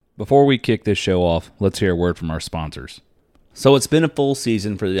Before we kick this show off, let's hear a word from our sponsors. So it's been a full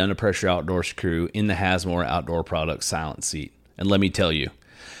season for the Under Pressure Outdoors crew in the Hasmore Outdoor Products Silent Seat. And let me tell you,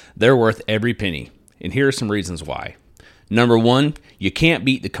 they're worth every penny. And here are some reasons why. Number 1, you can't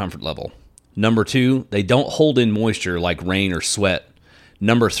beat the comfort level. Number 2, they don't hold in moisture like rain or sweat.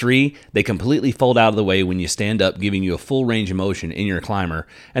 Number 3, they completely fold out of the way when you stand up, giving you a full range of motion in your climber.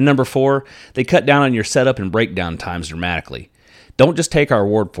 And number 4, they cut down on your setup and breakdown times dramatically. Don't just take our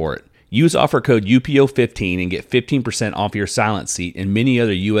word for it. Use offer code UPO15 and get 15% off your Silent Seat and many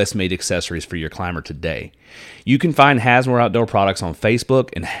other U.S.-made accessories for your climber today. You can find Hasmore Outdoor Products on Facebook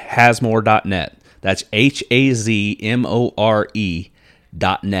and hasmore.net. That's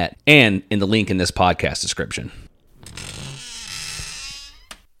HAZMORE.net, and in the link in this podcast description.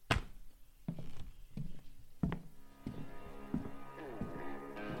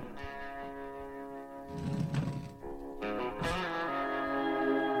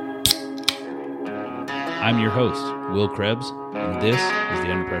 I'm your host, Will Krebs, and this is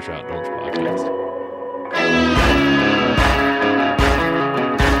the Under Pressure Outdoors Podcast.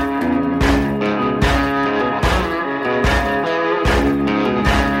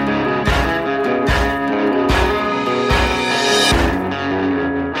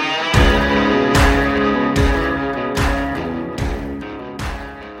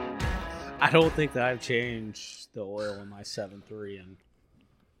 I don't think that I've changed the oil in my 7.3 in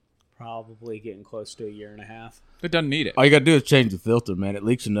probably getting close to a year and a half. It doesn't need it. All you gotta do is change the filter, man. It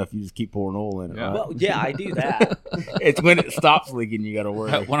leaks enough, you just keep pouring oil in it. Yeah. Right? Well, yeah, I do that. It's when it stops leaking you gotta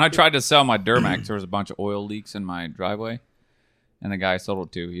worry. When I tried to sell my Duramax, there was a bunch of oil leaks in my driveway, and the guy I sold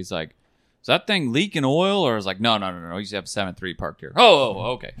it to, he's like, "Is that thing leaking oil?" Or I was like, "No. You used to have a 7.3 parked here."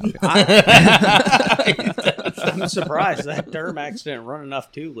 Okay. I'm surprised that Duramax didn't run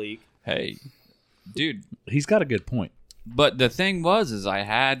enough to leak. Hey, dude. He's got a good point. But the thing is I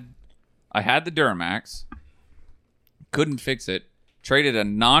had the Duramax, couldn't fix it, traded a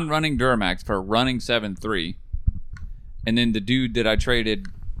non-running Duramax for a running 7.3, and then the dude that I traded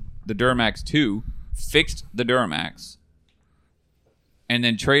the Duramax to fixed the Duramax, and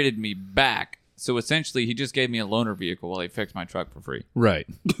then traded me back. So essentially, he just gave me a loaner vehicle while he fixed my truck for free. Right.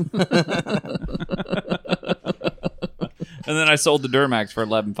 And then I sold the Duramax for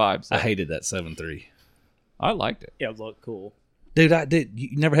 $11,500. So I hated that 7.3. I liked it. Yeah, it looked cool. Dude, I did.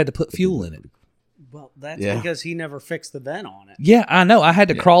 You never had to put fuel in it. Well, that's Yeah. because he never fixed the vent on it. Yeah, I know. I had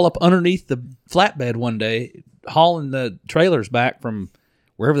to crawl up underneath the flatbed one day, hauling the trailers back from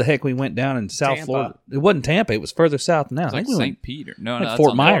wherever the heck we went down in South Tampa. Florida. It wasn't Tampa. It was further south than that. It's I like think we, St. Peter. No, like that's Fort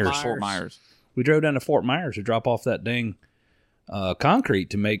on Myers. Fort Myers. we drove down to Fort Myers to drop off that dang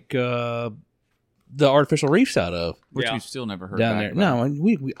concrete to make the artificial reefs out of. Which Yeah. we've still never heard Down back there. about. No,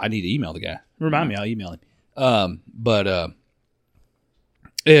 I need to email the guy. Remind me, I'll email him.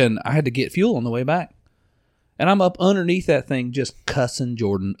 And I had to get fuel on the way back. And I'm up underneath that thing just cussing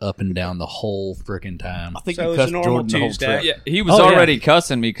Jordan up and down the whole freaking time. I think So you it was a cussed normal Jordan the whole Tuesday. trip. Yeah, he was already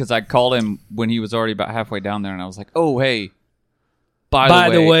cussing me because I called him when he was already about halfway down there, and I was like, "Oh, hey, by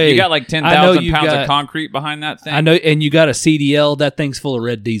the way, you got like I know 10,000 you pounds got- of concrete behind that thing." I know, and you got a CDL. That thing's full of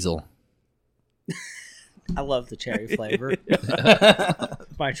red diesel. I love the cherry flavor.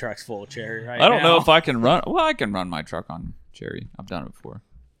 My truck's full of cherry right now. I don't know if I can run. Well, I can run my truck on cherry. I've done it before.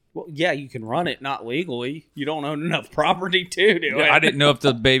 Well, yeah, you can run it, not legally. You don't own enough property to do it. I didn't know if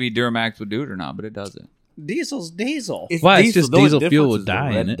the baby Duramax would do it or not, but it does it. Diesel's diesel. Why, it's just The only diesel fuel difference with is the dye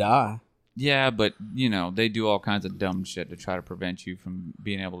in red it. dye. Yeah, but they do all kinds of dumb shit to try to prevent you from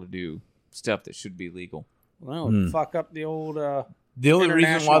being able to do stuff that should be legal. Well, fuck up the old The only reason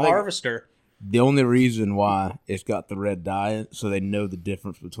international why they harvester. The only reason why it's got the red dye in it, so they know the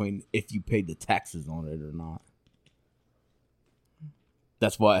difference between if you paid the taxes on it or not.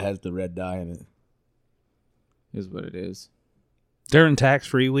 That's why it has the red dye in it. Is what it is. During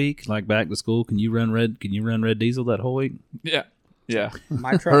tax-free week, like back to school, can you run red diesel that whole week? Yeah. Yeah.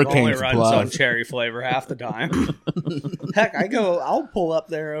 My truck Hurricane only runs supplies. on cherry flavor half the time. Heck, I'll pull up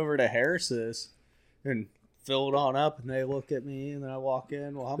there over to Harris's and fill it on up, and they look at me, and then I walk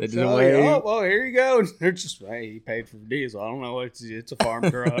in. Well, They I'm just sorry. wait. Oh, well, here you go. And they're just, hey, you paid for the diesel. I don't know. It's a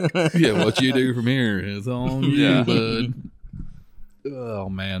farm truck. Yeah, what you do from here is on Yeah. bud. Oh,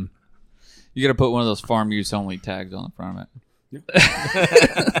 man. You got to put one of those farm use only tags on the front of it.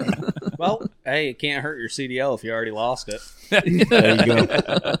 Well, hey, it can't hurt your CDL if you already lost it. There you go.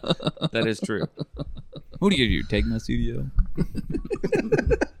 That is true. What do you do? Take my CDL?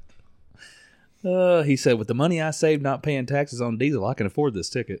 He said, with the money I saved not paying taxes on diesel, I can afford this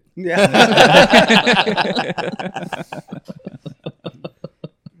ticket. Yeah.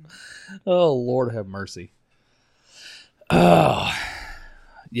 Oh, Lord have mercy. Oh,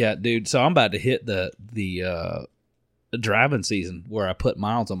 Yeah, dude. So I'm about to hit the driving season where I put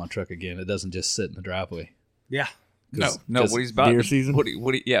miles on my truck again. It doesn't just sit in the driveway. Yeah. No, 'Cause no. just What he's about deer to, season? What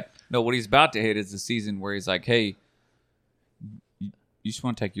he's about to hit is the season where he's like, "Hey, you just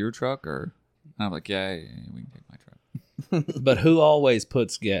want to take your truck?" Or and I'm like, yeah, we can take my truck. But who always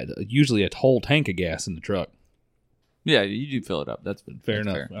puts gas? Usually a whole tank of gas in the truck. Yeah, you do fill it up. That's Fair that's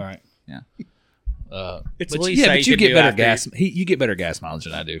enough. All right. Yeah, It's But at least yeah, how but you can get do better after gas. You get better gas mileage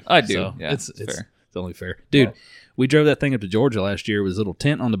than I do. I do. So Yeah, it's fair. It's only fair, dude. We drove that thing up to Georgia last year with a little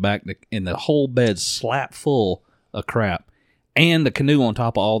tent on the back, and the whole bed slap full of crap, and the canoe on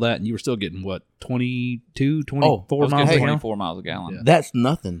top of all that, and you were still getting what 22, 24 I was miles getting a gallon. 24 miles a gallon. Yeah. That's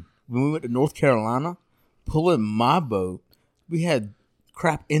nothing. When we went to North Carolina, pulling my boat, we had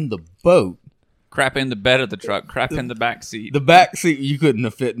crap in the boat. Crap in the bed of the truck. Crap in the back seat. The back seat, you couldn't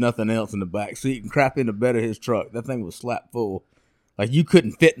have fit nothing else in the back seat, and crap in the bed of his truck. That thing was slap full. Like, you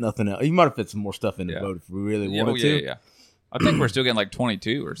couldn't fit nothing else. You might have fit some more stuff in the Yeah. boat if we really yeah, wanted to. yeah. I think we're still getting like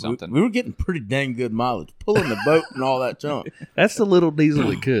 22 or something. We were getting pretty dang good mileage, pulling the boat and all that junk. That's the little diesel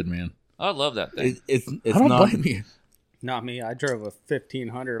we could, man. I love that thing. It's I don't not. blame you. Not me. I drove a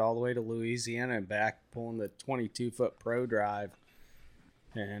 1500 all the way to Louisiana and back, pulling the 22-foot Pro Drive,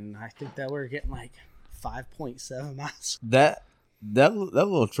 and I think that we were getting like 5.7 miles. That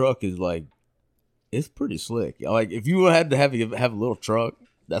little truck is like, it's pretty slick. Like, if you had to have a little truck,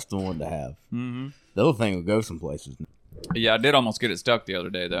 that's the one to have. Mm-hmm. The little thing will go some places. Yeah, I did almost get it stuck the other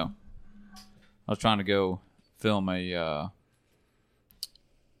day, though. I was trying to go film a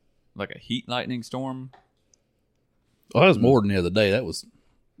like a heat lightning storm. Well, that was more than the other day. That was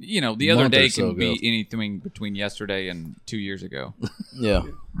You know, the other Month or day so can be ago. anything between yesterday and 2 years ago. Yeah.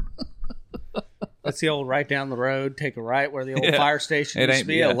 That's the old right down the road, take a right where the old Yeah. fire station It used to ain't-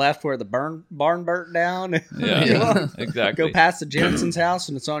 be, yeah. a left where the barn burnt down. Yeah, You know? exactly. Go past the Jensen's house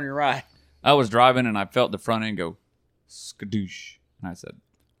and it's on your right. I was driving and I felt the front end go skadoosh, and I said,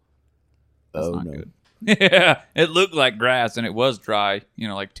 "That's Oh, not no. good." Yeah, it looked like grass and it was dry. You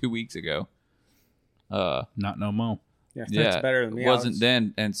know, like 2 weeks ago. not no more. Yeah, Yeah, that's better than me. it wasn't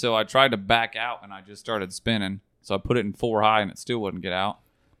then, and so I tried to back out and I just started spinning. So I put it in 4 high and it still wouldn't get out.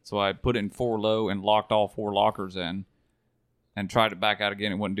 So I put it in 4 low and locked all 4 lockers in, and tried to back out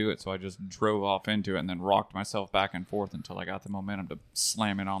again. It wouldn't do it, so I just drove off into it and then rocked myself back and forth until I got the momentum to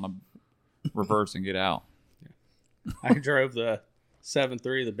slam it on the reverse and get out. I drove the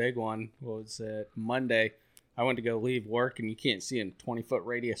 7.3, the big one. What was it? Monday. I went to go leave work, and you can't see a 20-foot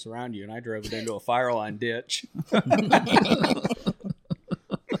radius around you, and I drove it into a fire line ditch.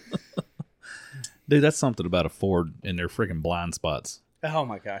 Dude, that's something about a Ford and their freaking blind spots. Oh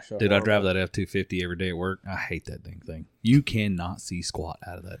my gosh! so Dude, I drive horrible. that F-250 every day at work. I hate that dang thing. You cannot see squat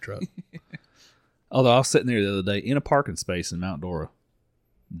out of that truck. Although I was sitting there the other day in a parking space in Mount Dora,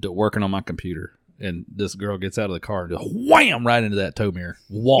 working on my computer, and this girl gets out of the car and just wham right into that tow mirror,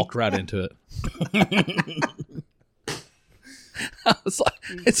 walked right into it. I was like,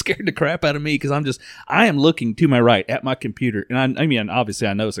 it scared the crap out of me because I am looking to my right at my computer, and I mean, obviously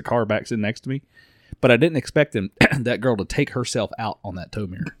I notice a car backs in next to me, but I didn't expect that girl to take herself out on that tow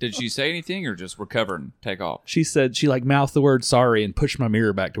mirror. Did she say anything or just recover and take off? She said she like mouthed the word sorry and pushed my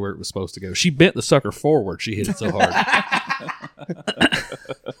mirror back to where it was supposed to go. She bent the sucker forward. She hit it so hard.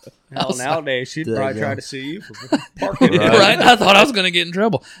 Hell, nowadays she'd There probably you try go. to sue you for parking. Right? I thought I was going to get in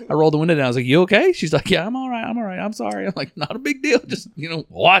trouble. I rolled the window down. I was like, "You okay?" She's like, "Yeah, I'm all right. I'm all right. I'm sorry." I'm like, "Not a big deal. Just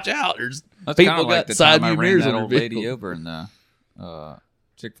watch out. There's That's people kind of like got the side time I view ran mirrors that on their old lady vehicle." over in the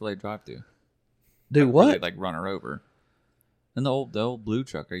Chick-fil-A drive-thru. Dude, Really, what? like run her over. And the old blue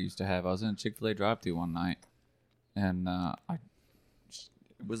truck I used to have, I was in a Chick-fil-A drive-thru one night, and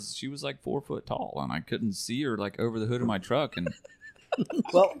she was like 4 foot tall, and I couldn't see her like over the hood of my truck, and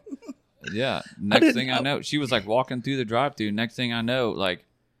Well, yeah, next didn't thing I know. know, she was like walking through the drive-thru. Next thing I know, like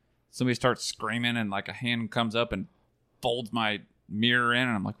somebody starts screaming, and like a hand comes up and folds my mirror in,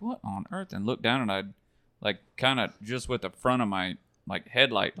 and I'm like, "What on earth?" And look down, and I like kind of just with the front of my like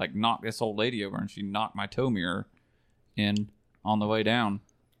headlight, like knocked this old lady over, and she knocked my tow mirror in on the way down.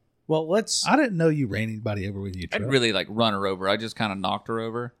 well, let's. I didn't know you ran anybody over with your I truck. didn't really like run her over. I just kind of knocked her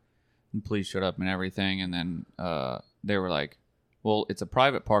over, and police showed up and everything. And then they were like, "Well, it's a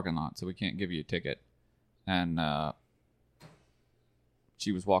private parking lot, so we can't give you a ticket." And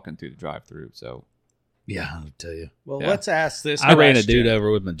she was walking through the drive-through, so Yeah, I'll tell you. Well, Yeah. let's ask this. I ran a question. dude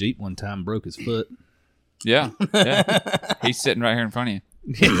over with my Jeep one time, broke his foot. yeah. He's sitting right here in front of you.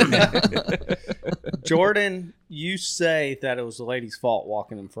 Jordan, you say that it was the lady's fault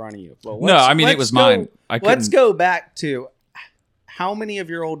walking in front of you. Well, No, I mean, it let's was go- mine. Let's go back to how many of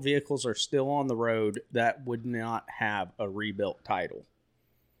your old vehicles are still on the road that would not have a rebuilt title?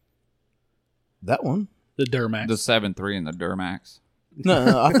 That one. The Duramax. The 7.3 and the Duramax.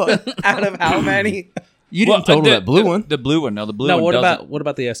 No, I thought Out of how many? you didn't total that blue one. The blue one. No, the blue no, one what doesn't.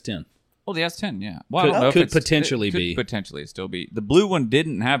 about the S10? Oh, the S10, yeah. Well, I don't know if Could it's- potentially it could be. Potentially still be. The blue one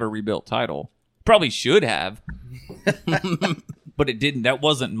didn't have a rebuilt title. Probably should have. But it didn't. That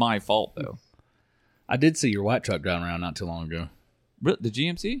wasn't my fault, though. I did see your white truck driving around not too long ago. The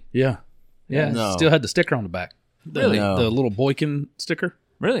GMC? Yeah. Yeah. No. Still had the sticker on the back. Really? No. The little Boykin sticker.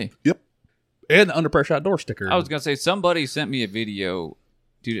 Really? And the Under Pressure Outdoor sticker. I was going to say, somebody sent me a video.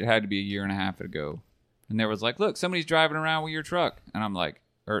 Dude, it had to be a year and a half ago. And there was like, look, somebody's driving around with your truck. And I'm like,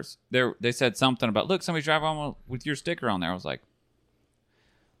 they said something about, look, somebody's driving around with your sticker on there. I was like,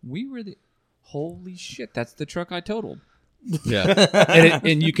 holy shit, that's the truck I totaled. Yeah.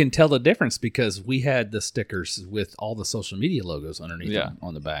 and you can tell the difference because we had the stickers with all the social media logos underneath them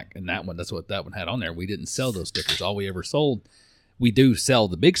on the back. And that's what that one had on there. We didn't sell those stickers. All we ever sold, we do sell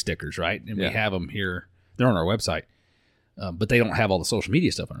the big stickers, right? And we have them here. They're on our website. But they don't have all the social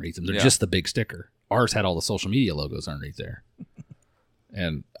media stuff underneath them. They're just the big sticker. Ours had all the social media logos underneath there.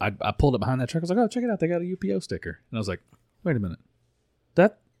 And I pulled it behind that truck. I was like, oh, check it out. They got a UPO sticker. And I was like, wait a minute.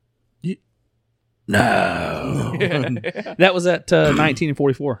 No. That was at 19 and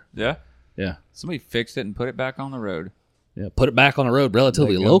 44. Yeah? Yeah. Somebody fixed it and put it back on the road. Yeah. Put it back on the road.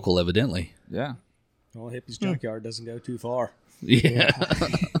 Relatively local, evidently. Yeah. Well, Hippie's Junkyard doesn't go too far. Yeah.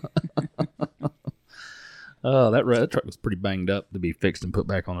 Oh, that truck was pretty banged up to be fixed and put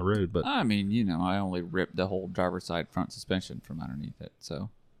back on the road. But I mean, I only ripped the whole driver's side front suspension from underneath it. So,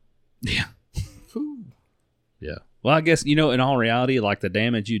 yeah. Yeah. Well, I guess, in all reality, like the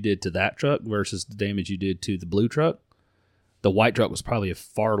damage you did to that truck versus the damage you did to the blue truck, the white truck was probably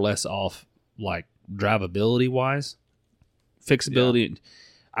far less off, like drivability wise, fixability.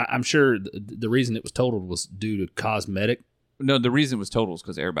 Yeah. I'm sure the reason it was totaled was due to cosmetic. No, the reason it was totaled was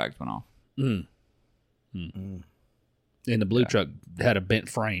because airbags went off. And the blue truck had a bent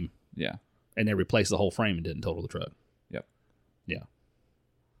frame. Yeah. And they replaced the whole frame and didn't total the truck. Yep. Yeah.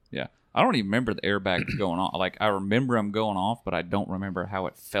 Yeah. I don't even remember the airbag going off. Like, I remember them going off, but I don't remember how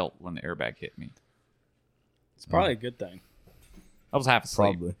it felt when the airbag hit me. It's probably a good thing. I was half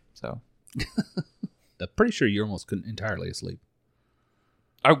asleep. Probably. So. I'm pretty sure you're almost entirely asleep.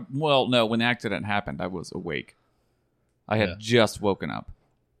 Well, no, when the accident happened, I was awake. I had just woken up.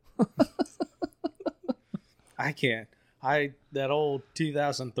 I can't. That old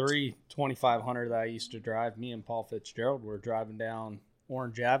 2003 2500 that I used to drive, me and Paul Fitzgerald were driving down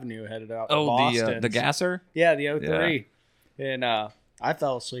Orange Avenue headed out to Boston. The gasser? Yeah, the 03. Yeah. And I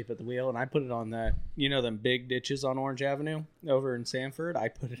fell asleep at the wheel, and I put it on that, them big ditches on Orange Avenue over in Sanford. I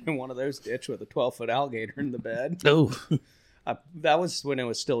put it in one of those ditch with a 12-foot alligator in the bed. Oh. That was when it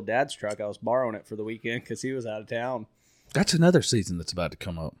was still Dad's truck. I was borrowing it for the weekend because he was out of town. That's another season that's about to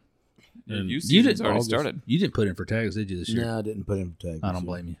come up. And You season's already started. You didn't put in for tags, did you, this year? No, I didn't put in for tags. I don't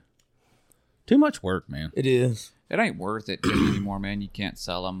blame you. Too much work, man. It is. It ain't worth it anymore, man. You can't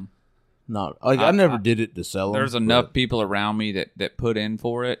sell them. Not. I never did it to sell them. There's enough people around me that put in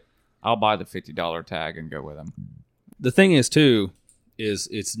for it. I'll buy the $50 tag and go with them. The thing is, too, is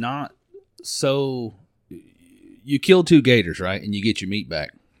it's not so... You kill 2 gators, right? And you get your meat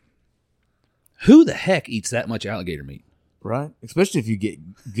back. Who the heck eats that much alligator meat? Right? Especially if you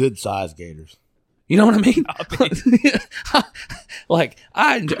get good sized gators. You know what I mean? Like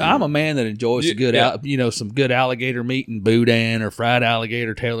I'm a man that enjoys some good, some good alligator meat and boudin or fried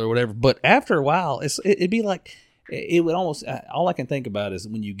alligator tail or whatever. But after a while, it'd be like it would almost. All I can think about is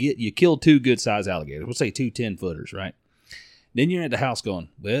when you kill 2 good sized alligators. We'll say 2 10-footers, right? Then you're at the house going,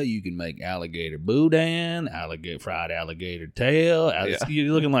 well, you can make alligator boudin, fried alligator tail.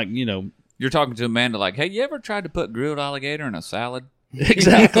 You're looking like You're talking to Amanda like, hey, you ever tried to put grilled alligator in a salad?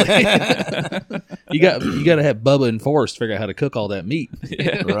 Exactly. you got to have Bubba and Forrest figure out how to cook all that meat.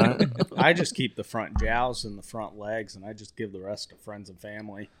 Yeah. Right? I just keep the front jows and the front legs, and I just give the rest to friends and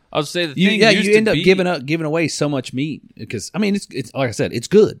family. I would say You end up giving away so much meat because it's like I said, it's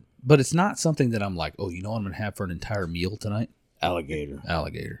good, but it's not something that I'm like, oh, you know what I'm going to have for an entire meal tonight?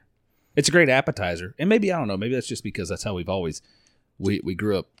 Alligator. It's a great appetizer, and maybe I don't know. Maybe that's just because that's how we've always we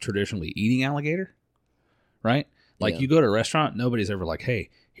grew up traditionally eating alligator, right? Like you go to a restaurant, nobody's ever like, hey,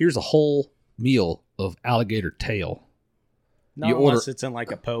 here's a whole meal of alligator tail. Not unless it's in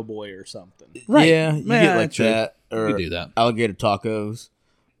like a po' boy or something. Right. Yeah, you get like true. that. Or You do that. alligator tacos.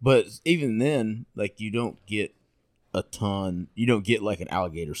 But even then, like you don't get a ton. You don't get like an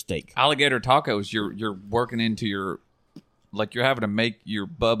alligator steak. Alligator tacos, you're working into your, like you're having to make your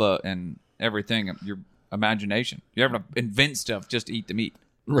Bubba and everything, your imagination. You're having to invent stuff just to eat the meat.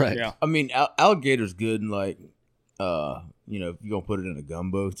 Right. Yeah. I mean, alligator's good in like, if you're gonna put it in a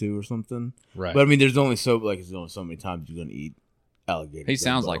gumbo too or something. Right. But I mean, there's only so many times you're gonna eat alligator. He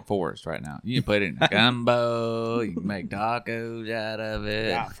sounds gumbo. like Forrest right now. You can put it in a gumbo. You can make tacos out of it.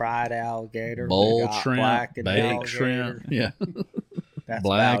 Got fried alligator, Boiled got shrimp, blackened baked alligator. shrimp. Yeah. That's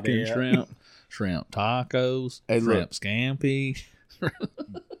Blackened about it. shrimp. Shrimp tacos. Hey, look. Shrimp scampi.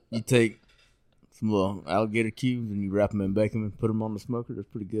 You take some little alligator cubes and you wrap them in bacon and put them on the smoker. That's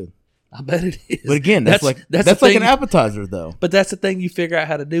pretty good. I bet it is. But again, that's like the like thing- an appetizer though. But that's the thing you figure out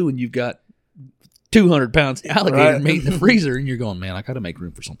how to do when you've got 200 pounds alligator Right. meat in the freezer and you're going, man, I got to make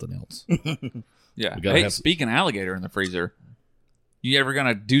room for something else. Yeah. We gotta Hey, have- speaking of alligator in the freezer, you ever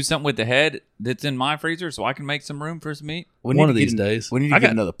gonna do something with the head that's in my freezer so I can make some room for some meat? We One need of to these get days. we need to I get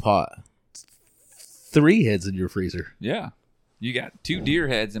got- another pot. 3 heads in your freezer. Yeah. You got 2 deer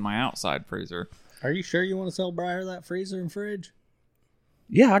heads in my outside freezer. Are you sure you want to sell Briar that freezer and fridge?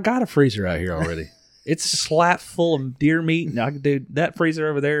 Yeah, I got a freezer out here already. It's slap full of deer meat. Now, dude, that freezer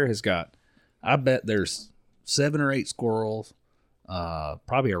over there has got, I bet there's 7 or 8 squirrels,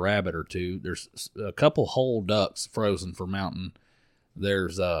 probably a rabbit or 2. There's a couple whole ducks frozen for mountain.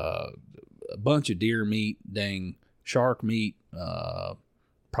 There's a bunch of deer meat, dang shark meat,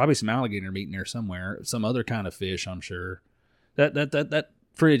 probably some alligator meat in there somewhere. Some other kind of fish, I'm sure. That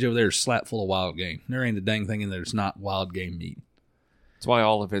fridge over there is slap full of wild game. There ain't a dang thing in there that's not wild game meat. That's why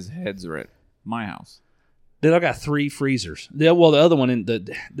all of his heads are at my house. Dude, I got 3 freezers. Well, the other one,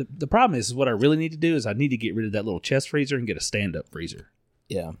 the problem is what I really need to do is I need to get rid of that little chest freezer and get a stand-up freezer.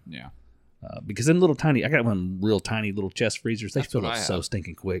 Yeah. Yeah. Because them little tiny, I got one real tiny little chest freezers. They That's fill what up I so have.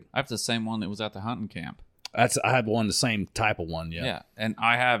 stinking quick. I have the same one that was at the hunting camp. I have one, the same type of one. Yeah. Yeah. And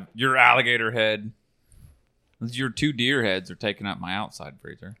I have your alligator head. Your 2 deer heads are taking up my outside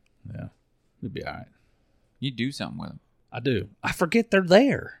freezer. Yeah. It'd be all right. You do something with them. I do. I forget they're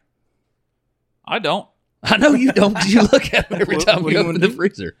there. I don't. I know you don't because you look at them every What- time what we do you open wanna the do?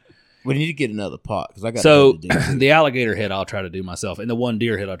 freezer. We need to get another pot because I got So nothing to do. the alligator head I'll try to do myself, and the one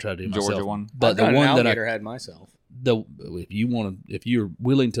deer head I'll try to do myself. Georgia one? But I've the got an one that alligator head myself. if you're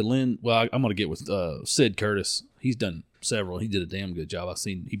willing to lend, well, I'm gonna get with Sid Curtis. He's done several. He did a damn good job. I've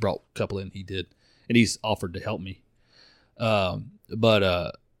seen he brought a couple in. He did, and he's offered to help me.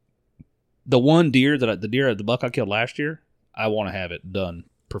 But the one deer the buck I killed last year, I want to have it done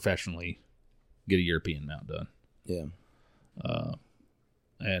professionally. Get a European mount done. Yeah.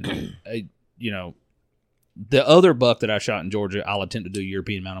 And the other buck that I shot in Georgia, I'll attempt to do a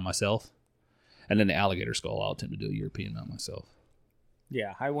European mount on myself, and then the alligator skull, I'll attempt to do a European mount myself.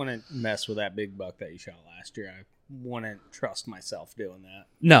 Yeah, I wouldn't mess with that big buck that you shot last year. I wouldn't trust myself doing that.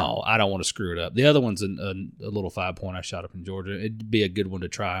 No, I don't want to screw it up. The other one's a little 5-point I shot up in Georgia. It'd be a good one to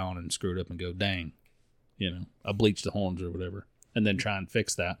try on and screw it up and go, dang, I bleached the horns or whatever, and then try and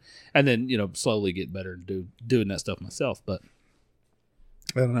fix that, and then slowly get better and doing that stuff myself. But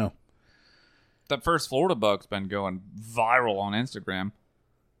I don't know. That first Florida buck's been going viral on Instagram.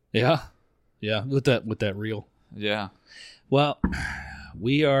 Yeah, with that reel. Yeah. Well,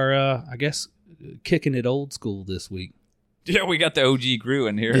 we are, I guess, kicking it old school this week. Yeah, we got the OG crew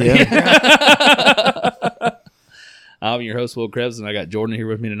in here. Yeah. I'm your host, Will Krebs, and I got Jordan here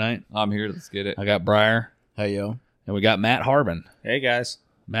with me tonight. I'm here. Let's get it. I got Briar, Hey, yo. and we got Matt Harbin. Hey, guys.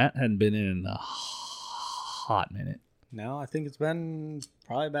 Matt hadn't been in a hot minute. No, I think it's been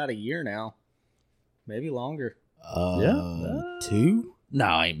probably about a year now. Maybe longer. Yeah. 2?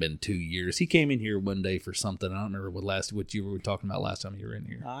 No, it ain't been 2 years. He came in here one day for something. I don't remember what you were talking about last time you were in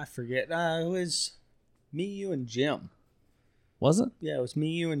here. I forget. It was me, you, and Jim. Was it? Yeah, it was me,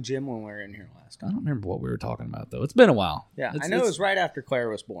 you, and Jim when we were in here last I time. don't remember what we were talking about, though. It's been a while. Yeah, I know it was right after Claire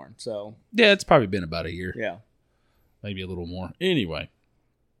was born. So, Yeah, it's probably been about a year. yeah. Maybe a little more. Anyway.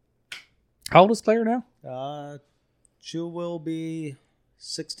 How old is Claire now? She will be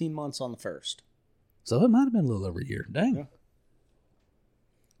 16 months on the 1st. So it might have been a little over a year. Dang. Yeah.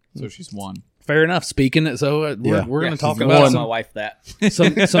 So she's 1. Fair enough. Speaking it, so Yeah. we're going to talk Tell about my wife that.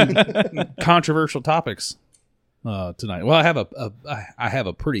 some controversial topics tonight. Well, I have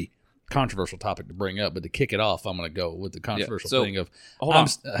a pretty controversial topic to bring up, but to kick it off, I'm going to go with the controversial so, thing of. hold on.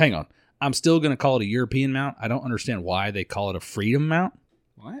 Hang on. I'm still going to call it a European mount. I don't understand why they call it a freedom mount.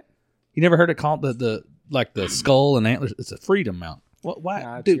 What? You never heard it called the skull and antlers? It's a freedom mount. What? Why,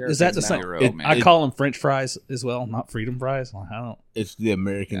 No, it's dude? Is that the European same? mount. It- Man. I call them French fries as well, not freedom fries. I don't. It's the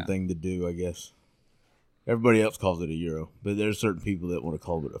American Yeah. thing to do, I guess. Everybody else calls it a Euro, but there's certain people that want to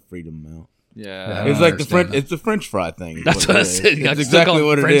call it a freedom mount. Yeah. I It's don't like understand that. It's the French fry thing. is That's what what I it is. said. I It's still call exactly them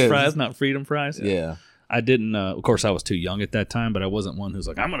what it French is. fries, not freedom fries. Yeah. I didn't. Of course, I was too young at that time, but I wasn't one who's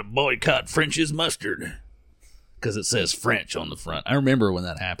like, I'm going to boycott French's mustard because it says French on the front. I remember when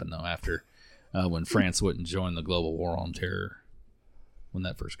that happened though. After when France wouldn't join the global war on terror when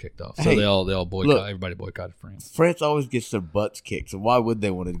that first kicked off. So Hey, they all boycott. look. Everybody boycotted France. France always gets their butts kicked, so why would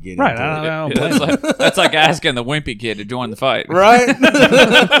they want to get Right. into I it? don't blame them. That's like asking the wimpy kid to join the fight. Right?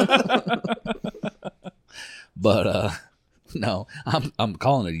 But no, I'm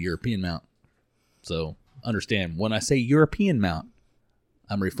calling it a European mount. So understand, when I say European mount,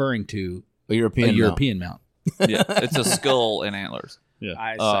 I'm referring to A European a mount. European mount. Yeah, it's a skull and antlers.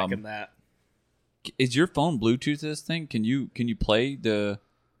 I second that. Is your phone Bluetooth to this thing? Can you play the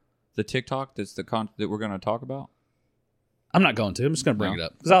TikTok that's that we're going to talk about? I'm not going to. I'm just going to bring No? it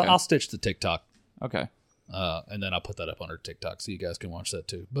up because Okay. I'll stitch the TikTok, Okay. and then I'll put that up under TikTok so you guys can watch that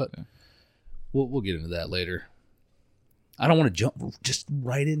too. But Okay. we'll get into that later. I don't want to jump just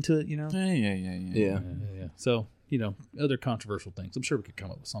right into it, Yeah. Yeah. So other controversial things. I'm sure we could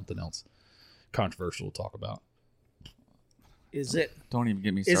come up with something else controversial to talk about. Is it Don't even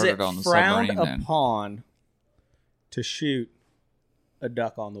get me is started it on the frowned submarine then. upon to shoot a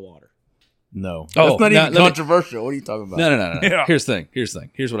duck on the water? No. Oh, That's not no, even let me- controversial. What are you talking about? No. Yeah. Here's the thing.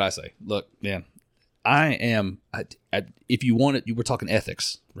 Here's what I say. Look, man, I am. If you want it, you were talking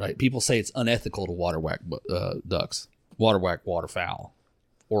ethics, right? People say it's unethical to water whack ducks, water whack waterfowl,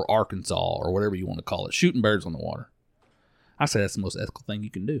 or Arkansas, or whatever you want to call it, shooting birds on the water. I say that's the most ethical thing you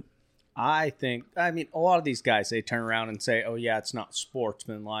can do. I mean, a lot of these guys, they turn around and say, oh, yeah, it's not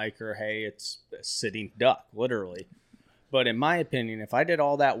sportsmanlike, or hey, it's a sitting duck, literally. But in my opinion, if I did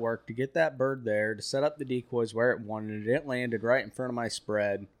all that work to get that bird there, to set up the decoys where it wanted it landed right in front of my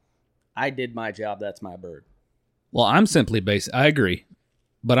spread, I did my job. That's my bird. Well, I agree,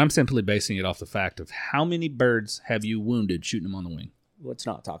 but I'm simply basing it off the fact of how many birds have you wounded shooting them on the wing? Let's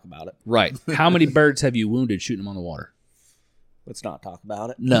not talk about it. Right. How many birds have you wounded shooting them on the water? Let's not talk about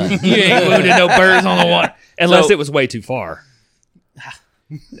it. None. You ain't wounded no birds on the water unless So- it was way too far.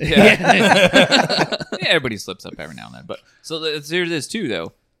 Yeah, everybody slips up every now and then. But so here's this too,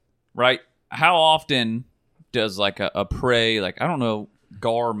 though, right? How often does like a prey, like I don't know,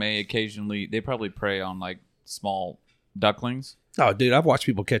 gar may occasionally, they probably prey on like small ducklings. Oh, dude, I've watched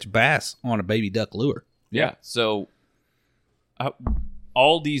people catch bass on a baby duck lure. Yeah. So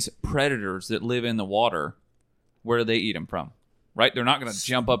all these predators that live in the water, where do they eat them from? Right? They're not going to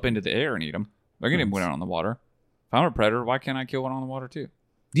jump up into the air and eat them. They're going to eat one on the water. If I'm a predator, why can't I kill one on the water too?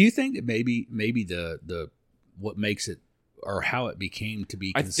 Do you think that maybe the what makes it or how it became to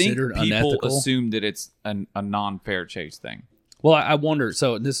be I think considered people unethical? assume that it's a non-fair chase thing. Well, I wonder.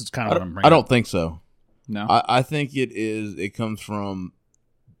 So this is kind of what I'm bringing. I don't think so. No? I think it comes from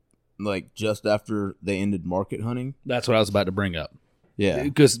like just after they ended market hunting. That's what I was about to bring up. Yeah.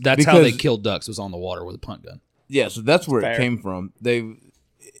 Because that's how they Because- killed ducks, was on the water with a punt gun. Yeah, so that's where Fair. it came from.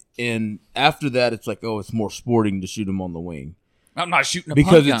 And after that, it's like, oh, it's more sporting to shoot them on the wing I'm not shooting a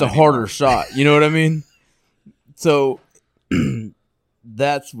because punt it's a gun harder anymore. shot. You know what I mean? So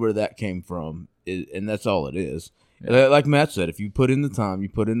that's where that came from, and that's all it is. Like Matt said, if you put in the time, you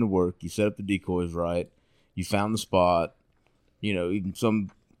put in the work, you set up the decoys right, you found the spot. Even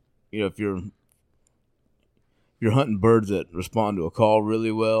if you're hunting birds that respond to a call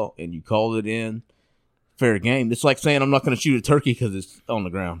really well, and you called it in. Fair game. It's like saying I'm not going to shoot a turkey because it's on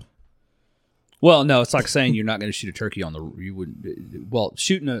the ground. Well, no, it's like saying you're not going to shoot a turkey on the. You wouldn't. Well,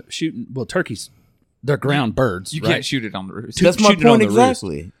 turkeys, they're ground birds. You right? can't shoot it on the roost. That's my shooting it on point the roost.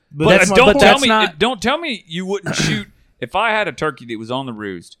 exactly. But that's my don't point. tell That's me. not- Don't tell me you wouldn't shoot. If I had a turkey that was on the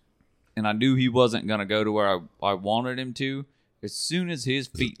roost, and I knew he wasn't going to go to where I wanted him to, as soon as his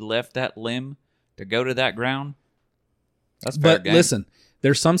feet left that limb to go to that ground, that's fair But game. listen,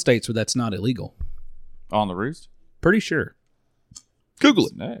 there's some states where that's not illegal. On the roost? Pretty sure. Google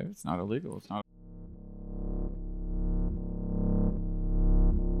it. No, it's not illegal. It's not.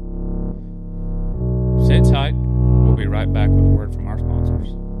 Sit tight. We'll be right back with a word from our sponsors.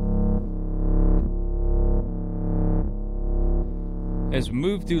 As we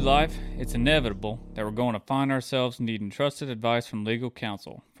move through life, it's inevitable that we're going to find ourselves needing trusted advice from legal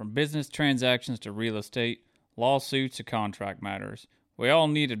counsel. From business transactions to real estate, lawsuits to contract matters, we all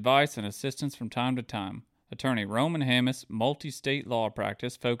need advice and assistance from time to time. Attorney Roman Hammis' multi-state law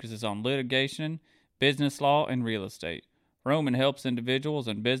practice focuses on litigation, business law, and real estate. Roman helps individuals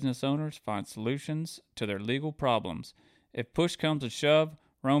and business owners find solutions to their legal problems. If push comes to shove,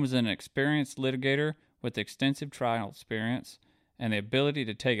 Roman is an experienced litigator with extensive trial experience and the ability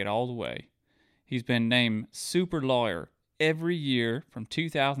to take it all the way. He's been named Super Lawyer every year from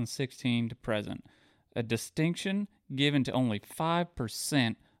 2016 to present, a distinction given to only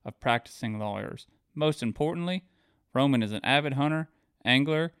 5% of practicing lawyers. Most importantly, Roman is an avid hunter,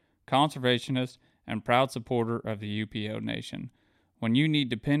 angler, conservationist, and proud supporter of the UPO Nation. When you need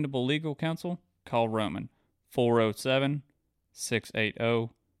dependable legal counsel, call Roman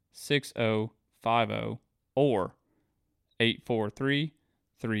 407-680-6050 or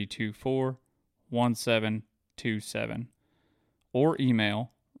 843-324-1727 or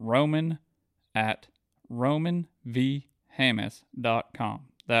email roman@romanvhamas.com.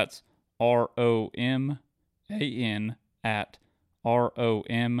 That's ROMAN at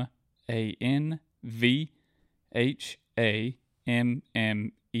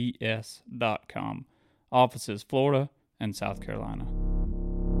ROMANVHAMMES.com. Offices Florida and South Carolina.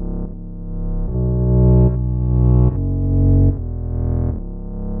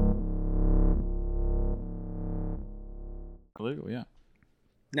 Illegal, yeah.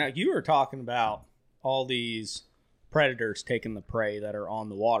 Now, you were talking about all these predators taking the prey that are on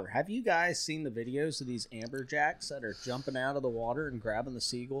the water. Have you guys seen the videos of these amberjacks that are jumping out of the water and grabbing the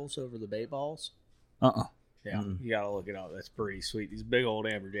seagulls over the bait balls? Uh-uh. Yeah, you got to look it up. That's pretty sweet. These big old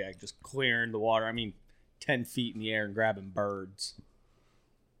amberjack just clearing the water. I mean, 10 feet in the air and grabbing birds.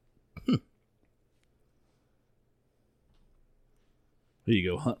 Here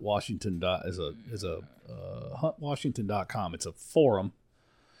you go. Huntwashington.com. It's a forum.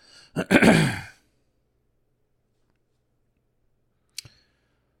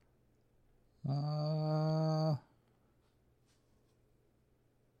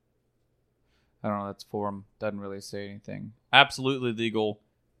 I don't know. That's forum. Doesn't really say anything. Absolutely legal,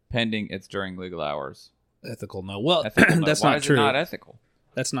 pending it's during legal hours. Ethical, no. Well, Ethical, no. that's Why not is true. it not ethical?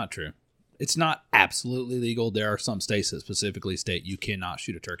 That's not true. It's not absolutely legal. There are some states that specifically state you cannot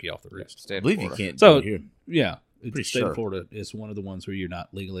shoot a turkey off the roost. State I of believe you Florida. can't So- do it here. Yeah, it's Pretty the state sure. of Florida is one of the ones where you're not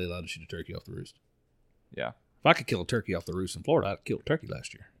legally allowed to shoot a turkey off the roost. Yeah. If I could kill a turkey off the roost in Florida, I'd kill a turkey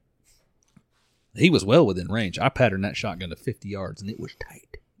last year. He was well within range. I patterned that shotgun to 50 yards, and it was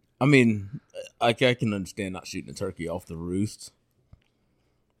tight. I mean, I can understand not shooting a turkey off the roost,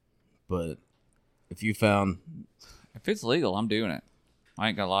 but if you found, If it's legal, I'm doing it. I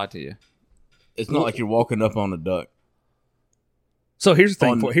ain't gonna lie to you. it's not like you're walking up on a duck So here's the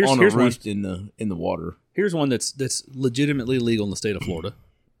thing. on, Here's on a one. roost in the water. Here's one that's legitimately legal in the state of Florida.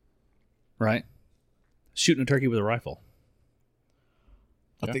 Right? Shooting a turkey with a rifle.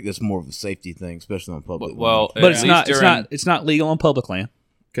 I think that's more of a safety thing, especially on public. Well, land. But at it's least not. during- It's not legal on public land.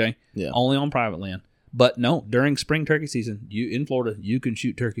 Okay. Yeah. Only on private land. But no, during spring turkey season, you in Florida, you can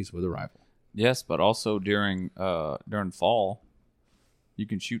shoot turkeys with a rifle. Yes, but also during fall, you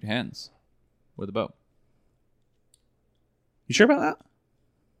can shoot hens with a bow. You sure about that?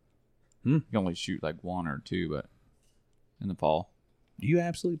 You can only shoot like one or two, but in the fall, Are you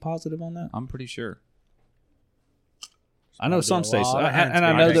absolutely positive on that? I'm pretty sure. I know Might be some a states, lot of hens and I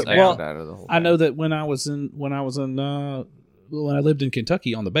being know taken that. Well, out of the whole I know thing. that when I lived in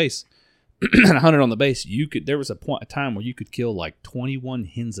Kentucky on the base, and I hunted on the base, there was a time where you could kill like 21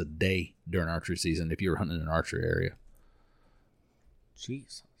 hens a day during archery season if you were hunting in an archery area.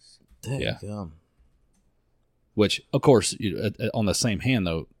 Jesus. Yeah. Damn. Which, of course, on the same hand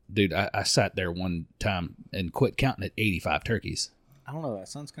though, dude, I sat there one time and quit counting at 85 turkeys. I don't know. That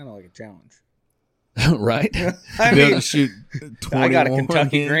sounds kind of like a challenge. Right? I Be able mean, to shoot I got a 21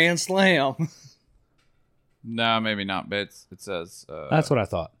 Kentucky hens. Grand Slam. No, maybe not. But it says That's what I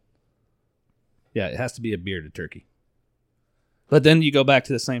thought. Yeah, it has to be a bearded turkey. But then you go back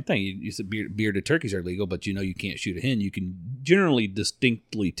to the same thing. You said bearded turkeys are legal, but you can't shoot a hen. You can generally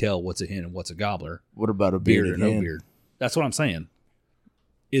distinctly tell what's a hen and what's a gobbler. What about a Beard or bearded no hen? beard. That's what I'm saying.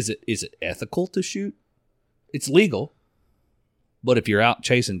 Is it ethical to shoot? It's legal. But if you're out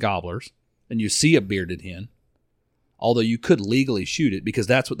chasing gobblers and you see a bearded hen, although you could legally shoot it because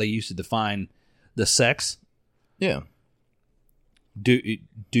that's what they used to define the sex, Yeah. do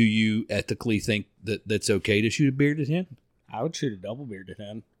you ethically think that that's okay to shoot a bearded hen? I would shoot a double bearded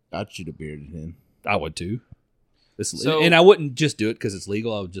hen. I'd shoot a bearded hen. I would too. So- And I wouldn't just do it because it's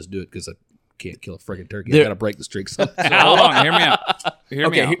legal. I would just do it because I can't kill a freaking turkey. I There- got to break the streak somehow. So hold on, hear me out. Hear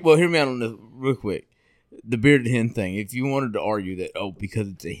me out. Well, hear me out on this real quick. The bearded hen thing. If you wanted to argue that, because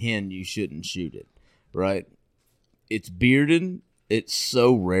it's a hen, you shouldn't shoot it, right? It's bearded. It's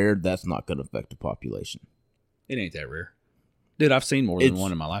so rare that's not going to affect the population. It ain't that rare. Dude, I've seen more than It's-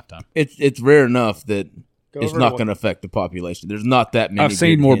 one in my lifetime. It's rare enough that Go it's over not to going to affect the population. There's not that many. I've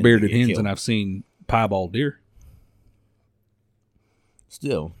seen more hens bearded that get hens killed. than I've seen piebald deer.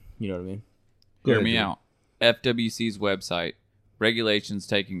 Still, you know what I mean? Go Hear ahead, me Drew. out. FWC's website, regulations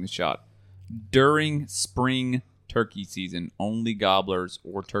taking the shot. During spring turkey season, only gobblers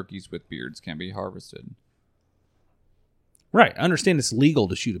or turkeys with beards can be harvested. Right. I understand it's legal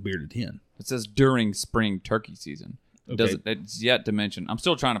to shoot a bearded hen. It says during spring turkey season. It Okay. doesn't. It's yet to mention. I'm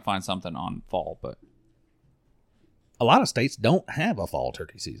still trying to find something on fall, but a lot of states don't have a fall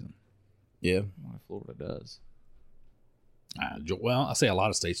turkey season. Yeah. Well, Florida does. Well, I say a lot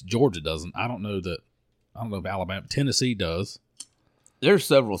of states. Georgia doesn't. I don't know if Alabama, Tennessee does. There's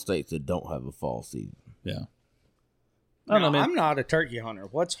several states that don't have a fall season. Yeah. I don't know, man. I'm not a turkey hunter.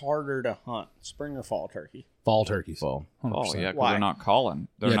 What's harder to hunt, spring or fall turkey? Fall turkeys. Fall. 100%. Oh yeah, because Why? they're not calling.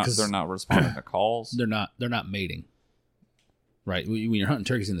 They're not responding to calls. They're not mating. Right. When you're hunting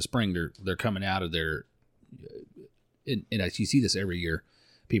turkeys in the spring, they're coming out of their. And you see this every year.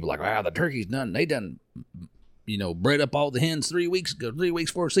 People are like, wow, the turkey's done. They done, bred up all the hens 3 weeks ago. 3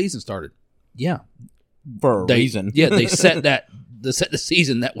 weeks before the season started. Yeah, For a reason. Yeah, they set the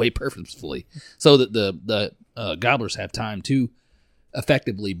season that way purposefully so that the gobblers have time to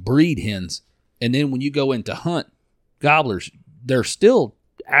effectively breed hens. And then when you go in to hunt gobblers, they're still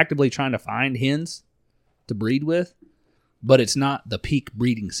actively trying to find hens to breed with, but it's not the peak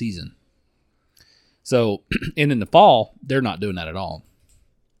breeding season. So, and in the fall, they're not doing that at all.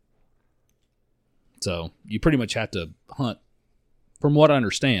 So you pretty much have to hunt. From what I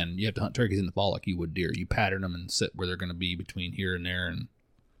understand, you have to hunt turkeys in the fall like you would deer. You pattern them and sit where they're going to be between here and there. And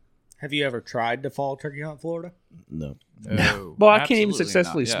Have you ever tried to fall turkey hunt Florida? No. No, well, I can't even absolutely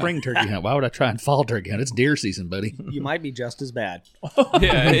successfully not. Yeah. spring turkey hunt. Why would I try and fall turkey hunt? It's deer season, buddy. You might be just as bad.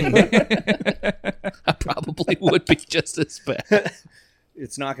 Yeah. I probably would be just as bad.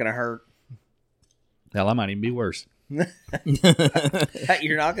 It's not going to hurt. Hell, I might even be worse. You're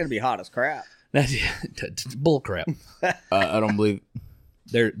not going to be hot as crap. That's bull crap. I don't believe.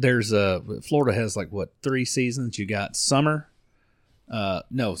 There's Florida has 3 seasons. You got summer.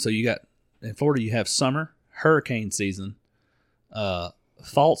 So you got in Florida you have summer, hurricane season,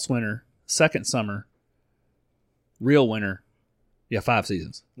 false winter, second summer, real winter. Yeah, 5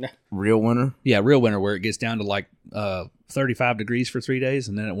 seasons. Real winter? Yeah, real winter where it gets down to 35 degrees for 3 days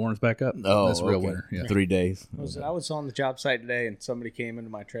and then it warms back up. Oh, that's real okay. winter. Yeah. 3 days. I was on the job site today, and somebody came into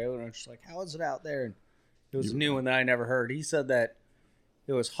my trailer, and I was just like, how is it out there? And it was a new one that I never heard. He said that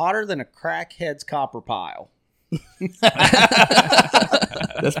it was hotter than a crackhead's copper pile.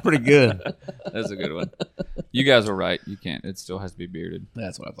 That's pretty good. That's a good one. You guys are right. You can't. It still has to be bearded.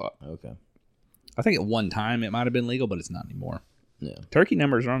 That's what I thought. Okay. I think at one time it might have been legal, but it's not anymore. Yeah. Turkey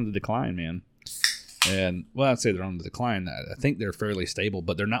numbers are on the decline, man. And, I'd say they're on the decline. I think they're fairly stable,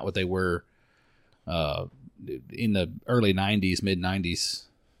 but they're not what they were in the early 90s, mid-90s,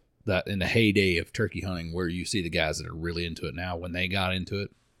 that in the heyday of turkey hunting where you see the guys that are really into it now. When they got into it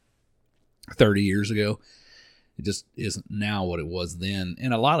 30 years ago, it just isn't now what it was then.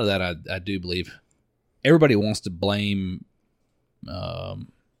 And a lot of that, I do believe, everybody wants to blame the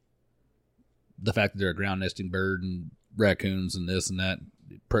fact that they're a ground nesting bird and raccoons and this and that,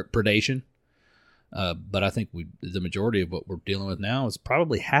 predation. But I think the majority of what we're dealing with now is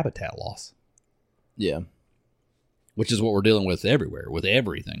probably habitat loss. Yeah. Which is what we're dealing with everywhere, with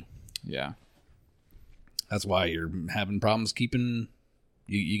everything. Yeah. That's why you're having problems keeping,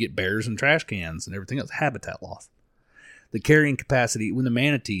 you get bears and trash cans and everything else. Habitat loss. The carrying capacity, when the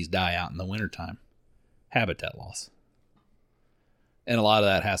manatees die out in the wintertime, habitat loss. And a lot of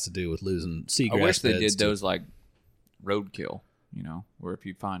that has to do with losing seagrass I wish they beds did those like roadkill, where if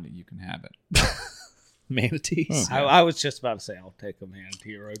you find it, you can have it. Manatees. I was just about to say, I'll take a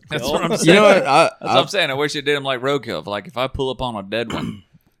manatee roadkill. That's what I'm saying. You know what? That's what I'm saying. I wish they did them like roadkill. Like if I pull up on a dead one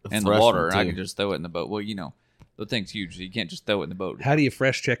in the fresh water, one, I too. can just throw it in the boat. Well, the thing's huge. So you can't just throw it in the boat. How do you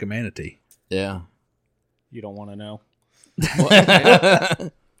fresh check a manatee? Yeah. You don't want to know.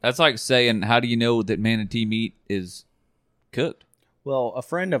 That's like saying, how do you know that manatee meat is cooked? Well, a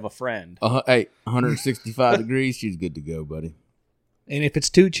friend of a friend. Hey, 165 degrees. She's good to go, buddy. And if it's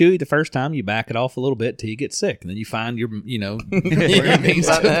too chewy the first time, you back it off a little bit till you get sick, and then you find where it needs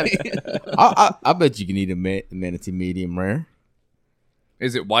to be. I bet you can eat a manatee medium rare.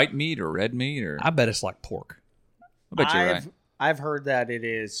 Is it white meat or red meat? Or I bet it's like pork. I bet you're right. I've heard that it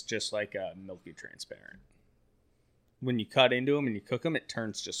is just like a milky transparent. When you cut into them and you cook them, it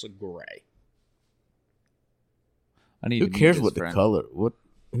turns just a gray. I need Who to meet cares this what friend. the color?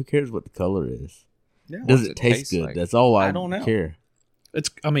 Who cares what the color is? Yeah. Does What's it it taste taste good? like? That's all I don't know. care. It's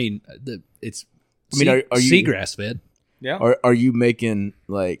are you seagrass fed. Yeah. Are you making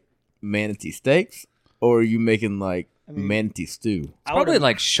like manatee steaks, or are you making like manatee stew? I would Probably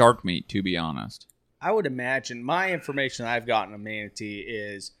like shark meat, to be honest. I would imagine my information I've gotten on manatee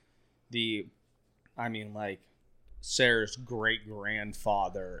is Sarah's great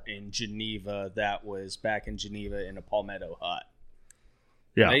grandfather in Geneva that was back in Geneva in a palmetto hut.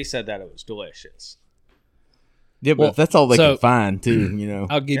 Yeah. They said that it was delicious. Yeah, but Well, if that's all they so- can find, too.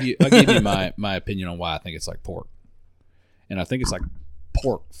 I'll give you my opinion on why I think it's like pork. And I think it's like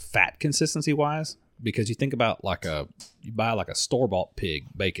pork fat consistency wise, because you think about you buy like a store bought pig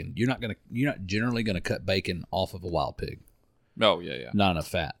bacon. You're not generally gonna cut bacon off of a wild pig. Oh yeah. Not enough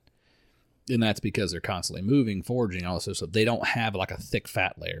fat, and that's because they're constantly moving, foraging, all this other stuff. They don't have like a thick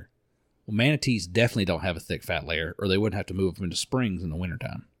fat layer. Well, manatees definitely don't have a thick fat layer, or they wouldn't have to move them into springs in the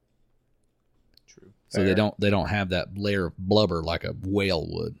wintertime. True. So they don't have that layer of blubber like a whale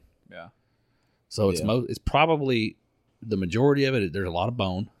would. Yeah. So it's probably the majority of it. There's a lot of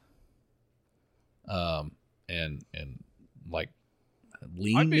bone, and like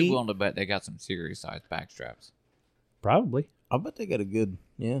lean I'd be meat. willing to bet they got some serious sized back straps. Probably. I bet they got a good,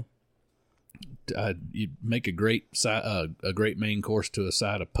 yeah. You make a great main course to a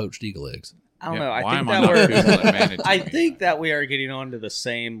side of poached eagle eggs. I don't Yeah, know. I why think am I that not we're. Googling manatee I meat? think that we are getting onto the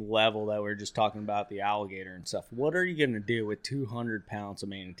same level that we are just talking about the alligator and stuff. What are you going to do with 200 pounds of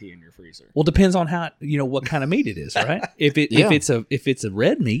manatee in your freezer? Well, depends on how what kind of meat it is, right? If it's a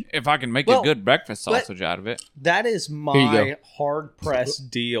red meat, If I can make Well, a good breakfast sausage out of it. That is you my go. hard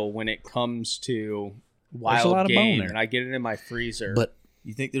pressed deal when it comes to There's a wild lot of bone game, there. and I get it in my freezer. but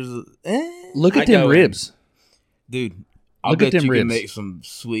You think there's a look I at them go- ribs. dude? I Look at bet them you ribs. can make some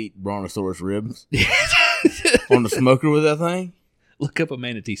sweet brontosaurus ribs on the smoker with that thing. Look up a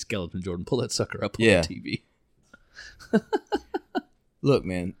manatee skeleton, Jordan. Pull that sucker up on Yeah. the TV. Look,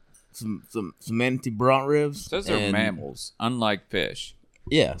 man, some manatee bronc ribs. Those are and- mammals, unlike fish.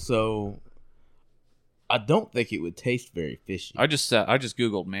 Yeah, so I don't think it would taste very fishy. I just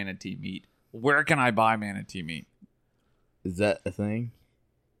googled manatee meat. Where can I buy manatee meat? Is that a thing?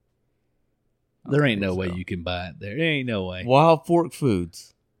 There ain't no think way so. you can buy it there. There ain't no way. Wild Fork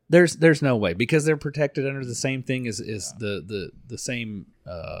Foods. There's no way because they're protected under the same thing as the same.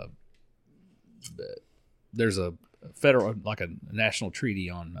 There's a federal like a national treaty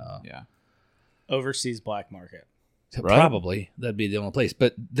on. Yeah. Overseas black market. Right. Probably that'd be the only place,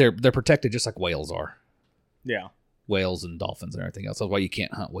 but they're protected just like whales are. Yeah. Whales and dolphins and everything else. That's why you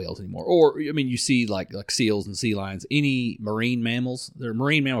can't hunt whales anymore. Or I mean, you see like seals and sea lions. Any marine mammals. Their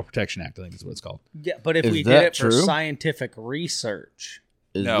Marine Mammal Protection Act, I think is what it's called. Yeah, but if Is we that did it for true? scientific research,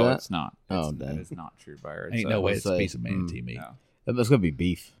 Is No, that? it's not. Oh, It's, dang. that is not true, Byron. Ain't So- no way would it's a say, piece of manatee meat. No. That's gonna be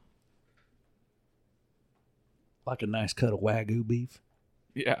beef. Like a nice cut of Wagyu beef.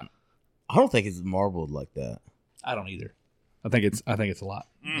 Yeah. I don't think it's marbled like that. I don't either. I think it's a lot.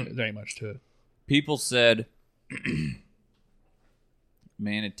 There ain't much to it. People said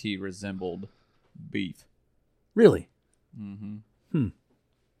manatee resembled beef. Really? Mm-hmm.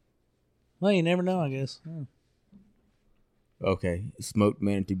 Well, you never know, I guess. Okay, smoked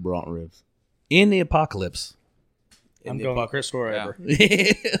manatee bronc ribs. In the apocalypse. I'm going to Crystal River.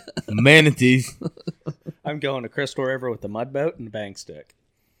 Manatees. I'm going to Crystal River with the mud boat and the bang stick.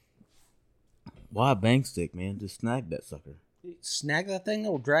 Why a bang stick, man? Just snag that sucker. Snag that thing,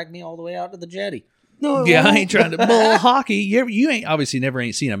 it'll drag me all the way out to the jetty. No, Yeah, I ain't trying to bull hockey. You ain't obviously never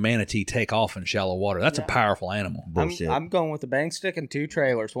ain't seen a manatee take off in shallow water. That's a powerful animal. Bullshit. I'm going with the bang stick and 2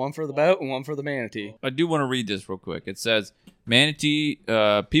 trailers, one for the boat and one for the manatee. I do want to read this real quick. It says manatee.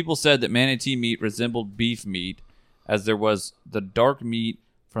 People said that manatee meat resembled beef meat, as there was the dark meat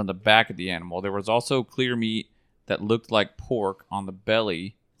from the back of the animal. There was also clear meat that looked like pork on the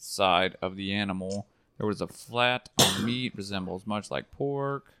belly side of the animal. There was a flat on meat resembles much like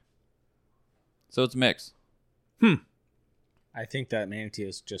pork. So it's mixed. I think that manatee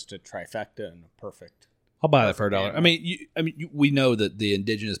is just a trifecta and a perfect. I'll buy that for $1. I mean, we know that the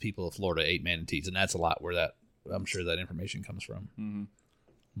indigenous people of Florida ate manatees, and that's a lot where that I'm sure that information comes from. Mm-hmm.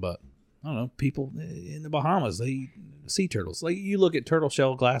 But I don't know, people in the Bahamas they eat sea turtles. Like you look at turtle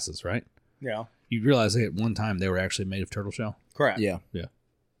shell glasses, right? Yeah. You realize that at one time they were actually made of turtle shell. Correct. Yeah.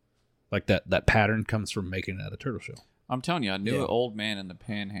 Like that pattern comes from making it out of turtle shell. I'm telling you, I knew Yeah. an old man in the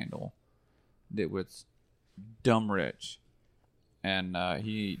Panhandle that was dumb rich, and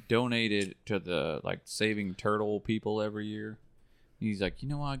he donated to the saving turtle people every year. He's like, you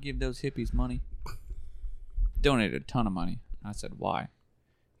know why I give those hippies money? Donated a ton of money. I said, why?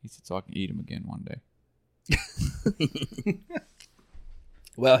 He said, so I can eat them again one day.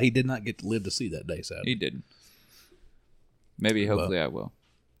 Well, he did not get to live to see that day, sadly. He didn't. Maybe, hopefully, I will.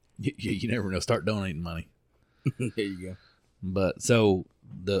 You never know. Start donating money. There you go. But so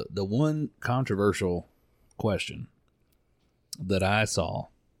the one controversial question that I saw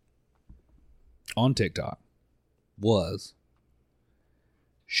on TikTok was,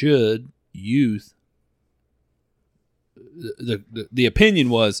 should youth the opinion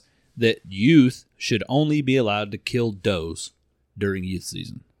was that youth should only be allowed to kill does during youth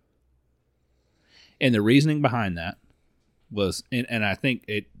season. And the reasoning behind that was, and I think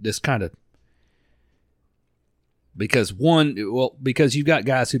this kind of Because because you've got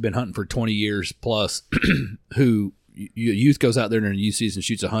guys who've been hunting for 20 years plus who youth goes out there during the youth season,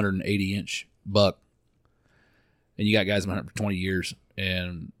 shoots a 180-inch buck, and you got guys been hunting for 20 years,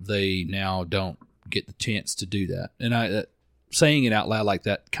 and they now don't get the chance to do that. And I saying it out loud like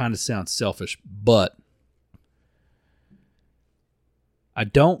that kind of sounds selfish, but I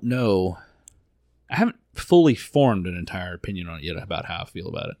don't know. I haven't fully formed an entire opinion on it yet about how I feel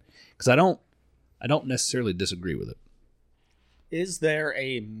about it, because I don't necessarily disagree with it. Is there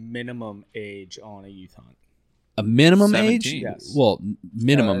a minimum age on a youth hunt? A minimum 17. age? Yes. Well,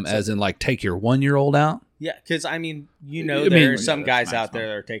 minimum it's as in like take your 1-year-old out? Yeah, because I mean, I there mean, are some yeah, guys that's out there maximum.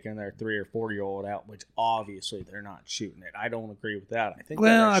 that are taking their 3 or 4-year-old out, which obviously they're not shooting it. I don't agree with that. I think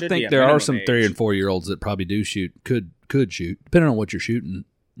Well, that I should be think a there are minimum some age. 3 and 4-year-olds that probably do shoot, could shoot, depending on what you're shooting.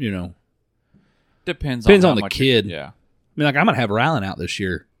 Depends Depends on on how the much kid. Yeah. I mean, like I'm gonna have Rylan out this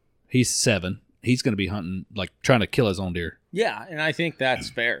year. He's 7. He's gonna be hunting, like trying to kill his own deer. Yeah, and I think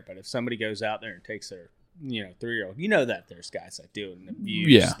that's fair. But if somebody goes out there and takes their 3-year-old, that there's guys that do it and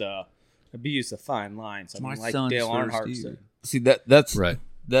abuse the fine lines. I mean, my like son's Dale first Earnhardt deer. said. See that's Right.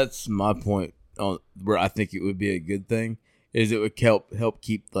 That's my point on where I think it would be a good thing is it would help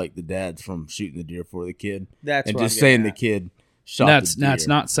keep like the dads from shooting the deer for the kid. That's and what just I'm saying getting the at. kid shot Now the deer. it's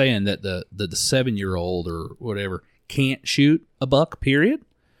not saying that the 7-year-old or whatever can't shoot a buck, period.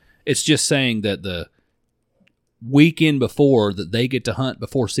 It's just saying that the weekend before that they get to hunt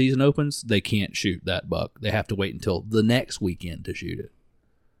before season opens, they can't shoot that buck. They have to wait until the next weekend to shoot it.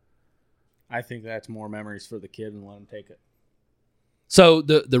 I think that's more memories for the kid and let him take it. So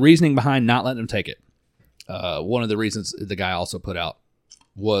the reasoning behind not letting them take it, one of the reasons the guy also put out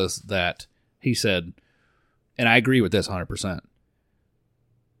was that he said, and I agree with this 100%,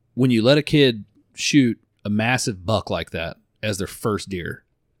 when you let a kid shoot a massive buck like that as their first deer,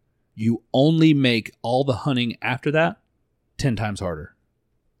 you only make all the hunting after that 10 times harder.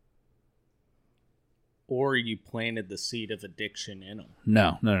 Or you planted the seed of addiction in them.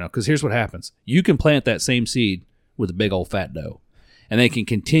 No. Because here's what happens. You can plant that same seed with a big old fat doe, and they can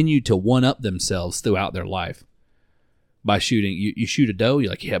continue to one-up themselves throughout their life by shooting. You shoot a doe, you're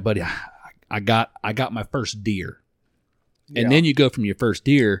like, yeah, buddy, I got my first deer. And then you go from your first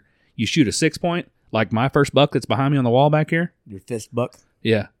deer, you shoot a 6-point, like my first buck that's behind me on the wall back here. Your fist buck.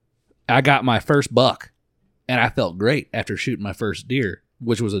 Yeah. I got my first buck, and I felt great after shooting my first deer,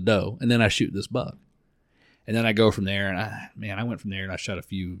 which was a doe, and then I shoot this buck. And then I go from there, and I went from there, and I shot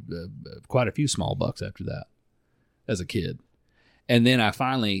quite a few small bucks after that as a kid. And then I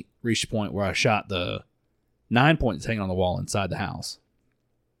finally reached a point where I shot the 9-point that's hanging on the wall inside the house.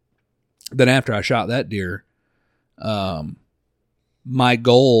 Then after I shot that deer, my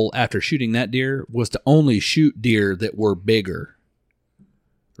goal after shooting that deer was to only shoot deer that were bigger.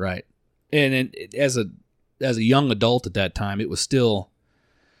 Right. And as a young adult at that time, it was still,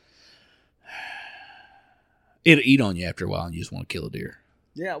 it'll eat on you after a while and you just want to kill a deer.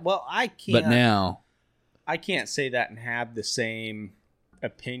 Yeah, well, I can't. But now, I can't say that and have the same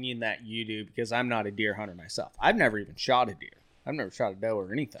opinion that you do because I'm not a deer hunter myself. I've never even shot a deer. I've never shot a doe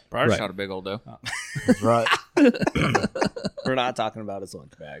or anything. Briar Right. shot a big old doe. That's right. We're not talking about his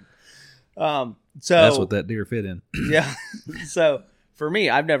lunch bag. So that's what that deer fit in. yeah. So for me,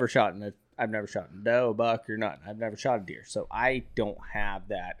 I've never shot a doe, a buck, or nothing. I've never shot a deer, so I don't have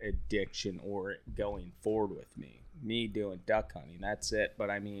that addiction or it going forward with me. Me doing duck hunting, that's it. But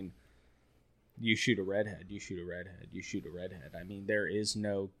I mean, you shoot a redhead, you shoot a redhead, you shoot a redhead. I mean, there is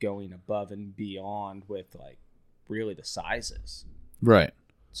no going above and beyond with like really the sizes. Right.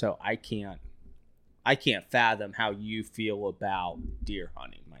 So I can't fathom how you feel about deer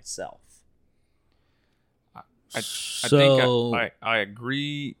hunting myself. I think I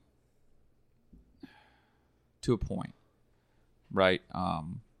agree to a point, right? I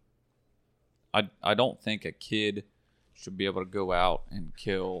don't think a kid should be able to go out and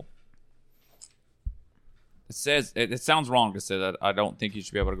kill. It sounds wrong to say that. I don't think you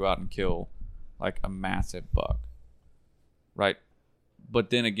should be able to go out and kill like a massive buck, right? But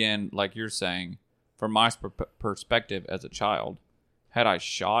then again, like you're saying, from my perspective as a child, had I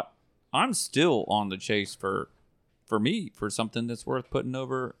shot, I'm still on the chase for something that's worth putting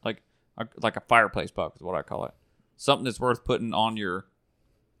over, like a fireplace buck is what I call it. Something that's worth putting on your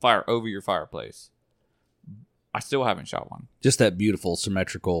fire, over your fireplace. I still haven't shot one. Just that beautiful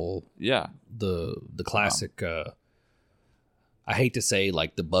symmetrical, Yeah. the classic. I hate to say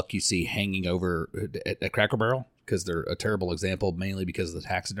like the buck you see hanging over at Cracker Barrel because they're a terrible example, mainly because of the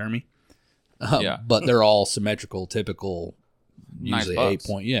taxidermy. Yeah. But they're all symmetrical, typical. Nice Usually bucks.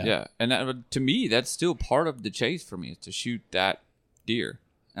 8-point, yeah. Yeah. And that, to me, that's still part of the chase for me is to shoot that deer.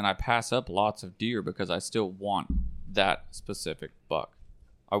 And I pass up lots of deer because I still want that specific buck.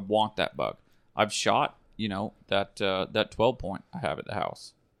 I want that buck. I've shot, that 12 point I have at the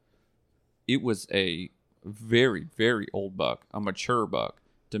house. It was a very, very old buck, a mature buck.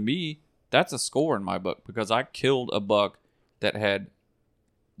 To me, that's a score in my book because I killed a buck that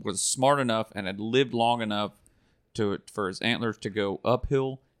was smart enough and had lived long enough for his antlers to go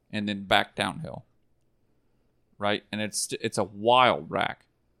uphill and then back downhill. Right? And it's a wild rack.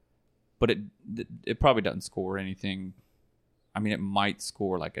 But it probably doesn't score anything. I mean, it might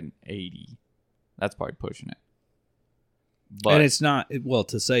score like an 80. That's probably pushing it. But and it's not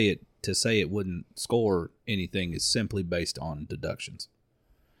to say it wouldn't score anything is simply based on deductions.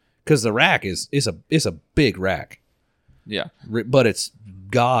 Because the rack is a big rack. Yeah. But it's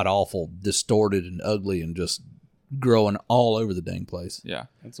god awful, distorted and ugly and just growing all over the dang place. Yeah.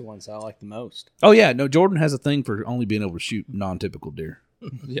 That's the ones I like the most. Oh yeah, no, Jordan has a thing for only being able to shoot non-typical deer.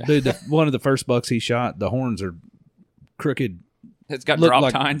 Yeah. Dude, one of the first bucks he shot, the horns are crooked. It's got Look drop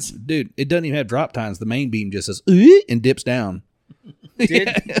like- tines. Dude, it doesn't even have drop tines. The main beam just says and dips down.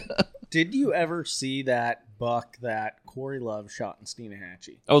 Did you ever see that buck that Corey Love shot in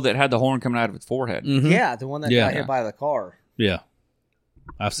Steenahatchee? Oh, that had the horn coming out of its forehead. Mhm. Yeah, the one that Yeah. got hit by the car. Yeah,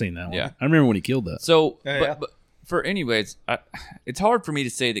 I've seen that one. Yeah. I remember when he killed that. So, Yeah. but for anyways, it's hard for me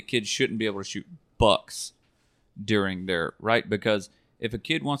to say that kids shouldn't be able to shoot bucks during their right because if a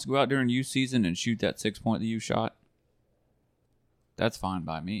kid wants to go out during youth season and shoot that 6 point that you shot, that's fine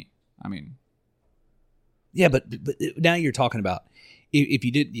by me. I mean, Yeah, but now you're talking about if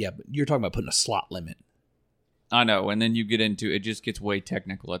you did. Yeah, but you're talking about putting a slot limit. I know, and then you get into it just gets way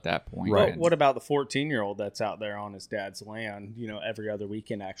technical at that point. Right. But what about the 14-year-old that's out there on his dad's land, every other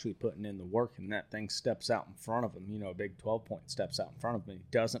weekend actually putting in the work, and that thing steps out in front of him, a big 12-point steps out in front of him, and he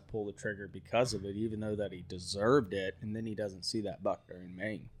doesn't pull the trigger because of it, even though that he deserved it, and then he doesn't see that buck during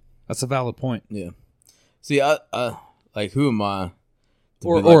Maine. That's a valid point. Yeah. See, I like, who am I?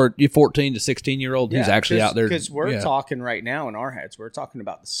 Or your 14 to 16-year-old who's actually out there. Because we're yeah. talking right now in our heads, we're talking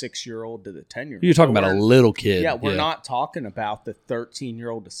about the 6-year-old to the 10-year-old. You're talking about a little kid. Yeah, we're not talking about the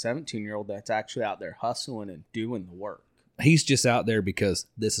 13-year-old to 17-year-old that's actually out there hustling and doing the work. He's just out there because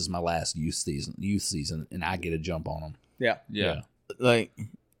this is my last youth season, and I get a jump on him. Yeah. Yeah. Like,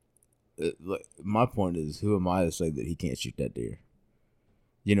 my point is, who am I to say that he can't shoot that deer?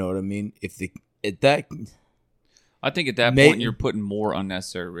 You know what I mean? I think at that point you're putting more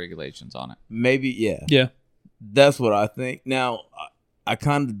unnecessary regulations on it. Maybe, yeah. Yeah. That's what I think. Now, I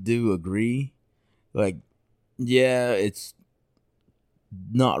kind of do agree. Like, yeah, it's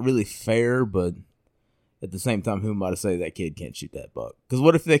not really fair, but at the same time, who am I to say that kid can't shoot that buck? Because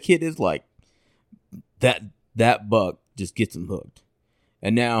what if that kid is like, that buck just gets him hooked,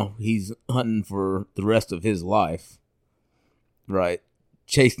 and now he's hunting for the rest of his life, right?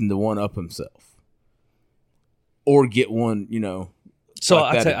 Chasing the one up himself. Or get one, So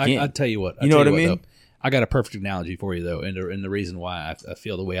like I tell you what. You know what I mean? Though, I got a perfect analogy for you, though. And the reason why I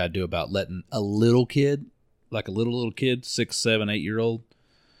feel the way I do about letting a little kid, like a little kid, 6, 7, 8-year-old,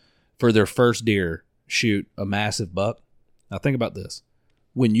 for their first deer, shoot a massive buck. Now, think about this.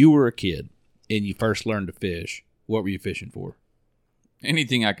 When you were a kid and you first learned to fish, what were you fishing for?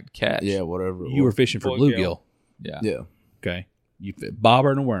 Anything I could catch. Yeah, whatever. You were fishing for bluegill. Yeah. Yeah. Okay.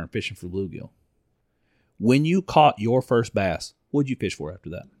 Bobber and a worm fishing for bluegill. When you caught your first bass, what'd you fish for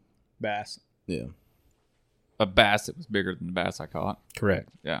after that? Bass. Yeah. A bass that was bigger than the bass I caught. Correct.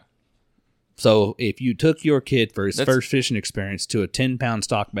 Yeah. So if you took your kid for his first fishing experience to a 10-pound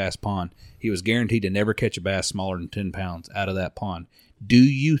stock bass pond, he was guaranteed to never catch a bass smaller than 10 pounds out of that pond. Do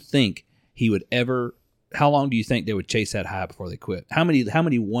you think he would ever? How long do you think they would chase that high before they quit? How many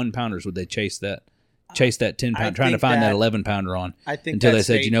 1-pounders would they chase that 10-pound, trying to find that 11-pounder on? I think until that they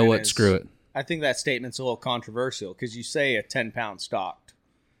said, you know statement what, is- screw it. I think that statement's a little controversial because you say a 10-pound stocked,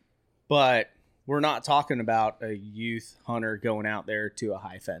 but we're not talking about a youth hunter going out there to a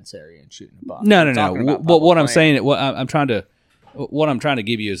high fence area and shooting a buck. No. We're talking about What public I'm land. saying, what I'm trying to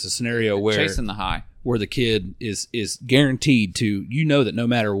give you is a scenario where Chasing the high. where the kid is guaranteed to, that no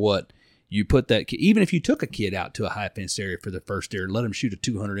matter what, you put that kid, even if you took a kid out to a high fenced area for the first deer, let him shoot a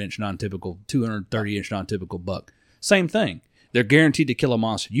 230-inch non-typical buck. Same thing. They're guaranteed to kill a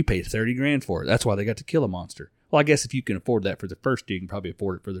monster. You paid $30,000 for it. That's why they got to kill a monster. Well, I guess if you can afford that for the first deer, you can probably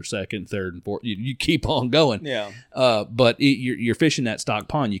afford it for their second, third, and fourth. You keep on going. Yeah. But you're fishing that stock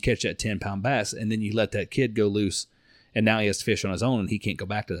pond. You catch that 10-pound bass, and then you let that kid go loose, and now he has to fish on his own, and he can't go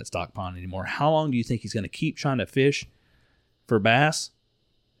back to that stock pond anymore. How long do you think he's going to keep trying to fish for bass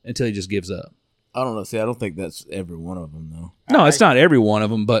until he just gives up? I don't know. See, I don't think that's every one of them, though. No, it's not every one of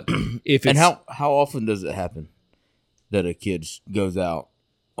them, but if it's... And how often does it happen that a kid goes out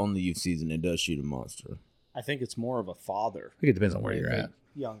on the youth season and does shoot a monster? I think it's more of a father. I think it depends on where you're than a at.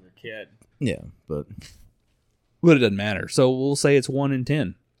 Younger kid. Yeah, but But it doesn't matter. So we'll say it's 1 in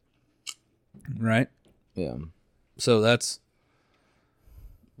 10. Right? yeah, So that's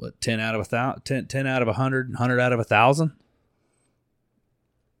what, 10 out of 1,000, 10 out of 100, 100 out of 1,000?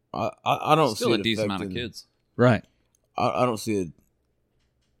 I don't Still see a it decent amount of affecting- kids. Right. I don't see it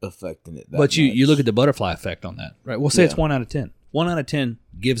affecting it. That But you much. look at the butterfly effect on that, right? We'll say it's Yeah. 1 out of 10. 1 out of 10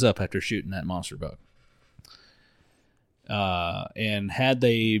 gives up after shooting that monster buck. And had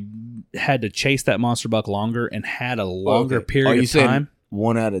they had to chase that monster buck longer and had a longer Okay. period Are you of saying time,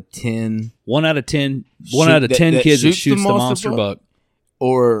 1 out of 10, 1 out of 10, Shoot- that kids that shoots shoots the the monster monster buck.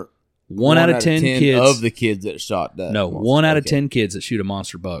 or 1 out of 10 kids of the kids that shot that? No, monster? 1 out of Okay. 10 kids that shoot a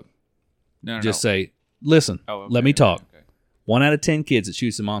monster buck. No, Just say, listen, Oh, okay, let me talk. okay. 1 out of 10 kids that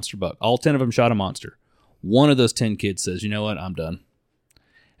shoots a monster buck. All 10 of them shot a monster. One of those 10 kids says, you know what, I'm done.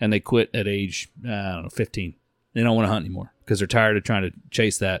 And they quit at age, 15. They don't want to hunt anymore because they're tired of trying to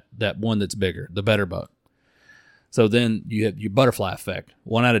chase that one that's bigger, the better buck. So then you have your butterfly effect.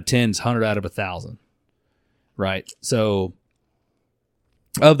 1 out of 10 is 100 out of 1,000. Right? So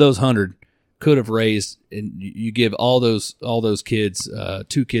of those 100 could have raised, and you give all those kids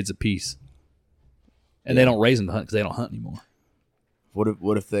 2 kids apiece. And they don't raise them to hunt because they don't hunt anymore.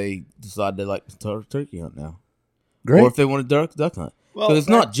 What if they decide they like to turkey hunt now? Great. Or if they want to duck hunt? Well, Because it's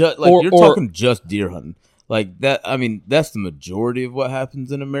that- not just like or- you're or- talking just deer hunting. Like that. I mean, that's the majority of what happens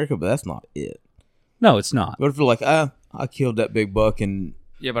in America, but that's not it. No, it's not. What if they're like, I killed that big buck, and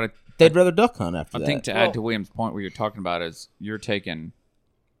Yeah, but they'd rather duck hunt after I that? think to add to William's point, what you're talking about is you're taking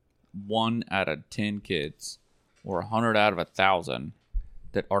 1 out of 10 kids or 100 out of 1,000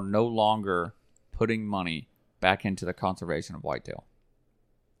 that are no longer putting money back into the conservation of whitetail.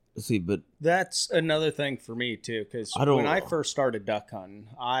 See, but That's another thing for me too, because I don't- when I first started duck hunting,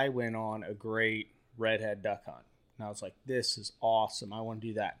 I went on a great redhead duck hunt, and I was like, "This is awesome! I want to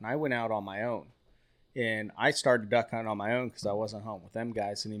do that." And I went out on my own, and I started duck hunting on my own because I wasn't hunting with them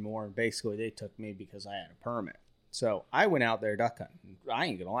guys anymore. And basically, they took me because I had a permit. So I went out there duck hunting. I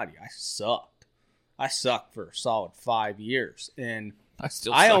ain't gonna lie to you, I sucked. I sucked for a solid 5 years, and I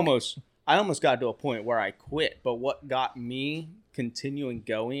still I suck. almost got to a point where I quit. But what got me continuing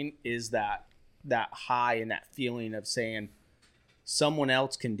going is that high and that feeling of saying someone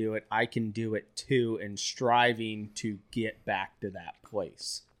else can do it, I can do it too, and striving to get back to that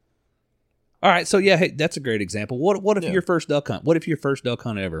place. All right, so yeah, hey, that's a great example. What if Yeah. your first duck hunt? What if your first duck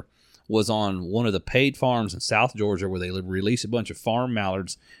hunt ever was on one of the paid farms in South Georgia where they release a bunch of farm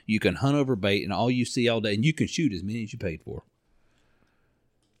mallards? You can hunt over bait, and all you see all day, and you can shoot as many as you paid for.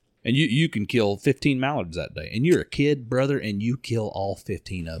 And you can kill 15 mallards that day, and you're a kid, brother, and you kill all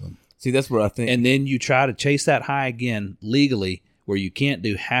 15 of them. see, that's where I think. And then you try to chase that high again legally, where you can't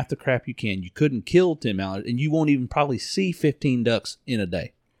do half the crap you can. You couldn't kill 10 mallards, and you won't even probably see 15 ducks in a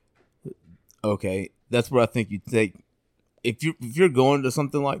day. Okay, that's where I think you take if you're going to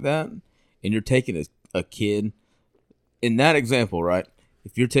something like that and you're taking a kid in that example, right?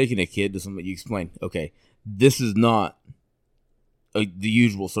 If you're taking a kid to something, you explain, okay, this is not the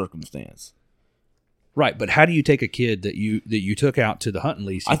usual circumstance. Right, but how do you take a kid that you took out to the hunting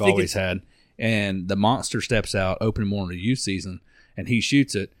lease I you've think always had, and the monster steps out opening morning of youth season, and he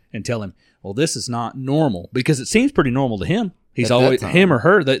shoots it, and tell him, well, this is not normal, because it seems pretty normal to him. He's At that always time. him or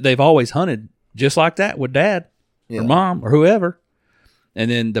her. They've always hunted just like that with dad Yeah. or mom or whoever,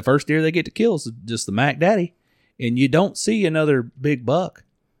 and then the first deer they get to kill is just the Mac Daddy, and you don't see another big buck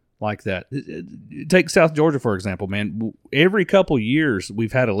like that. Take South Georgia, for example, man. Every couple years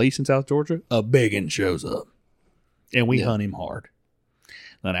we've had a lease in South Georgia, a big one shows up, and we hunt him hard.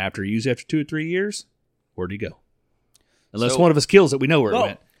 Then after 2 or 3 years, where'd he go? Unless So- one of us kills it, we know where it Well,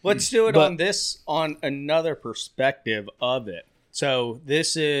 went. let's do it But- on another perspective of it. So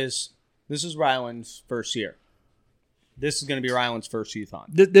this is Ryland's first year. This is going to be Ryland's first youth hunt.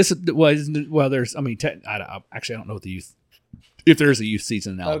 This well, there's. I mean, actually, I don't know what the youth. If there's a youth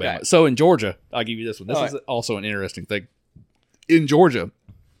season in Alabama, Okay. so in Georgia, I'll give you this one. This All is right. also an interesting thing. In Georgia,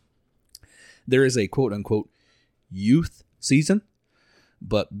 there is a quote unquote youth season,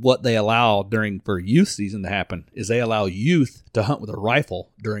 but what they allow for youth season to happen is they allow youth to hunt with a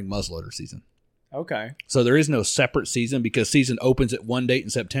rifle during muzzleloader season. Okay. So there is no separate season, because season opens at one date in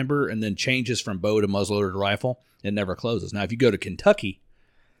September and then changes from bow to muzzleloader to rifle. It never closes. Now, if you go to Kentucky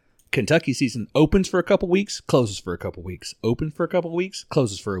season opens for a couple weeks, closes for a couple weeks, opens for a couple weeks,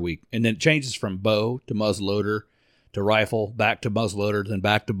 closes for a week, and then it changes from bow to muzzleloader to rifle, back to muzzleloader, then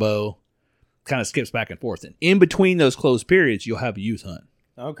back to bow. Kind of skips back and forth. And in between those closed periods, you'll have a youth hunt,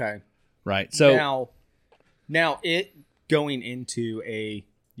 Okay. right? So now it going into a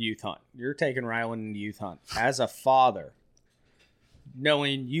youth hunt. You're taking Rylan into youth hunt. As a father,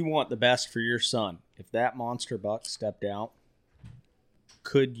 knowing you want the best for your son, if that monster buck stepped out,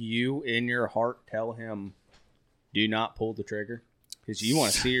 could you in your heart tell him, do not pull the trigger? Because you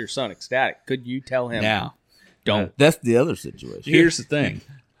want to see your son ecstatic. Could you tell him, Now, don't? That's the other situation. here's the thing.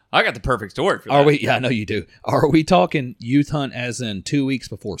 I got the perfect story for that. Are we? Yeah, I know you do. Are we talking youth hunt as in 2 weeks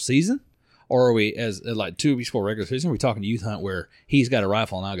before season? Or are we as like 2 weeks before regular season? Are we talking youth hunt where he's got a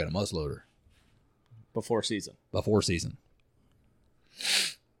rifle and I got a muzzleloader Before season. before season?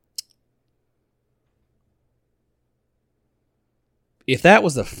 If that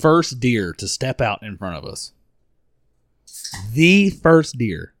was the first deer to step out in front of us, the first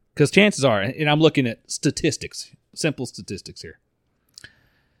deer, because chances are, and I'm looking at statistics, simple statistics here.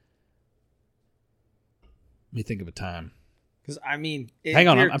 Let me think of a time. Because, I mean... Hang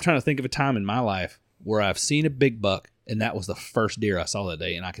on, I'm trying to think of a time in my life where I've seen a big buck, and that was the first deer I saw that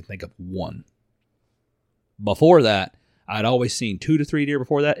day, and I can think of one. Before that, I'd always seen 2 to 3 deer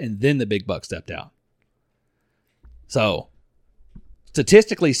before that, and then the big buck stepped out. So,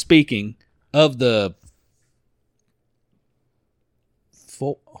 statistically speaking, of the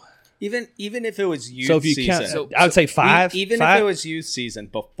full... Even if it was youth So if you season... count, I would say 5. Even five? if it was youth season,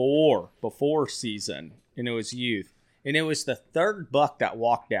 before season, and it was youth, and it was the third buck that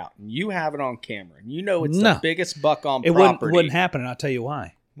walked out, and you have it on camera, and you know it's No. the biggest buck on It property. wouldn't happen, and I'll tell you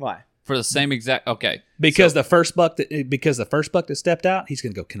why. Why? For the same exact... Okay. Because the first buck that stepped out, he's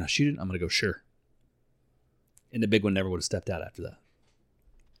going to go, can I shoot it? I'm going to go, sure. And the big one never would have stepped out after that.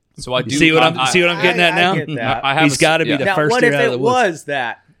 So I do... You see what I'm getting at now? I get that. I have He's got to be the Now, first what deer if out of it the woods. was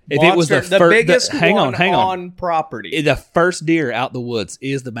that If it was monster, the biggest hang one on. property? The first deer out the woods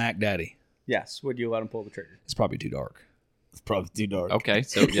is the Mac Daddy. Yes. Would you let him pull the trigger? It's probably too dark. It's probably too dark. Okay,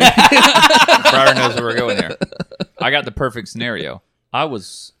 so yeah. Briar knows where we're going there. I got the perfect scenario. I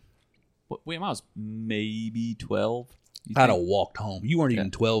was maybe 12. You I'd think? have walked home. You weren't even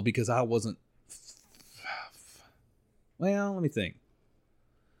Yeah. 12 because I wasn't. Well, let me think.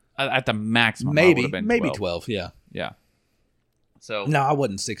 At the maximum, I would Maybe have been 12. Yeah. Yeah. So No, I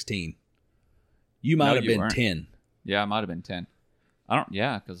wasn't 16. You might No, have you been weren't. 10. yeah, I might have been 10. I don't.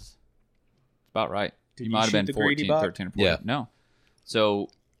 Yeah, because it's about right. Did you you might have shoot been the greedy 14, buck? 13, or 14. Yeah. No. So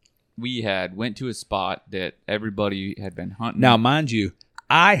we went to a spot that everybody had been hunting. Now, mind you,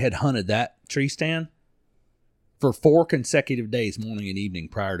 I had hunted that tree stand for 4 consecutive days, morning and evening,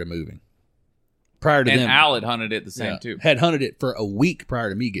 prior to moving. Prior to and them, Al had hunted it the same yeah, too. had hunted it for a week prior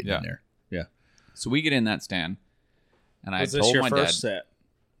to me getting Yeah. in there. Yeah. So we get in that stand, and I Was this told your my first dad. set?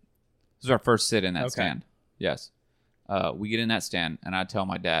 This is our first sit in that Okay. stand. Yes. We get in that stand, and I tell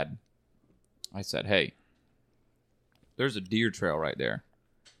my dad, I said, hey, there's a deer trail right there,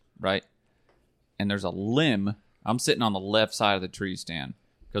 right? And there's a limb. I'm sitting on the left side of the tree stand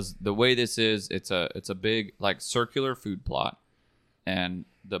because the way this is, it's a big, like, circular food plot, and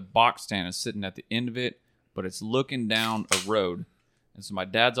the box stand is sitting at the end of it, but it's looking down a road. And so my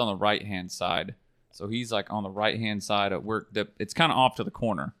dad's on the right-hand side. So he's like on the right-hand side of where it's kind of off to the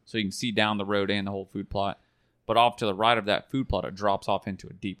corner. So you can see down the road and the whole food plot. But off to the right of that food plot, it drops off into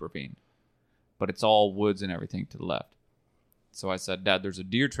a deep ravine. But it's all woods and everything to the left. So I said, Dad, there's a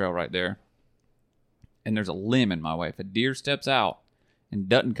deer trail right there. And there's a limb in my way. If a deer steps out and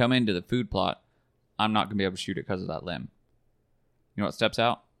doesn't come into the food plot, I'm not going to be able to shoot it because of that limb. You know what steps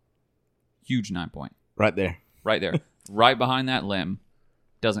out? Huge 9-point. Right there. Right there. Right behind that limb.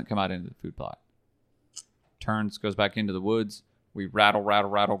 Doesn't come out into the food plot. Turns, goes back into the woods. We rattle,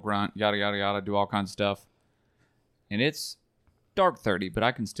 grunt, yada, yada, yada, do all kinds of stuff. And it's dark 30, but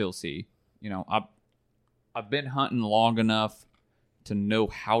I can still see. You know, I've been hunting long enough to know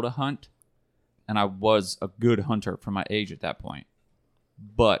how to hunt. And I was a good hunter for my age at that point.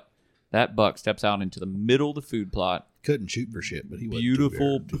 But that buck steps out into the middle of the food plot. Couldn't shoot for shit, but he was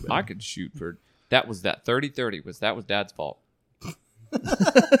Beautiful. I could shoot for... That was that 30-30. That was Dad's fault.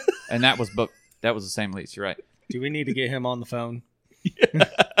 And that was the same lease. You're right. Do we need to get him on the phone?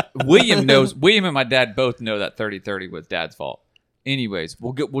 William and my dad both know that 30-30 was Dad's fault. Anyways,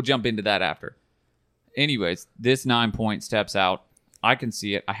 we'll jump into that after. Anyways, this 9-point steps out. I can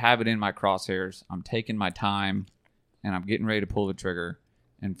see it. I have it in my crosshairs. I'm taking my time, and I'm getting ready to pull the trigger.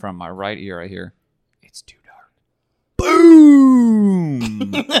 And from my right ear, I hear, it's too dark. Boom!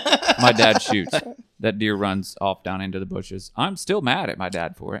 My dad shoots. That deer runs off down into the bushes. I'm still mad at my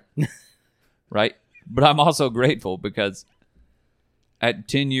dad for it. Right? But I'm also grateful because at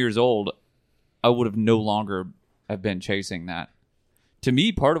 10 years old, I would have no longer have been chasing that. To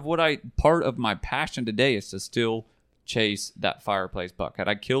me, part of my passion today is to still chase that fireplace buck. Had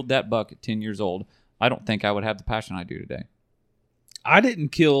I killed that buck at 10 years old, I don't think I would have the passion I do today. I didn't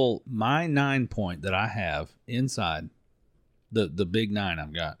kill my 9-point that I have inside the big 9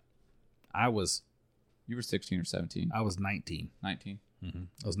 I've got. You were 16 or 17. I was 19. 19.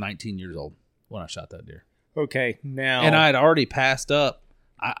 I was 19 years old when I shot that deer. Okay, now And I had already passed up.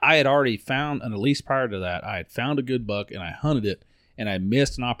 I had already found, and at least prior to that, I had found a good buck and I hunted it, and I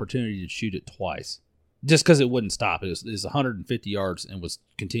missed an opportunity to shoot it twice just because it wouldn't stop. It was 150 yards and was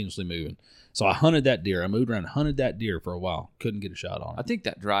continuously moving. So I hunted that deer. I moved around and hunted that deer for a while. Couldn't get a shot on it. I think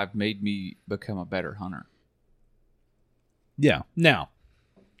that drive made me become a better hunter. Yeah. Now,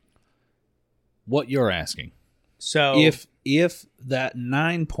 what you're asking, so if that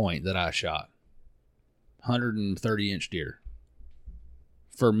 9-point that I shot, 130-inch deer,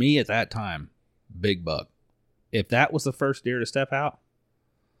 for me at that time, big buck. If that was the first deer to step out,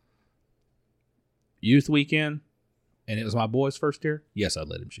 youth weekend, and it was my boy's first deer, yes, I'd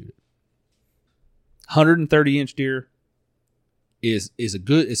let him shoot it. 130-inch deer is a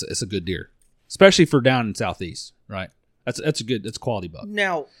good deer, especially for down in Southeast, right? That's a quality buck.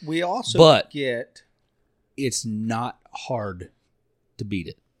 now we also But- get It's not hard to beat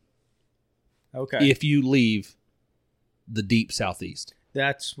it okay. if you leave the deep Southeast.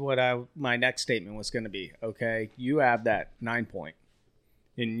 That's what my next statement was going to be. Okay, you have that 9-point,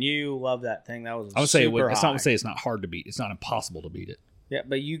 and you love that thing. That was I would say super it's high. not to say it's not hard to beat. It's not impossible to beat it. Yeah,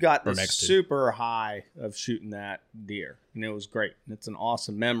 but you got Or the next to. super high of shooting that deer, and it was great. And it's an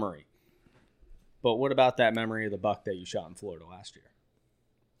awesome memory. But what about that memory of the buck that you shot in Florida last year?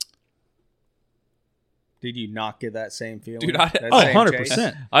 Did you not get that same feeling? Dude, I- That Oh, same 100%.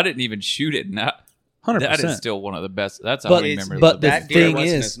 chase? I didn't even shoot it. And that 100%. is still one of the best. That's a But hunting it's- memory. but the That deer thing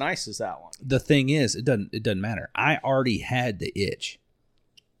wasn't is- as nice as that one. The thing is, it doesn't matter. I already had the itch.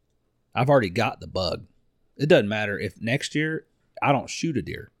 I've already got the bug. It doesn't matter if next year I don't shoot a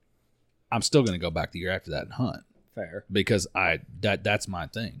deer. I'm still going to go back the year after that and hunt Fair. because that's my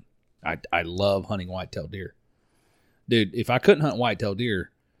thing. I love hunting whitetail deer. Dude, if I couldn't hunt whitetail deer,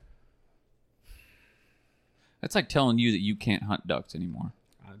 That's like telling you that you can't hunt ducks anymore.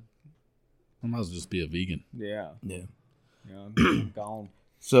 I might as well just be a vegan. Yeah. Yeah. Yeah, I'm gone.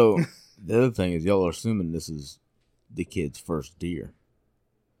 So the other thing is, y'all are assuming this is the kid's first deer.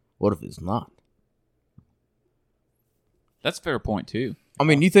 What if it's not? That's a fair point too. I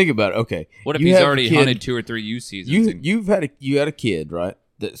mean, you think about it. Okay, What if you he's have a already kid- hunted 2 or 3 youth seasons? and- You had a kid, right?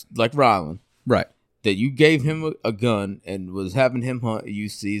 That's like Rylan, Right. that you gave him a gun and was having him hunt a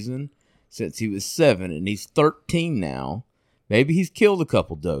youth season since he was 7, and he's 13 now. Maybe he's killed a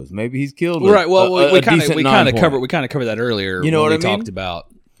couple does. Maybe he's killed Right. Well, a we kind decent of 9-point. covered that earlier. You know when what we I mean? talked about.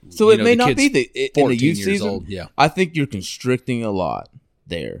 So you it know, may the not be kid's in the 14 youth years season. old. Yeah. I think you're constricting a lot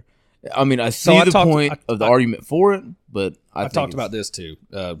there. I mean, I So see I the talked- point of the argument for it, but I I've think talked it's- about this too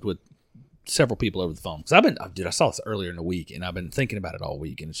with several people over the phone. Because I saw this earlier in the week, and I've been thinking about it all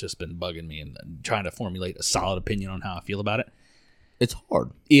week, and it's just been bugging me and trying to formulate a solid opinion on how I feel about it. It's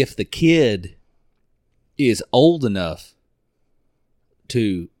hard. If the kid is old enough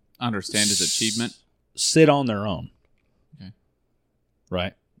to understand his achievement. sit on their own, Okay.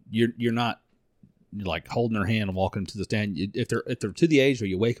 right? You're not like holding their hand and walking to the stand. If they're to the age where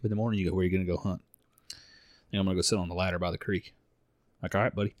you wake up in the morning, you go, "Where are you going to go hunt?" And I'm going to go sit on the ladder by the creek. Like, all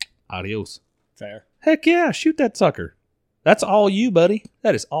right, buddy, adios. Fair. Heck yeah, shoot that sucker. That's all you, buddy.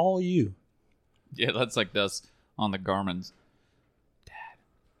 That is all you. Yeah, that's like us on the Garmin's.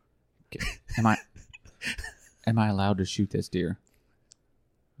 Dad, am I allowed to shoot this deer?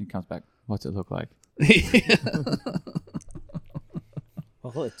 He comes back. What's it look like?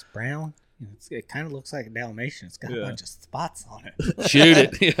 Well, it's brown. It kind of looks like a Dalmatian. It's got a bunch of spots on it. Shoot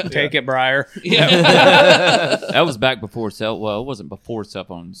it. Take it, Briar. That was back before Well, it wasn't before cell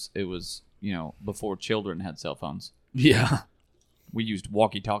phones. It was before children had cell phones. Yeah. We used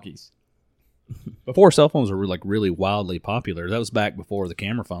walkie-talkies. Before cell phones were like really wildly popular. That was back before the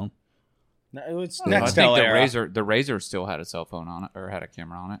camera phone. No, it was I next think era. the Razor still had a cell phone on it or had a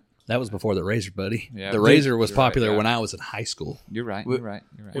camera on it. That was before the Razor, buddy. Yeah, the dude, Razor was you're right, popular yeah. when I was in high school. You're right. Wh- You're right.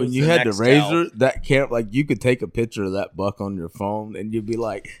 You're right. It When was you the had the next Razor, L. that camp, like you could take a picture of that buck on your phone, and you'd be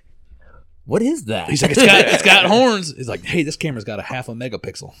like, "What is that?" He's like, it's got horns. He's like, hey, this camera's got a 0.5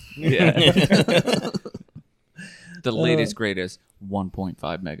 megapixel. Yeah. The latest, greatest 1.5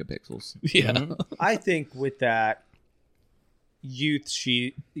 megapixels. Yeah. I think with that,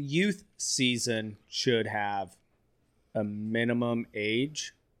 youth season should have a minimum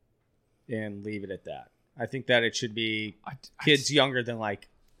age and leave it at that. I think that it should be kids younger than like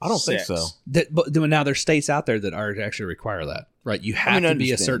I don't think 6. so. But now there's states out there that are actually require that, right? You have to be a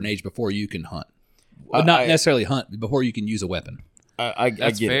understand. certain age before you can hunt. I- Not I- necessarily hunt, but before you can use a weapon. I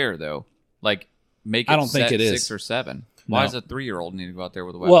That's get it. fair though. Like make it I don't think set it is. 6 or 7. Why No. does a 3-year-old need to go out there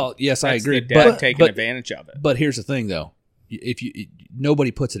with a weapon? Well, yes, I That's agree. the dad But, taking but, advantage of it. but here's the thing, though. If you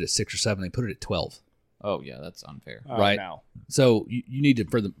nobody puts it at 6 or 7, they put it at 12. oh yeah, that's unfair. Oh, right. No. So you need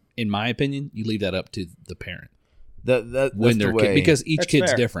to, in my opinion, you leave that up to the parent That's when the they're way. because each That's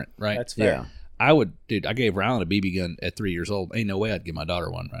kid's fair. different, right? That's fair. yeah. I gave Rylan a BB gun at 3 years old. Ain't no way I'd give my daughter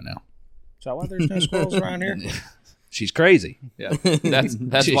one right now. Is that why there's no squirrels around here? She's crazy. Yeah, that's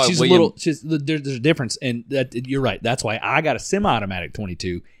why she's William. a little. There's a difference, and that you're right. That's why I got a semi-automatic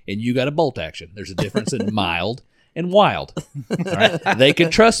 22, and you got a bolt action. There's a difference in mild and wild. All right? They can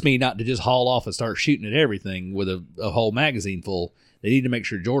trust me not to just haul off and start shooting at everything with a whole magazine full. They need to make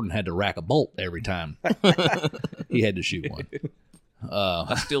sure Jordan had to rack a bolt every time he had to shoot one.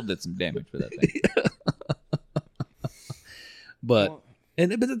 I still did some damage with that thing. But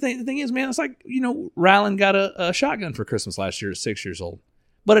the thing is, man, it's like, Rylan got a shotgun for Christmas last year at 6 years old.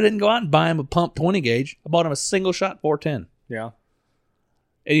 But I didn't go out and buy him a pump 20 gauge. I bought him a single shot 410. Yeah.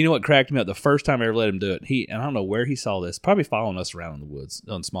 And you know what cracked me up? The first time I ever let him do it, and I don't know where he saw this, probably following us around in the woods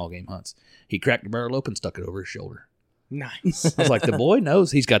on small game hunts. He cracked the barrel open, stuck it over his shoulder. Nice. I was like, the boy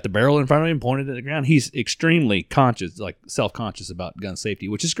knows he's got the barrel in front of him, pointed at the ground. He's extremely conscious, like self-conscious about gun safety,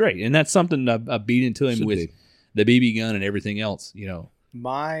 which is great. And that's something I beat into him Should with be. the BB gun and everything else,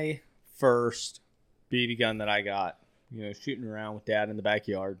 My first BB gun that I got, shooting around with Dad in the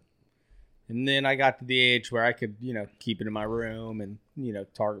backyard. And then I got to the age where I could, keep it in my room and,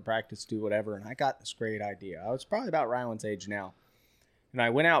 target practice, do whatever. And I got this great idea. I was probably about Rylan's age now. And I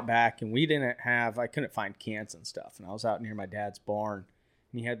went out back and I couldn't find cans and stuff. And I was out near my dad's barn.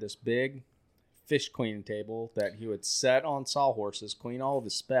 And he had this big fish cleaning table that he would set on sawhorses, clean all of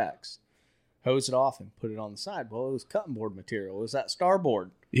his specs, hose it off, and put it on the side. Well, it was cutting board material. It was that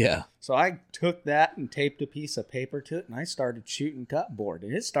starboard. Yeah. So I took that and taped a piece of paper to it, and I started shooting cut board,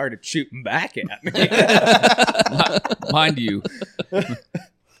 and it started shooting back at me. Mind you,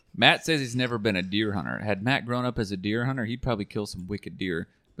 Matt says he's never been a deer hunter. Had Matt grown up as a deer hunter, he'd probably kill some wicked deer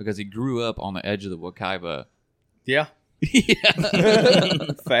because he grew up on the edge of the Wekiva. Yeah.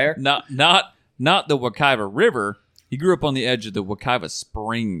 Fair. Not the Wekiva River. He grew up on the edge of the Wekiva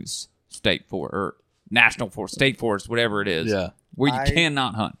Springs State Forest or National Forest, State Forest, whatever it is. Yeah. Where you I-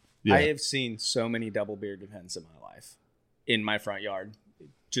 cannot hunt. Yeah. I have seen so many double bearded hens in my life in my front yard,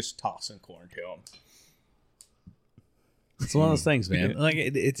 just tossing corn to them. It's one of those things, man. Like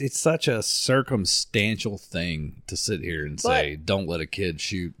it's such a circumstantial thing to sit here and say, don't let a kid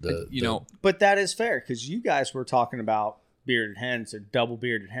shoot the But that is fair because you guys were talking about bearded hens or double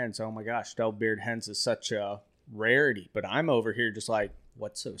bearded hens. Oh my gosh, double bearded hens is such a rarity. But I'm over here just like,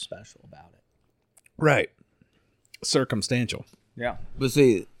 what's so special about it? right circumstantial. Yeah. But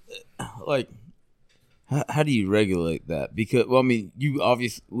see, like, how do you regulate that? Because, well, I mean,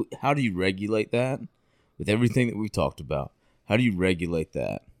 how do you regulate that with everything that we've talked about? How do you regulate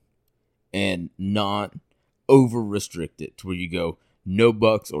that and not over restrict it to where you go no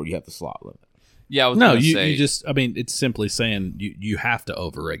bucks or you have the slot limit? Yeah, I was No, gonna say, you just, I mean, it's simply saying you have to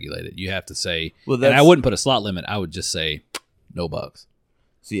overregulate it. You have to say, Well, and I that's- wouldn't put a slot limit. I would just say no bucks.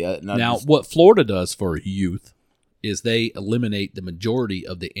 See, Now, what Florida does for youth is they eliminate the majority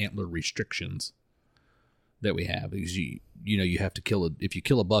of the antler restrictions that we have. Because you have to if you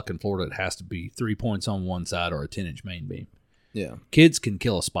kill a buck in Florida, it has to be 3 points on one side or a 10-inch main beam. yeah, Kids can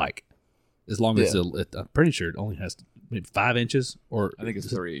kill a spike as long as Yeah. I'm pretty sure it only has maybe 5 inches or I think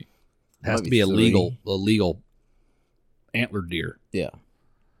it's 3. has Might to be be a 3. legal antler deer. yeah.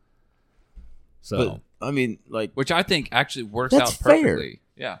 So But I mean, like, Which I think actually works That's out fair. perfectly.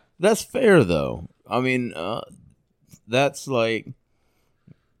 Yeah. that's fair though. I mean, that's like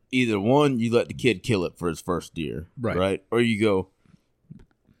either one, you let the kid kill it for his first deer, Right. Or you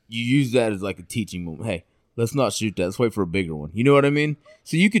use that as like a teaching moment. Hey, let's not shoot that. Let's wait for a bigger one. You know what I mean?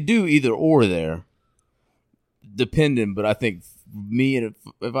 So you could do either or there, depending. But I think me and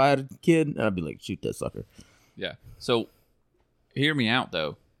if I had a kid, I'd be like, shoot that sucker. Yeah. So, hear me out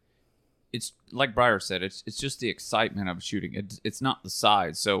though. It's like Briar said. It's just the excitement of shooting. It's not the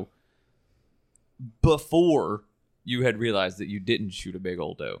size. So, before you had realized that you didn't shoot a big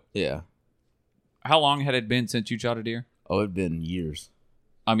old doe, Yeah. how long had it been since you shot a deer? Oh, it'd been years.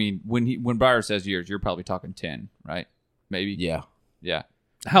 I mean, when Briar says years, you're probably talking 10, right? Maybe. Yeah. Yeah.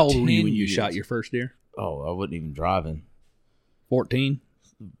 how old were you 10 when you years. shot your first deer? Oh, I wasn't even driving. 14,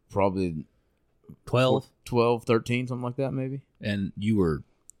 Probably 12, 12, 13, something like that, maybe. and you were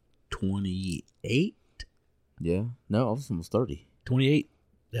 28? Yeah. No, I was almost 30. 28?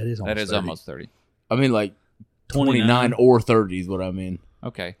 That is almost That is 30. almost 30. I mean, like 29 29 or 30 is what I mean.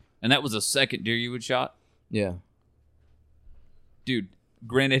 Okay. And that was the second deer you had shot? Yeah. Dude,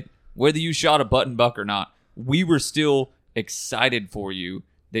 granted, whether you shot a button buck or not, we were still excited for you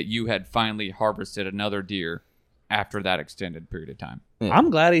that you had finally harvested another deer after that extended period of time. Yeah. I'm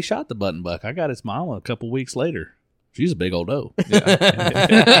glad he shot the button buck. I got his mama a couple weeks later. She's a big old doe.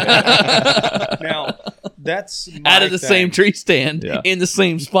 Now, that's my Out of the thing. same tree stand Yeah. in the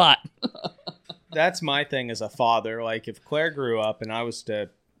same spot. That's my thing as a father. Like, if Claire grew up and I was to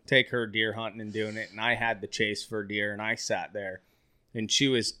take her deer hunting and doing it, and I had the chase for a deer and I sat there, and she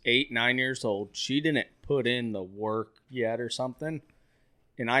was 8, 9 years old, she didn't put in the work yet or something,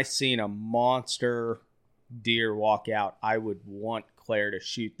 and I seen a monster deer walk out, I would want Claire to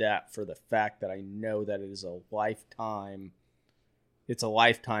shoot that for the fact that I know that it is a lifetime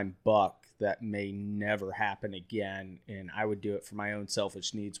buck that may never happen again, and I would do it for my own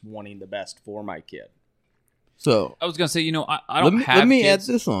selfish needs, wanting the best for my kid. So I was gonna say, I don't have let me kids.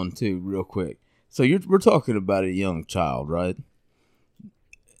 add this on too, real quick. So we're talking about a young child, right?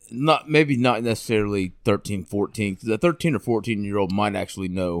 Not necessarily 13, 14, because a 13 or 14-year-old might actually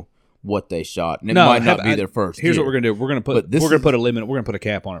know what they shot, and it might not be their first. Here's deer. what we're gonna do. We're gonna But this put a limit. We're gonna put a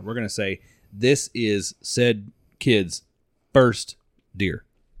cap on it. We're gonna say this is said kid's first deer.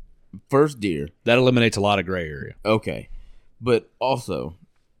 First deer. That eliminates a lot of gray area. Okay. But also,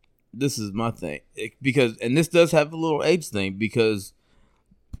 this is my thing. Because, and this does have a little age thing because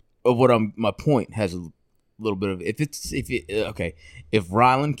of what my point has a little bit of, if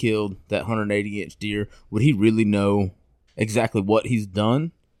Rylan killed that 180-inch deer, would he really know exactly what he's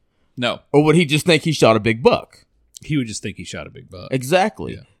done? No. Or would he just think he shot a big buck? He would just think he shot a big buck.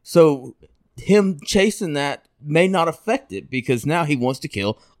 Exactly. Yeah. So him chasing that may not affect it because now he wants to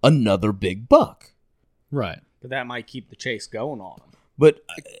kill another big buck. Right. But that might keep the chase going on them. But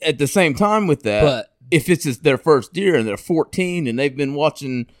at the same time with that, But- if it's their first deer and they're 14 and they've been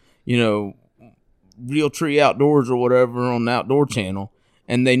watching, Real Tree Outdoors or whatever on the Outdoor Channel,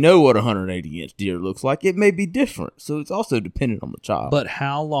 and they know what a 180-inch deer looks like, it may be different. So it's also dependent on the child. But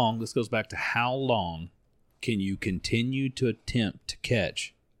how long? This goes back to how long can you continue to attempt to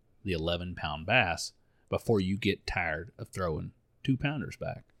catch the 11-pound bass before you get tired of throwing 2-pounders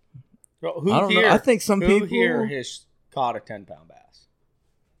back? Well, who I don't here, know. I think some who people here has caught a 10-pound bass?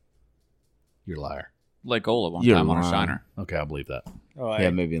 You're a liar. Lake Ola one You're time on a lying. shiner. Okay, I'll believe that. Oh, Yeah,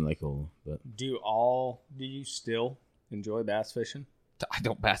 maybe in Lake Ola. But do you still enjoy bass fishing? I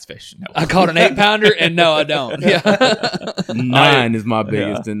don't bass fish. No. I caught an 8-pounder, and no, I don't. Yeah. 9 is my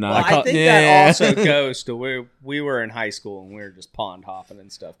biggest and 9. Well, I think that also goes to where we were in high school and we were just pond hopping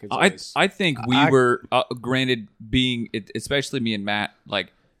and stuff. Cause I think we were, granted, being, especially me and Matt,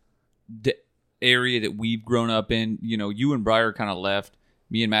 like the area that we've grown up in, you and Briar kind of left.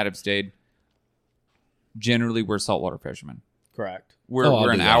 Me and Matt have stayed. Generally, we're saltwater fishermen. correct. We're I'll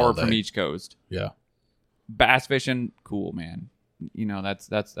an do that all hour from day. each coast. Yeah. Bass fishing, cool, man. That's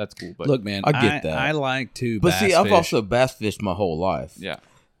cool. But Look, man, I get that. I like to But bass see, I've fish. also bass fished my whole life. yeah,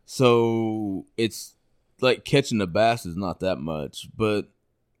 So it's like catching a bass is not that much. But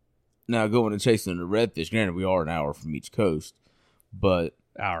now going and chasing the redfish, granted, we are an hour from each coast. But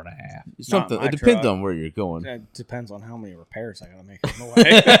hour and a half. something my it depends truck. on where you're going. It depends on how many repairs I gotta make on the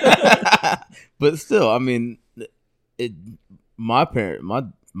way. But still, I mean, my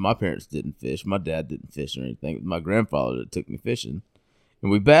parents didn't fish. My dad didn't fish or anything. It was my grandfather that took me fishing,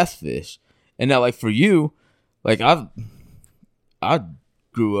 and we bass fish. And now, like for you, like I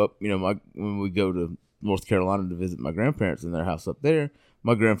grew up. When we go to North Carolina to visit my grandparents in their house up there,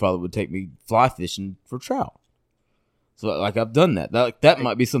 my grandfather would take me fly fishing for trout. So like I've done that. That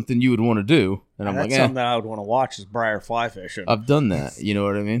might be something you would want to do. And I'm That's like, something that I would want to watch is Briar fly fishing. I've done that. You know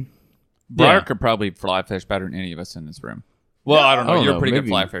what I mean? Briar Yeah. could probably fly fish better than any of us in this room. Well, I don't know. I don't You're know, a pretty maybe. good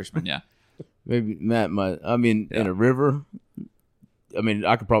fly fisherman, yeah. Maybe Matt might. I mean, in a river, I mean,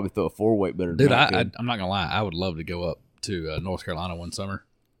 I could probably throw a 4-weight better than Dude, Matt I'm could. not gonna lie. I would love to go up to North Carolina one summer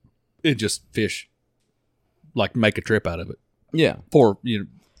and just fish, like make a trip out of it. Yeah. For the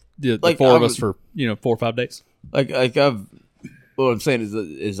Like, four of I us for 4 or 5 days. Like what I'm saying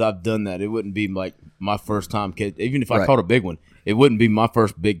is I've done that. It wouldn't be like my first time catch. Even if I Right. caught a big one, it wouldn't be my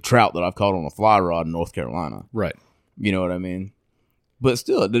first big trout that I've caught on a fly rod in North Carolina. Right. You know what I mean? But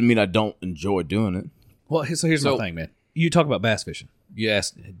still, it doesn't mean I don't enjoy doing it. Well, so here's my thing, man. You talk about bass fishing. You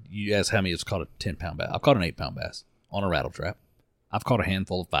asked how many has caught a 10-pound bass. I've caught an 8-pound bass on a rattle trap. I've caught a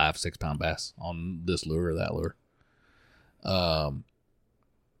handful of 5, 6-pound bass on this lure or that lure.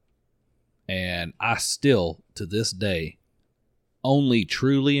 And I still, to this day, only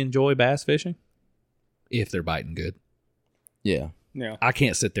truly enjoy bass fishing if they're biting good. Yeah. Yeah. I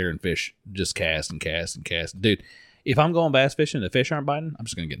can't sit there and fish, just cast and cast and cast. Dude, if I'm going bass fishing and the fish aren't biting, I'm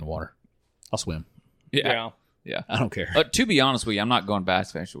just going to get in the water. I'll swim. Yeah. Yeah. I don't care. To be honest with you, I'm not going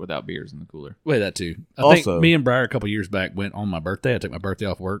bass fishing without beers in the cooler. Wait, that too. I Also- think me and Briar a couple years back went on my birthday. I took my birthday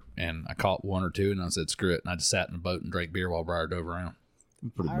off work, and I caught one or two, and I said, screw it. And I just sat in a boat and drank beer while Briar dove around.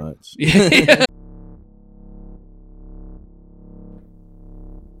 Pretty much.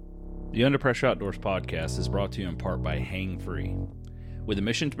 The Under Pressure Outdoors podcast is brought to you in part by Hang Free. With a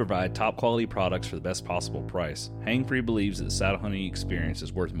mission to provide top quality products for the best possible price, Hang Free believes that the saddle hunting experience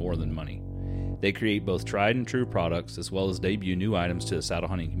is worth more than money. They create both tried and true products as well as debut new items to the saddle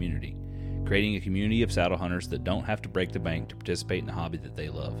hunting community, creating a community of saddle hunters that don't have to break the bank to participate in the hobby that they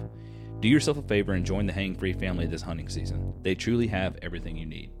love. Do yourself a favor and join the Hang Free family this hunting season. They truly have everything you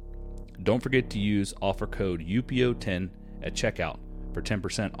need. Don't forget to use offer code UPO10 at checkout for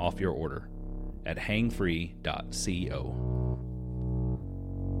 10% off your order at hangfree.co.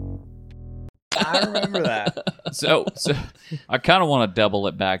 I remember that. So I kind of want to double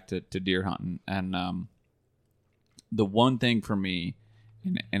it back to deer hunting. And the one thing for me,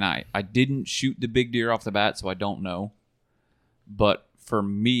 and I didn't shoot the big deer off the bat, so I don't know. But for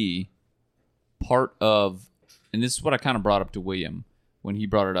me, part of, and this is what I kind of brought up to William when he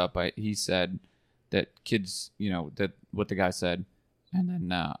brought it up. He said that kids, that what the guy said. And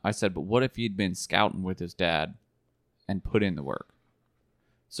then I said, but what if he'd been scouting with his dad and put in the work?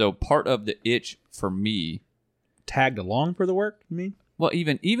 So part of the itch for me, Tagged along for the work, you mean? well,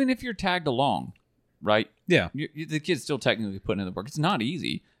 even if you're tagged along, right? Yeah. The kid's still technically putting in the work. It's not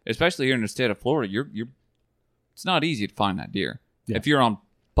easy, especially here in the state of Florida. It's not easy to find that deer if you're on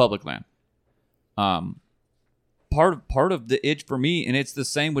public land. Part of the itch for me, and it's the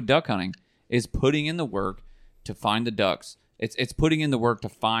same with duck hunting, is putting in the work to find the ducks. It's putting in the work to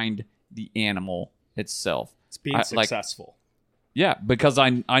find the animal itself. It's being successful. Yeah, because I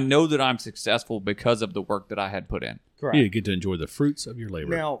know that I'm successful because of the work that I had put in. Correct. You get to enjoy the fruits of your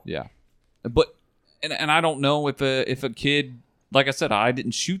labor. Now, Yeah, but and I don't know if a kid, like I said, I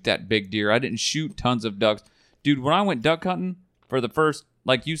didn't shoot that big deer. I didn't shoot tons of ducks, dude. When I went duck hunting for the first,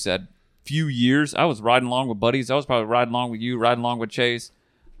 like you said, few years, I was riding along with buddies. I was probably riding along with you, riding along with Chase.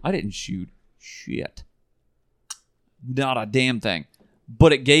 I didn't shoot shit, not a damn thing.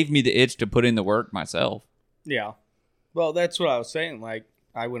 But it gave me the itch to put in the work myself. yeah. Well, that's what I was saying. Like,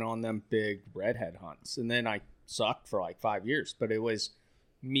 I went on them big redhead hunts, and then I sucked for like 5 years. But it was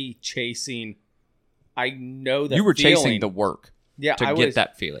me chasing. I know that You were chasing feeling. the work Yeah, to I get was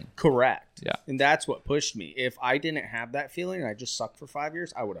that feeling. correct. Yeah. And that's what pushed me. If I didn't have that feeling and I just sucked for 5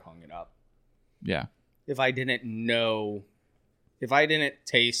 years, I would have hung it up. Yeah. If I didn't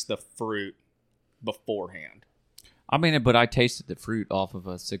taste the fruit beforehand. I mean, but I tasted the fruit off of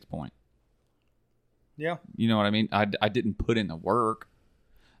a 6-point. Yeah. You know what I mean? I didn't put in the work.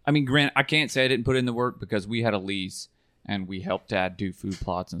 I mean, Grant, I can't say I didn't put in the work because we had a lease and we helped Dad do food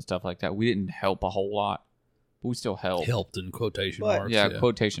plots and stuff like that. We didn't help a whole lot, but we still helped. Helped in quotation But- marks. Yeah,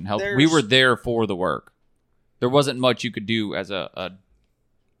 quotation help. There's- We were there for the work. There wasn't much you could do as a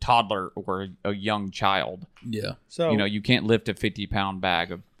toddler or a young child. Yeah. So You can't lift a 50-pound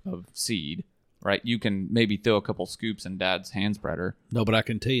bag of seed, right? You can maybe throw a couple scoops in Dad's hand spreader. No, but I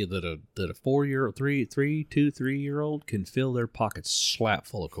can tell you that a 3-year-old can fill their pockets slap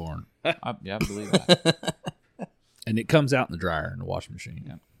full of corn. I believe that. And it comes out in the dryer in the washing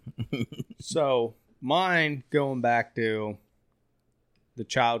machine. Yeah. So mine, going back to the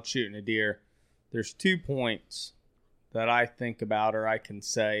child shooting a deer, there's 2 points that I think about or I can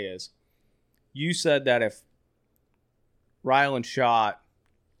say is, you said that if Rylan shot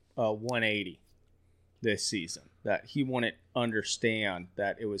 180 this season, that he wouldn't understand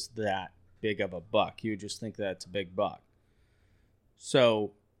that it was that big of a buck. He would just think that it's a big buck.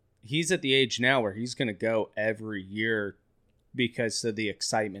 So he's at the age now where he's going to go every year because of the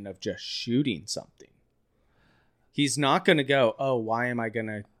excitement of just shooting something. He's not going to go, oh, why am I going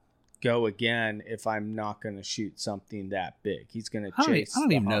to go again if I'm not going to shoot something that big? He's going to chase. I don't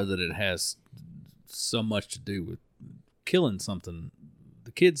the even know hunt. that it has so much to do with killing something.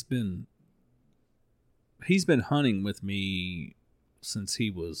 The kid's he's been hunting with me since he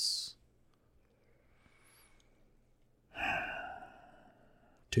was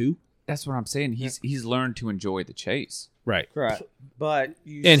 2. That's what I'm saying. He's learned to enjoy the chase. Right. Correct. But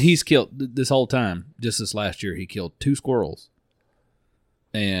And he's killed this whole time. Just this last year, he killed 2 squirrels.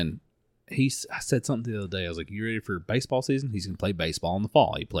 And I said something the other day. I was like, "You ready for baseball season?" He's gonna play baseball in the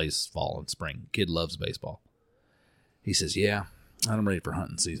fall. He plays fall and spring. Kid loves baseball. He says, "Yeah, I'm ready for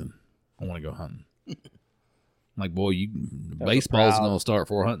hunting season. I want to go hunting." I'm like, "Boy, baseball's proud. gonna start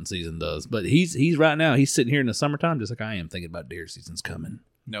before hunting season does." But he's right now. He's sitting here in the summertime, just like I am, thinking about deer season's coming.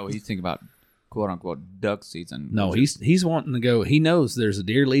 No, he's thinking about quote unquote duck season. No, he's wanting to go. He knows there's a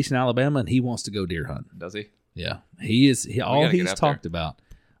deer lease in Alabama, and he wants to go deer hunt. Does he? Yeah, he is. All gotta get he's up talked about.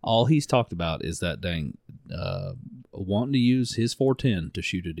 All he's talked about is that dang wanting to use his 410 to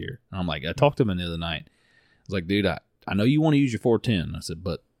shoot a deer. And I'm like, I talked to him the other night. I was like, dude, I know you want to use your 410. I said,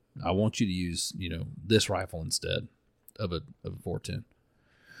 but I want you to use this rifle instead of a 410.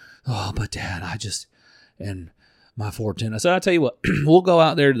 Oh, but Dad, and my 410. I said, I'll tell you what, we'll go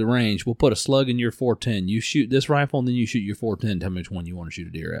out there to the range. We'll put a slug in your 410. You shoot this rifle, and then you shoot your 410. Tell me which one you want to shoot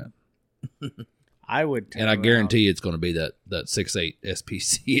a deer at. I would, and I guarantee it's going to be that 6.8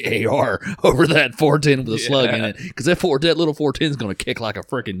 SPC AR over that 410 with a slug in it, because that little 410 is going to kick like a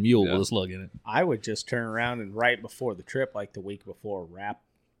freaking mule with a slug in it. I would just turn around and right before the trip, like the week before, wrap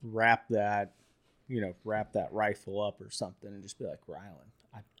that rifle up or something, and just be like, Rylan,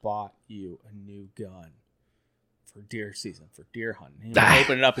 I bought you a new gun for deer season, for deer hunting.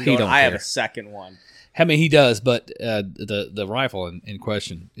 Open it up and go, I have a second one. I mean, he does, but the rifle in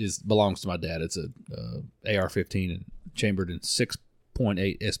question belongs to my dad. It's a AR-15 and chambered in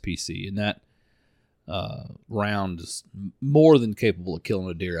 6.8 SPC, and that round is more than capable of killing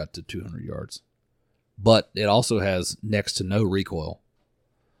a deer out to 200 yards. But it also has next to no recoil.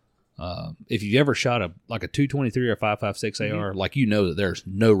 If you've ever shot a 223 or 5.56 AR, like that there's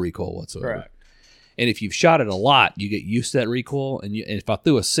no recoil whatsoever. Correct. And if you've shot it a lot, you get used to that recoil. And if I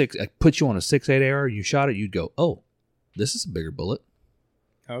threw I put you on a 6.8 AR, you shot it, you'd go, oh, this is a bigger bullet.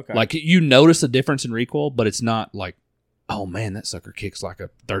 Okay. Like you notice a difference in recoil, but it's not like, oh man, that sucker kicks like a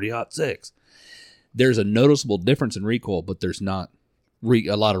 30-06. There's a noticeable difference in recoil, but there's not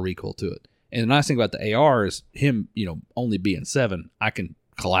a lot of recoil to it. And the nice thing about the AR is him, only being 7, I can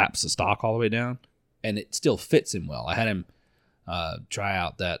collapse the stock all the way down, and it still fits him well. I had him try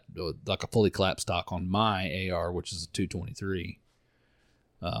out that like a fully collapsed stock on my AR, which is a 223,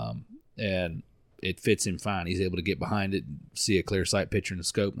 and it fits him fine. He's able to get behind it, and see a clear sight picture in the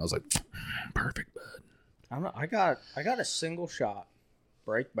scope, and I was like, perfect, bud. I got a single shot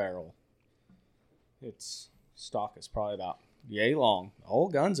break barrel. Its stock is probably about yay long. The whole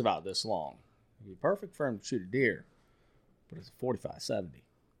gun's about this long. It'd be perfect for him to shoot a deer, but it's a 45-70.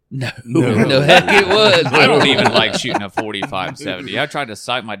 No, heck it was. I don't even like shooting a 45-70. I tried to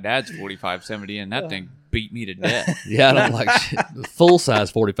sight my dad's 45-70, and that thing beat me to death. Yeah, I don't like shit. The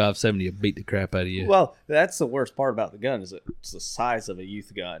full-size 45-70 will beat the crap out of you. Well, that's the worst part about the gun is it's the size of a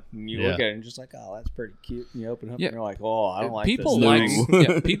youth gun. And you look at it and just like, oh, that's pretty cute. And you open it up and you're like, oh, I don't like people this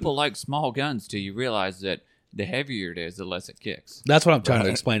thing. People like small guns till you realize that the heavier it is, the less it kicks. That's what I'm trying to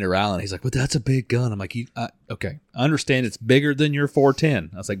explain to Rylan. He's like, well, that's a big gun. I'm like, okay, I understand it's bigger than your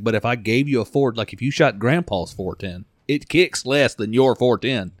 410. I was like, but if I gave you a Ford, like if you shot Grandpa's 410, it kicks less than your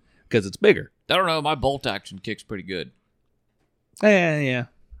 410 because it's bigger. I don't know. My bolt action kicks pretty good. Yeah.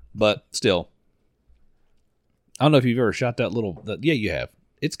 But still, I don't know if you've ever shot that little, yeah, you have.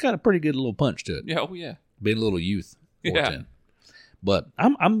 It's got a pretty good little punch to it. Yeah, oh yeah. Being a little youth 410. Yeah. But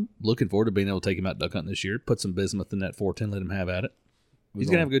I'm looking forward to being able to take him out duck hunting this year. Put some bismuth in that 410, let him have at it. He's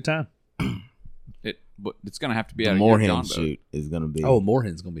gonna have a good time. It's gonna have to be the out of Moorhen your John shoot boat. is gonna be. Oh,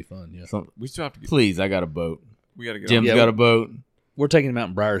 Moorhen's gonna be fun. Yeah. We still have to get. Please, I got a boat. We gotta get. Jim's got a boat. We're taking him out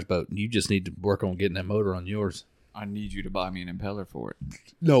in Briar's boat, and you just need to work on getting that motor on yours. I need you to buy me an impeller for it.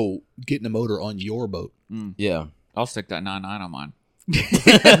 No, getting the motor on your boat. Yeah, I'll stick that 9.9 on mine.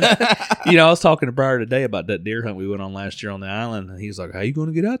 I was talking to Briar today about that deer hunt we went on last year on the island, and he's like, how you going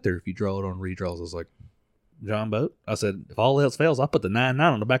to get out there if you draw it on redraws? I was like, John boat? I said, if all else fails, I'll put the 9.9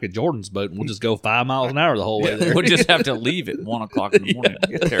 on the back of Jordan's boat, and we'll just go 5 miles an hour the whole way there. We'll just have to leave at 1 o'clock in the morning to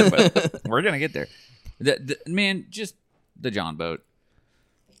get there, but we're going to get there. Man, just the John boat.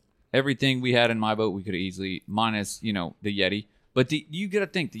 Everything we had in my boat, we could have easily, minus, the Yeti. But you got to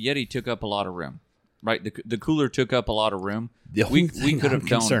think, the Yeti took up a lot of room, right? The cooler took up a lot of room. The only thing I'm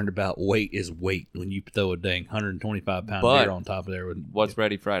concerned about weight is weight when you throw a dang 125-pound deer on top of there. What's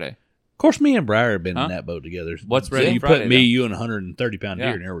Ready Friday? Of course, me and Briar have been in that boat together. What's Ready you Friday? Put me, you, and a 130-pound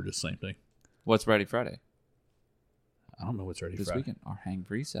deer, and they were just the same thing. What's Ready Friday? I don't know what's Ready this Friday. Weekend. Our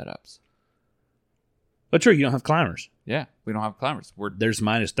hang-free setups. But true, you don't have climbers. Yeah, we don't have climbers. There's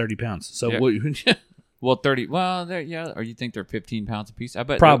minus 30 pounds. So well, 30. Well, or you think they're 15 pounds a piece? I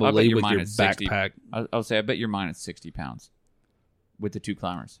bet probably I bet you're with your minus 60. backpack. I'll say I bet you're minus 60 pounds with the 2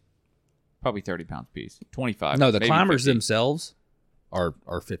 climbers. Probably 30 pounds a piece. 25. No, the maybe climbers 50. themselves are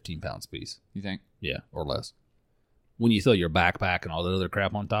 15 pounds a piece. You think? Yeah, or less. When you throw your backpack and all that other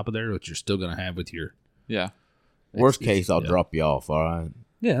crap on top of there, which you're still going to have with your... Yeah. Worst case, I'll drop you off, all right?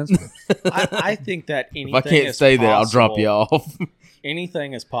 Yeah, that's good. I think that anything if I can't stay there, I'll drop you off.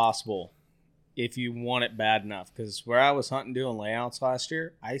 Anything is possible if you want it bad enough. Because where I was hunting doing layouts last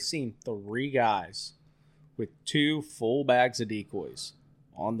year, I seen 3 guys with 2 full bags of decoys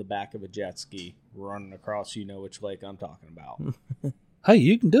on the back of a jet ski running across which lake I'm talking about. Hey,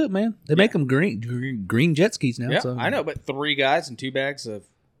 you can do it, man. They make them green jet skis now. Yeah, so. I know, but 3 guys and 2 bags of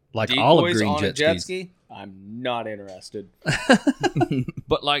Like decoys olive green on a jet jet skis. ski, I'm not interested.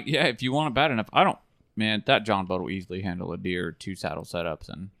 But like, yeah, if you want it bad enough, that John boat will easily handle a deer, 2 saddle setups,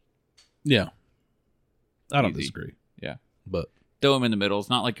 and Yeah. I don't Easy. disagree. yeah, But throw him in the middle. It's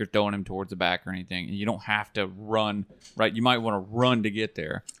not like you're throwing him towards the back or anything, and you don't have to run. Right, you might want to run to get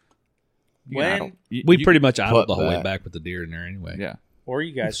there. You can When- idle. we pretty much idled Put the whole way back. back with the deer in there anyway. yeah. Or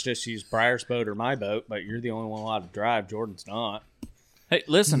you guys just use Briar's boat or my boat, but you're the only one allowed to drive. Jordan's not. Hey,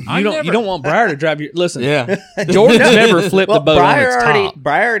 listen, You don't want Briar to drive your... Listen, Yeah. Jordan's never flipped the boat on its top.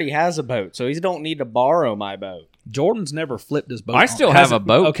 Briar already has a boat, so he don't need to borrow my boat. Jordan's never flipped his boat. I still have hasn't- a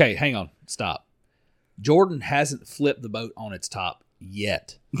boat. Okay, hang on. Stop. Jordan hasn't flipped the boat on its top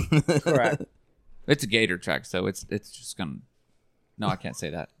yet. Correct. It's a gator track, so it's just gonna. No, I can't say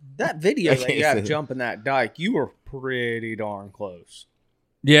that. That video I that can't you say have that. jumping that dike, you were pretty darn close.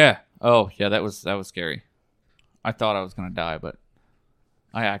 Yeah. Oh, yeah. That was scary. I thought I was gonna die, but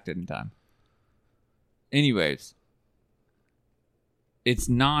I acted in time. Anyways, it's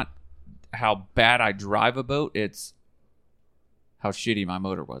not how bad I drive a boat; it's how shitty my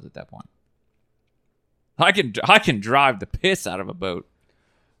motor was at that point. I can drive the piss out of a boat.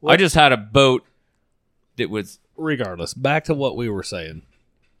 I just had a boat that was Regardless, back to what we were saying.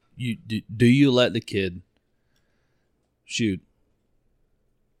 Do you let the kid shoot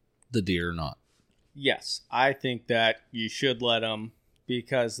the deer or not? Yes, I think that you should let them,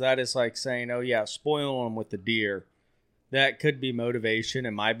 because that is like saying, oh yeah, spoil them with the deer. That could be motivation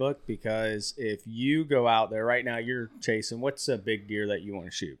in my book, because if you go out there right now, you're chasing, what's a big deer that you want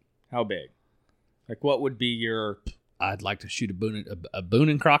to shoot? How big? Like, what would be your... I'd like to shoot a Boone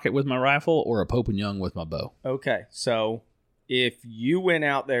and Crockett with my rifle or a Pope and Young with my bow. Okay, so if you went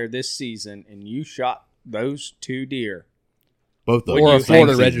out there this season and you shot those 2 deer, Both of Or them. a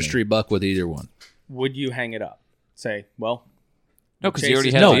Florida Same registry buck with either one. would you hang it up? Say, well, no, because he Chase already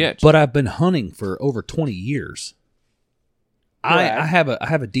is- has No, the itch. but I've been hunting for over 20 years. I Correct.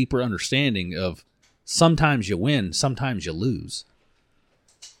 have a deeper understanding of sometimes you win, sometimes you lose.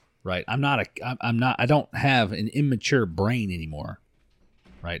 Right? I don't have an immature brain anymore.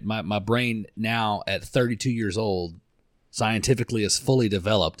 Right? My brain now at 32 years old scientifically is fully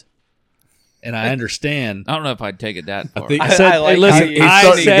developed. And I understand. I don't know if I'd take it that far. I think I said, I like hey, listen, how you- he's I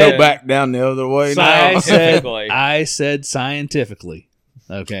starting to said, go back down the other way now. Scientifically. I said scientifically.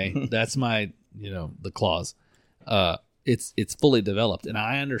 Okay, that's my the clause. It's fully developed, and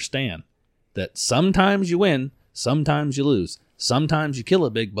I understand that sometimes you win, sometimes you lose, sometimes you kill a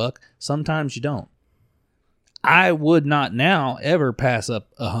big buck, sometimes you don't. I would not now ever pass up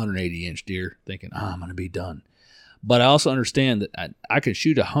a 180-inch deer thinking, I'm going to be done. But I also understand that I could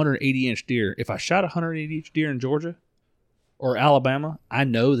shoot a 180-inch deer. If I shot a 180-inch deer in Georgia or Alabama, I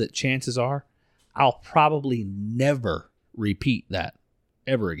know that chances are I'll probably never repeat that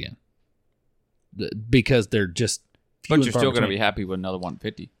ever again. Because they're just few But and you're far still going to between. be happy with another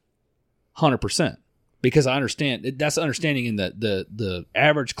 150. 100%. Because I understand that's understanding in the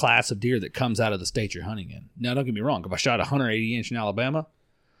average class of deer that comes out of the state you're hunting in. Now, don't get me wrong. If I shot a 180-inch in Alabama,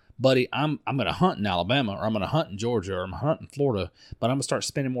 buddy, I'm going to hunt in Alabama, or I'm going to hunt in Georgia, or I'm going to hunt in Florida, but I'm going to start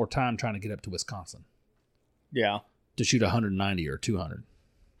spending more time trying to get up to Wisconsin Yeah. to shoot 190 or 200.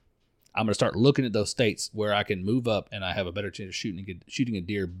 I'm going to start looking at those states where I can move up and I have a better chance of shooting a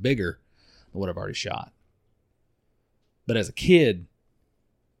deer bigger than what I've already shot. But as a kid,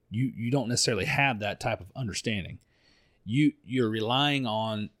 you don't necessarily have that type of understanding. You're relying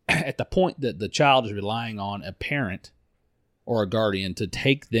on, at the point that the child is relying on a parent or a guardian to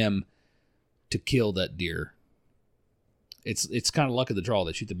take them to kill that deer. It's kind of luck of the draw.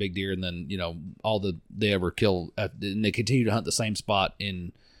 They shoot the big deer, and then all they ever kill, and they continue to hunt the same spot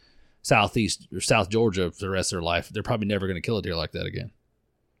in Southeast or South Georgia for the rest of their life. They're probably never going to kill a deer like that again.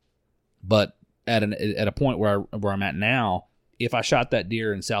 But at a point where I'm at now, if I shot that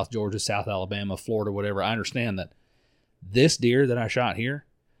deer in South Georgia, South Alabama, Florida, whatever, I understand that this deer that I shot here,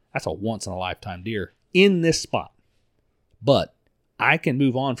 that's a once in a lifetime deer in this spot. But I can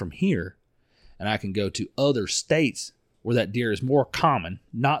move on from here, and I can go to other states where that deer is more common.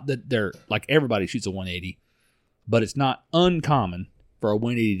 Not that they're like everybody shoots a 180, but it's not uncommon for a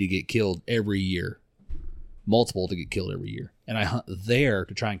 180 to get killed every year, multiple to get killed every year. And I hunt there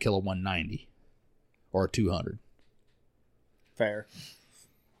to try and kill a 190 or a 200. Fair.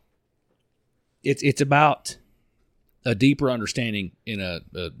 It's about a deeper understanding in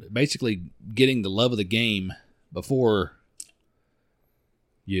basically getting the love of the game before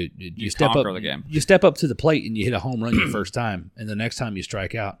You step up conquer the game. You step up to the plate and you hit a home run your first time, and the next time you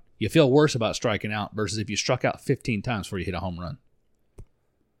strike out, you feel worse about striking out versus if you struck out 15 times before you hit a home run.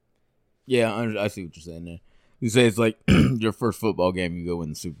 Yeah, I see what you're saying there. You say it's like your first football game, you go win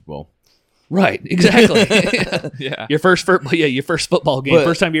the Super Bowl. Right, exactly. Yeah. Your first football game, But-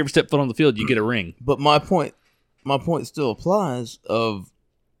 first time you ever step foot on the field, you get a ring. But my point still applies of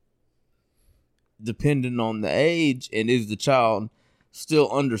depending on the age and is the child still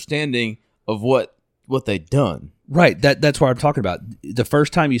understanding of what they've done. Right, that's what I'm talking about. The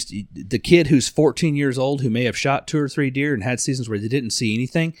first time the kid who's 14 years old who may have shot 2 or 3 deer and had seasons where they didn't see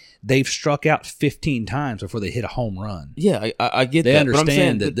anything, they've struck out 15 times before they hit a home run. Yeah, I get They that. But I'm saying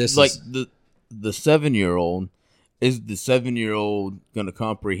understand that this like is- the 7-year-old, is the 7-year-old going to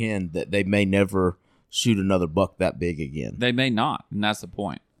comprehend that they may never shoot another buck that big again? They may not, and that's the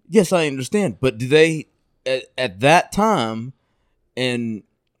point. Yes, I understand. But do they, at that time, and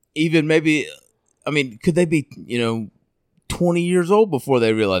even maybe, I mean, could they be, 20 years old before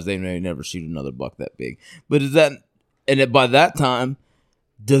they realize they may never shoot another buck that big? But is that, and by that time,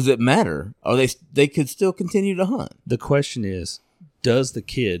 does it matter? Or they could still continue to hunt? The question is, does the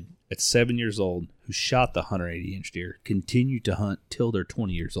kid at 7 years old who shot the 180-inch deer continue to hunt till they're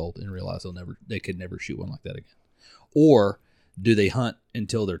 20 years old and realize they could never shoot one like that again? Or do they hunt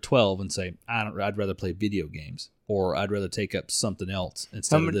until they're 12 and say, I'd rather play video games, or I'd rather take up something else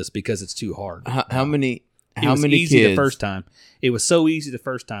instead of this because it's too hard? How many It was many easy kids? the first time. It was so easy the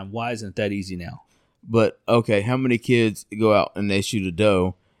first time. Why isn't it that easy now? But okay, how many kids go out and they shoot a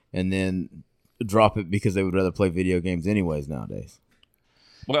doe and then drop it because they would rather play video games anyways nowadays?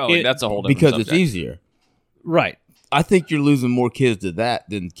 Well, that's a whole different Because subject. it's easier. Right. I think you're losing more kids to that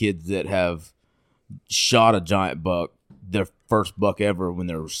than kids that have shot a giant buck, their first buck ever when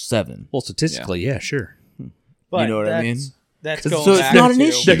they were 7. Well, statistically, yeah, sure. But You know what I mean? That's So going it's back not an to-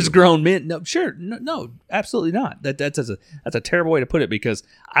 issue. There's grown men. No, sure. No, absolutely not. That's a terrible way to put it because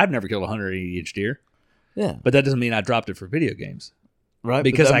I've never killed a 180-inch deer, Yeah, but that doesn't mean I dropped it for video games. right.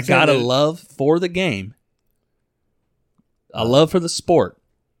 Because But I'm I got a saying that- love for the game, a love for the sport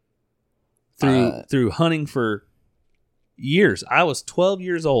through hunting for years. I was 12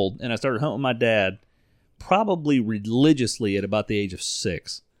 years old and I started hunting with my dad probably religiously at about the age of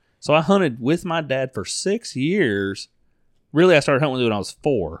 6. So I hunted with my dad for 6 years. Really, I started hunting when I was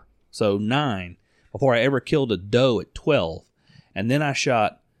 4, so 9, before I ever killed a doe at 12. And then I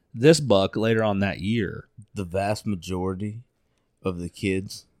shot this buck later on that year. the vast majority of the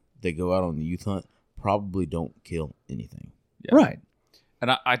kids that go out on the youth hunt probably don't kill anything. Yeah. Right.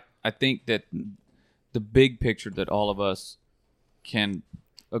 And I think that the big picture that all of us can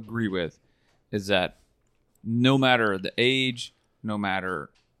agree with is that no matter the age, no matter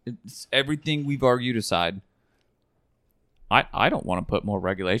it's everything we've argued aside, I don't want to put more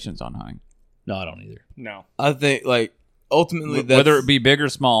regulations on hunting. No, I don't either. No. I think, like, ultimately, Whether it be big or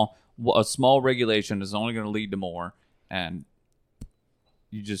small, a small regulation is only going to lead to more, and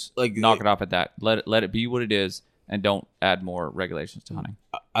you just Like, knock it off at that. Let it be what it is, and don't add more regulations to hunting.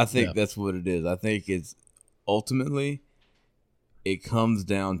 I think Yeah. that's what it is. I think it's ultimately it comes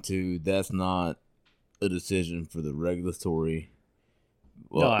down to that's not a decision for the regulatory.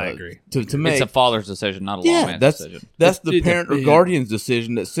 No, I agree. To make It's a father's decision, not a yeah, lawman's that's decision. the It- parent or it- guardian's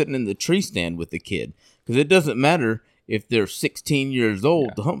decision that's sitting in the tree stand with the kid, because it doesn't matter if they're 16 years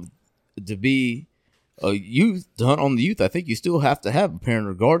old to hunt, to be a youth to hunt on the youth. I think you still have to have a parent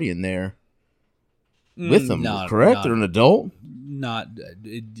or guardian there with them, not- correct? not- Or an adult. Not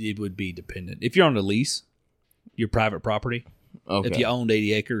it would be dependent. If you're on a lease, your private property. Okay. If you owned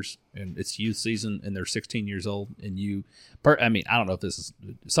 80 acres and it's youth season and they're 16 years old and I mean, I don't know if this is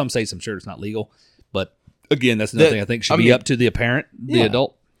some states. I'm sure it's not legal, but again, that's another That- thing I think should I be mean, up to the parent, the yeah.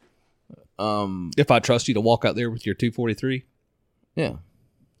 adult. Um. If I trust you to walk out there with your 243 Yeah.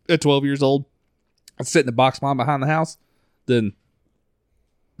 at 12 years old and sit in the box line behind the house, then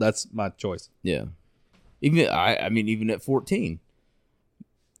that's my choice. Yeah. Even I mean, even at 14.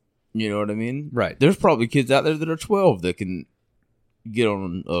 You know what I mean? Right. There's probably kids out there that are 12 that can get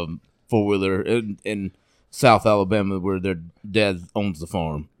on a 4-wheeler in South Alabama where their dad owns the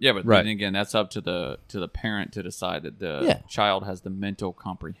farm. Yeah, but Right. then again, that's up to the parent to decide that the Yeah. child has the mental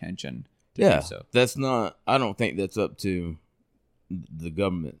comprehension to Yeah. do so. That's not, I don't think that's up to the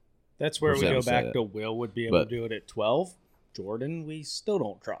government. That's where we Percent go say back that. to Will would be able But- to do it at 12. Jordan, we still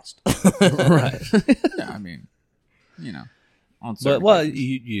don't trust. Right. Yeah, I mean, on But certain well,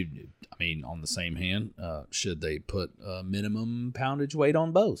 occasions. I mean, on the same hand, should they put a minimum poundage weight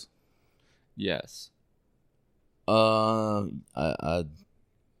on bows? Yes, I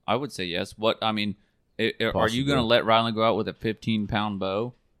I would say yes. What I mean, are you Possibly. going to let Rylan go out with a 15-pound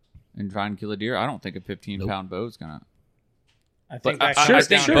bow and try and kill a deer. I don't think a 15-pound bow is gonna. I But think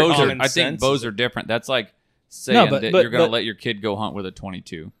I think bows are different. That's like saying that you're gonna let your kid go hunt with a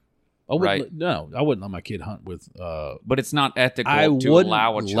 22. No, I wouldn't let my kid hunt with. But it's not ethical I to wouldn't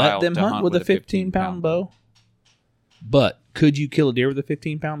allow a let child them to hunt with a 15-pound bow. But could you kill a deer with a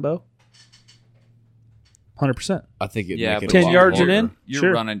 15-pound bow? 100%. I think it Yeah, make it but 10 a lot yards harder. and in? You're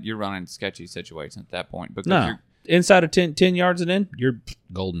Sure. running sketchy situations at that point because No. you're Inside of 10 yards and in, you're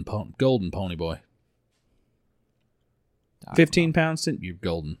golden pony boy. 15 pounds, you're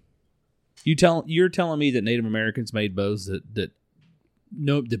golden. You're telling me that Native Americans made bows that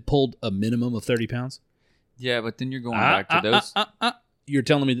pulled a minimum of 30 pounds? Yeah, but then you're going back to those. You're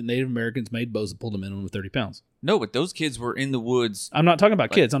telling me that Native Americans made bows that pulled a minimum of 30 pounds? No, but those kids were in the woods. I'm not talking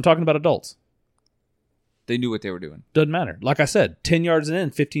about kids. I'm talking about adults. They knew what they were doing. Doesn't matter. Like I said, 10 yards and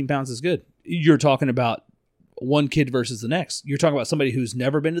in, 15 pounds is good. You're talking about one kid versus the next. You're talking about somebody who's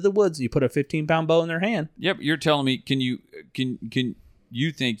never been to the woods. You put a 15-pound bow in their hand. Yep, you're telling me can you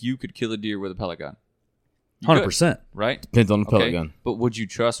think you could kill a deer with a pellet gun? You 100%. could, right? Depends on the pellet Okay, gun. But would you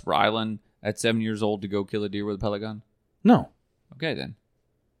trust Rylan at 7 years old to go kill a deer with a pellet gun? No. Okay, then.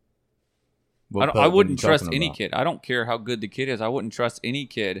 What pellet I gun wouldn't you trust talking any about? kid. I don't care how good the kid is. I wouldn't trust any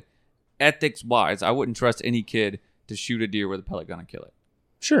kid, ethics-wise. I wouldn't trust any kid to shoot a deer with a pellet gun and kill it.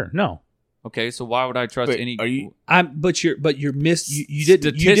 Sure. No. Okay, so why would I trust Wait, any? are you- But you're missed. You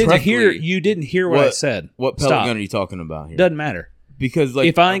didn't hear what I said. What pellet Stop. gun are you talking about here? Doesn't matter. Because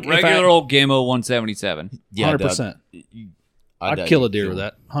like Regular old Gamo 177. yeah, 100%. I'd kill a deer with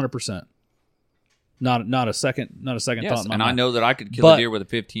that. 100%. Not a second Yes, thought in my and I mind. know that I could kill But a deer with a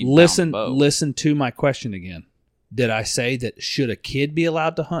 15-pound bow. Listen to my question again. Did I say that should a kid be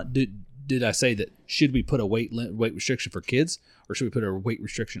allowed to hunt? Did I say that should we put a weight restriction for kids, or should we put a weight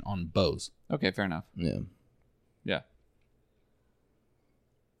restriction on bows? Okay, fair enough. Yeah. Yeah,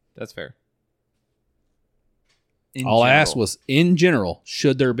 that's fair. All I asked was, in general,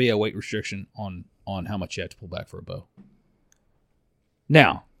 should there be a weight restriction on how much you have to pull back for a bow?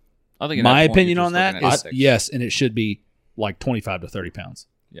 Now, I think at my that point, opinion you're on just that looking at is ethics. yes, and it should be like 25 to 30 pounds.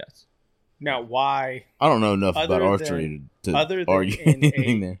 Yes. Now, why? I don't know enough Other about than- archery to other than argue in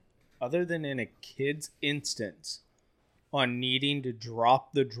anything a- there. Other than in a kid's instance, on needing to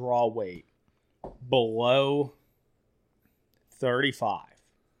drop the draw weight below 35,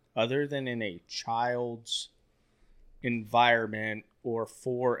 other than in a child's environment or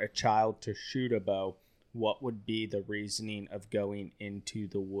for a child to shoot a bow, what would be the reasoning of going into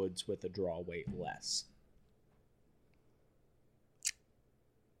the woods with a draw weight less?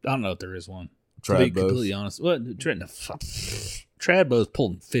 I don't know if there is one. Trad to be bows. completely honest. What trad bows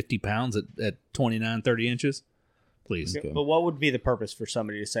pulling 50 pounds at 29, 30 inches? Please. Okay. But what would be the purpose for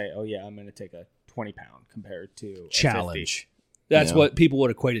somebody to say, oh, yeah, I'm going to take a 20-pound compared to a 50? Challenge. That's Yeah. what people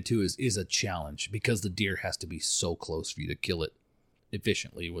would equate it to is a challenge, because the deer has to be so close for you to kill it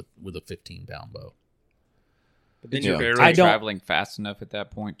efficiently with a 15-pound bow. But then Is you're your I arrow don't- traveling fast enough at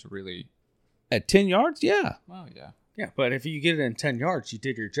that point to really? At 10 yards, yeah. Well, yeah. Yeah, but if you get it in 10 yards, you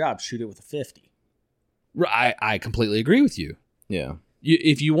did your job. Shoot it with a 50. I completely agree with you. Yeah.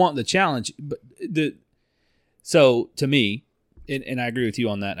 If you want the challenge, so to me, and I agree with you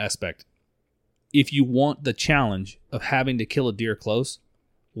on that aspect. If you want the challenge of having to kill a deer close,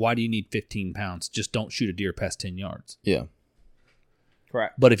 why do you need 15 pounds? Just don't shoot a deer past 10 yards. Yeah.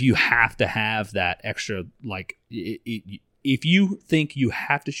 Correct. But if you have to have that extra, like, if you think you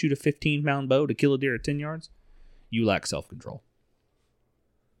have to shoot a 15-pound bow to kill a deer at 10 yards, you lack self-control.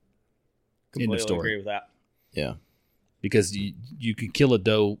 Completely End of story. agree with that. Yeah. Because you can kill a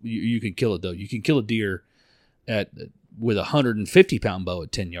doe. You can kill a doe. You can kill a deer with a 150-pound bow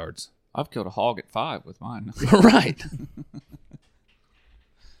at 10 yards. I've killed a hog at 5 with mine. Right.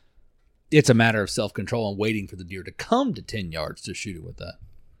 It's a matter of self-control and waiting for the deer to come to 10 yards to shoot it with that.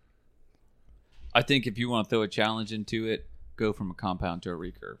 I think if you want to throw a challenge into it, go from a compound to a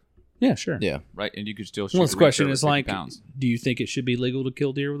recurve, Yeah, sure. Yeah. right? And you could still shoot. Well, a the question recurve is at 50 like, pounds. do you think it should be legal to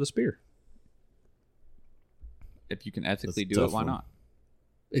kill deer with a spear? If you can ethically That's a do it, tough why one. not?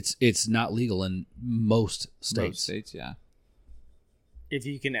 It's not legal in most states. Most states, yeah. If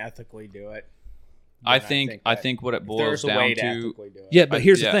you can ethically do it. I then think what it if boils there's a down way to to. ethically do it. Yeah, but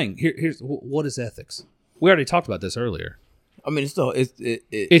here's yeah. the thing. Here's what is ethics? We already talked about this earlier. I mean, it's still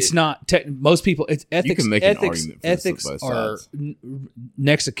It's not most people. It's ethics. can make an ethics, argument for ethics both are sides.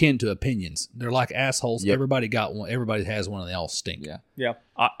 next akin to opinions. They're like assholes. Yep. Everybody got one. Everybody has one, and they all stink. Yeah. Yeah.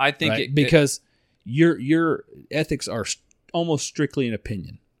 I think Right? it, Because your ethics are almost strictly an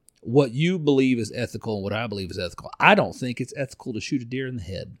opinion. What you believe is ethical and what I believe is ethical. I don't think it's ethical to shoot a deer in the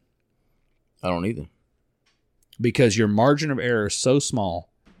head I don't either. because your margin of error is so small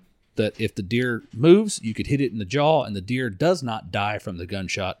that if the deer moves, you could hit it in the jaw, and the deer does not die from the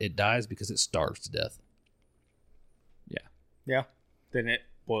gunshot. It dies because it starves to death. Yeah. Then it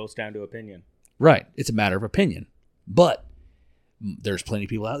boils down to opinion. Right. It's a matter of opinion. But there's plenty of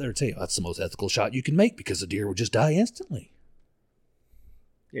people out there that say, that's the most ethical shot you can make because the deer will just die instantly.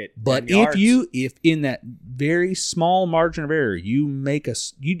 But if in that very small margin of error, you make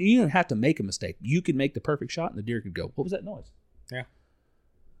you don't have to make a mistake. You could make the perfect shot and the deer could go, what was that noise? Yeah.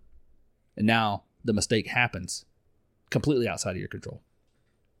 And now the mistake happens completely outside of your control.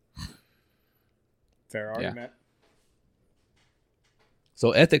 Fair argument.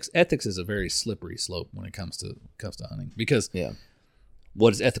 So ethics is a very slippery slope when it comes to hunting, because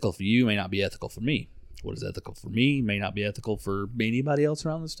what is ethical for you may not be ethical for me. What is ethical for me may not be ethical for anybody else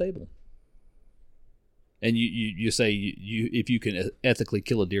around this table. And you say you if you can ethically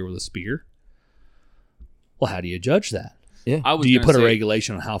kill a deer with a spear, well, how do you judge that? Yeah. Do you put a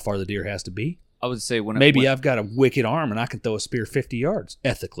regulation on how far the deer has to be? I would say maybe I've got a wicked arm and I can throw a spear 50 yards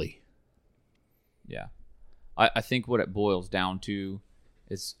ethically. Yeah, I think what it boils down to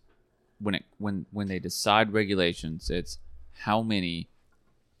is when they decide regulations, it's how many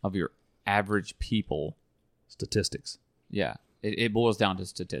of your average people. Statistics. Yeah, it boils down to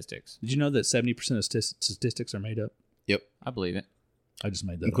statistics. Did you know that 70% of statistics are made up? Yep. I believe it. I just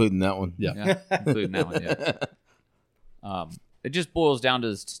made that including up. that one. Yeah. Including that one, yeah. It just boils down to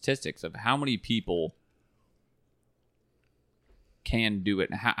the statistics of how many people can do it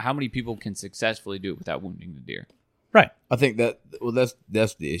and how many people can successfully do it without wounding the deer. Right. I think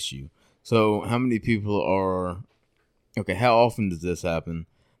that's the issue. So how many people are okay? How often does this happen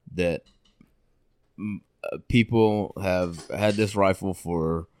that people have had this rifle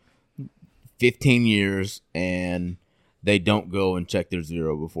for 15 years and they don't go and check their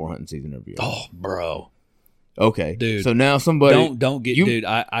zero before hunting season every year? Oh, bro. Okay, dude. So now somebody don't get dude.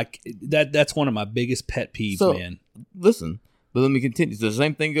 That's one of my biggest pet peeves, man. Listen, but let me continue. So the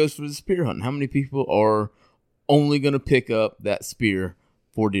same thing goes for the spear hunting. How many people are only going to pick up that spear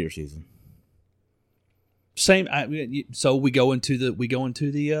for deer season? Same. So we go into the.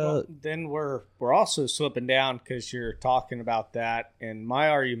 Well, then we're also slipping down because you're talking about that. And my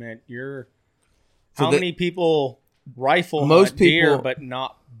argument, how many people rifle hunt deer but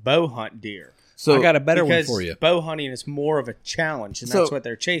not bow hunt deer? So I got a better one for you. Bow hunting is more of a challenge, and that's what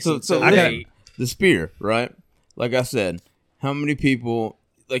they're chasing. So I got the spear, right? Like I said, how many people,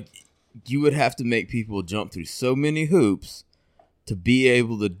 like, you would have to make people jump through so many hoops to be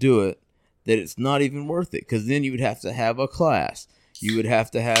able to do it that it's not even worth it. Because then you would have to have a class. You would have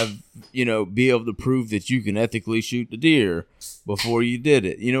to have, be able to prove that you can ethically shoot the deer before you did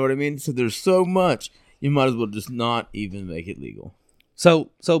it. You know what I mean? So there's so much, you might as well just not even make it legal.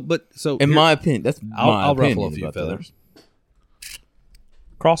 So in my opinion, that's I'll opinion ruffle a few about feathers.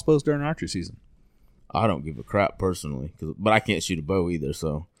 Crossbows during archery season. I don't give a crap personally, but I can't shoot a bow either.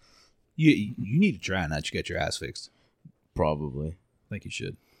 So you need to try and not get your ass fixed. Probably, I think you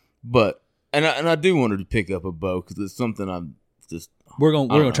should. But and I do want to pick up a bow because it's something I'm just. We're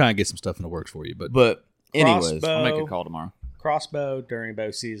gonna try and get some stuff in the works for you, but anyways, I'll make a call tomorrow. Crossbow during bow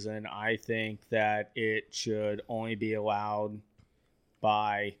season, I think that it should only be allowed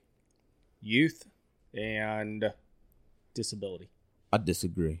by youth and disability. I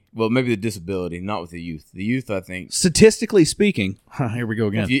disagree. Well, maybe the disability, not with the youth. The youth, I think, statistically speaking, here we go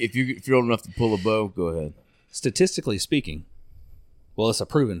again. If you're old enough to pull a bow, go ahead. Statistically speaking, well, it's a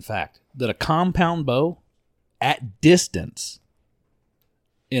proven fact that a compound bow at distance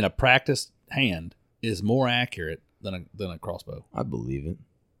in a practiced hand is more accurate than a crossbow. I believe it.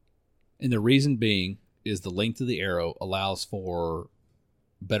 And the reason being is the length of the arrow allows for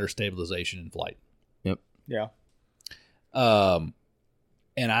better stabilization in flight. Yep. Yeah.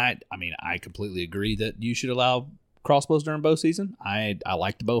 And I completely agree that you should allow crossbows during bow season. I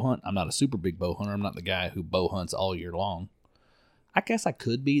like to bow hunt. I'm not a super big bow hunter. I'm not the guy who bow hunts all year long. I guess I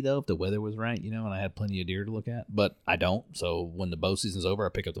could be, though, if the weather was right, and I had plenty of deer to look at, but I don't. So when the bow season's over, I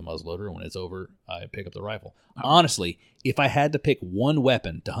pick up the muzzleloader, and when it's over, I pick up the rifle. Honestly, if I had to pick one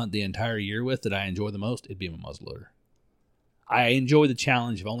weapon to hunt the entire year with that I enjoy the most, it'd be my muzzleloader. I enjoy the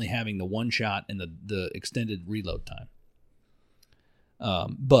challenge of only having the one shot and the extended reload time.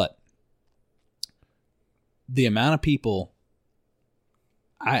 But the amount of people,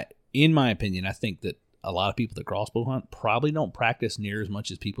 in my opinion, I think that a lot of people that crossbow hunt probably don't practice near as much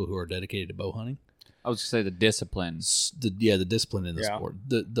as people who are dedicated to bow hunting. I would say the discipline. The discipline in the sport.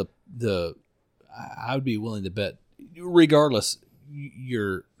 I would be willing to bet, regardless,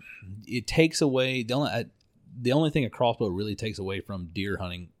 it takes away the only thing a crossbow really takes away from deer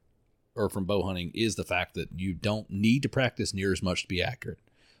hunting or from bow hunting is the fact that you don't need to practice near as much to be accurate.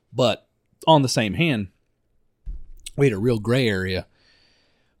 But on the same hand, we had a real gray area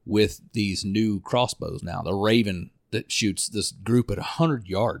with these new crossbows now. The Raven that shoots this group at 100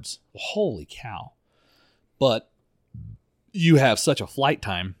 yards. Holy cow. But you have such a flight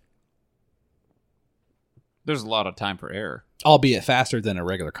time, There's a lot of time for error. albeit faster than a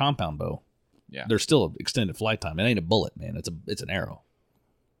regular compound bow. Yeah. There's still an extended flight time. It ain't a bullet, man. It's an arrow.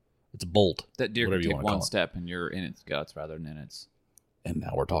 It's a bolt. That deer whatever can you take wanna call one it. step and you're in its guts rather than in its... And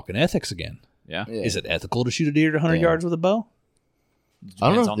now we're talking ethics again. Yeah. Yeah. Is it ethical to shoot a deer at 100 Yeah. yards with a bow? I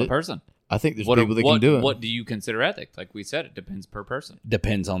don't Depends know. on the person. I think there's What, people that what, can do it. what do you consider ethics? Like we said, it depends per person.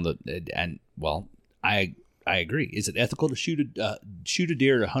 Depends on I agree. Is it ethical to shoot a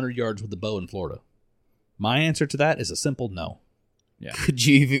deer at 100 yards with a bow in Florida? My answer to that is a simple no. Yeah.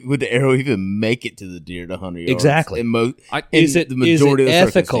 Would the arrow even make it to the deer at 100 yards? Exactly. In Is it the majority of the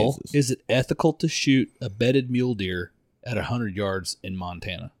ethical? circumstances. Is it ethical to shoot a bedded mule deer at 100 yards in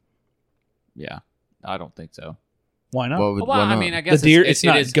Montana? Yeah. I don't think so. Why not? Why Well, I not? mean, I guess deer- it's it's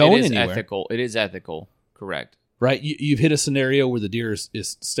not it is, going it is anywhere. ethical. It is ethical. Correct. Right? You've hit a scenario where the deer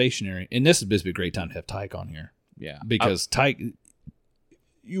is stationary, and this would be a great time to have Tyke on here Yeah. because Tyke.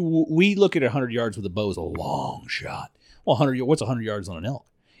 We look at 100 yards with a bow as a long shot. Well, what's 100 yards on an elk?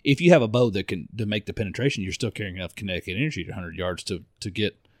 If you have a bow that can to make the penetration, you're still carrying enough kinetic energy to 100 yards to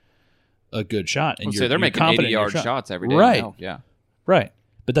get a good shot. And So they're making confident in your 80-yard shot. shots every day. Right. Now. Yeah. Right.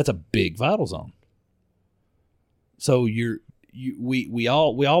 But that's a big vital zone. So we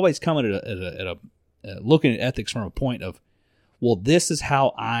always come at a looking at ethics from a point of, well, this is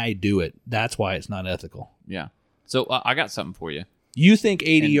how I do it. That's why it's not ethical. Yeah. So I got something for you. You think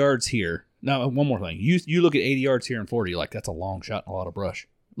 80 yards here. Now, one more thing. You look at 80 yards here in Florida, you're like, that's a long shot and a lot of brush.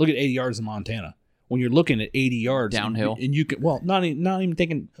 Look at 80 yards in Montana. When you're looking at 80 yards Downhill. and you can, well, not even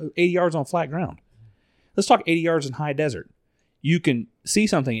thinking 80 yards on flat ground. Let's talk 80 yards in high desert. You can see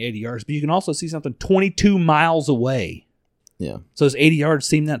something at 80 yards, but you can also see something 22 miles away. Yeah. So does 80 yards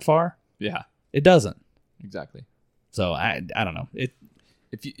seem that far? Yeah. It doesn't. Exactly. So I don't know.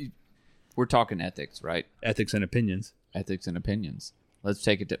 We're talking ethics, right? Ethics and opinions. Ethics and opinions. Let's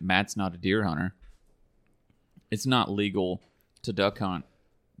take it to Matt's not a deer hunter. It's not legal to duck hunt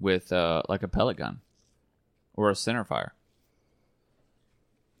with like a pellet gun or a center fire,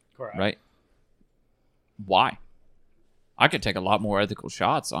 Correct. right? Why? I could take a lot more ethical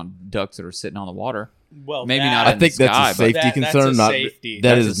shots on ducks that are sitting on the water. Well, Maybe that- not I in think the sky, that's a safety That's concern. a Not safety.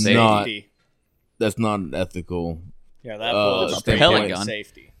 that That's is a not. Safety. That's not an ethical. Yeah, that bullet's a straight pellet line gun.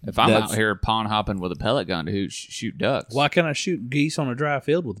 safety. If I'm That's- out here pond hopping with a pellet gun to shoot ducks, Why can't I shoot geese on a dry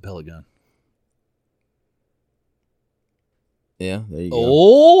field with a pellet gun? Yeah, there you go.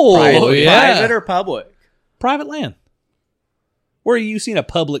 Oh, Private or public? private land. Where are you seeing a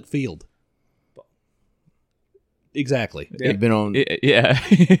public field? Exactly. You've been on. yeah.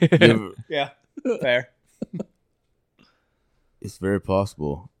 Yeah, fair. It's very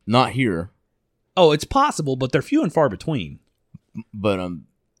possible. Not here, Oh, it's possible, but they're few and far between. but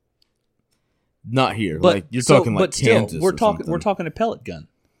not here. But like you're talking like but still, Kansas. we're or talking something. we're talking a pellet gun.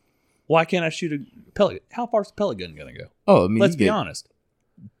 Why can't I shoot a pellet? How far's a pellet gun gonna go? Oh, I mean, Let's you be get honest.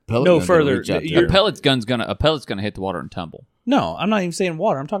 pellet no guns that'll further- reach out you're- there. a pellet's gonna hit the water and tumble. No, I'm not even saying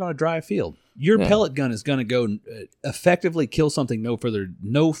water. I'm talking a dry field. Your Yeah. pellet gun is going to go effectively kill something no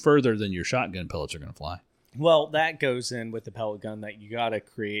further than your shotgun pellets are going to fly. Well, that goes in with the pellet gun that you got to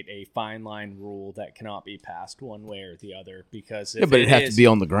create a fine line rule that cannot be passed one way or the other because if Yeah, but it has is- to be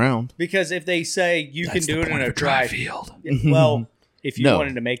on the ground. because if they say you That's can do the it in point a of dry field. well, if you No,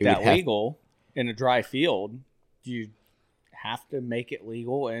 wanted to make it would that have- legal in a dry field, you have to make it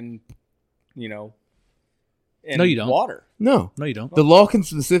legal in in No, you don't. water. No, No, you don't. the law can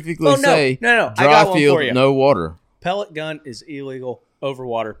specifically Oh, no. say No, I dry got one field, for you. no water. Pellet gun is illegal over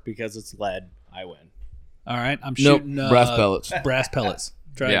water because it's lead. I win. All right, I'm Nope, shooting brass pellets. Brass pellets.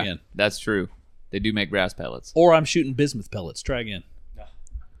 Try yeah, again. that's true. They do make brass pellets. Or I'm shooting bismuth pellets. Try again.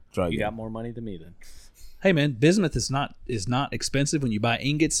 Try You again. got more money than me then. Hey man, bismuth is not expensive when you buy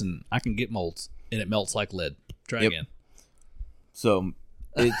ingots, and I can get molds, and it melts like lead. Try Yep. again. So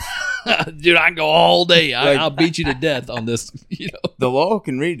it's Dude, I can go all day. Like- I'll beat you to death on this. the law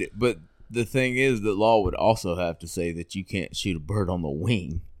can read it, but the thing is, the law would also have to say that you can't shoot a bird on the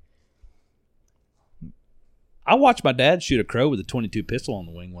wing. I watched my dad shoot a crow with a 22 pistol on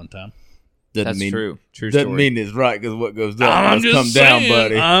the wing one time. Doesn't That's mean true. True doesn't story. mean it's right because what goes up must come down,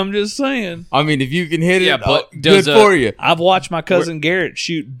 buddy. I'm just saying. I mean, if you can hit it, Yeah, but good does for you. I've watched my cousin Garrett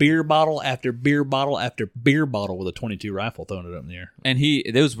shoot beer bottle after beer bottle after beer bottle with a 22 rifle, throwing it up in the air. And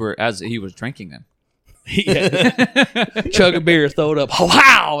those were as he was drinking them. Chug a beer, throw it up.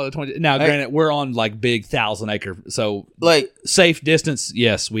 Wow! Now, granted, we're on like big 1,000-acre, so Like safe distance.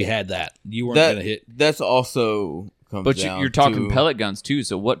 Yes, we had that. You weren't that. gonna hit. That's also comes But down you're talking to, pellet guns too,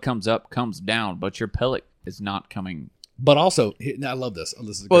 so what comes up comes down, but your pellet is not coming. But also, I love this.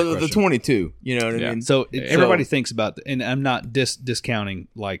 This is a great Well, the question. 22. You know what I mean? So everybody thinks about, and I'm not discounting.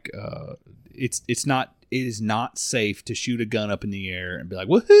 Like, it is not safe to shoot a gun up in the air and be like,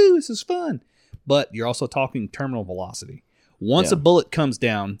 "Woohoo, this is fun." But you're also talking terminal velocity. Once a bullet comes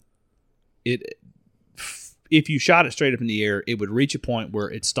down, if you shot it straight up in the air, it would reach a point where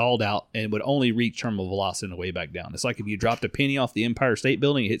it stalled out and would only reach terminal velocity on the way back down. It's like if you dropped a penny off the Empire State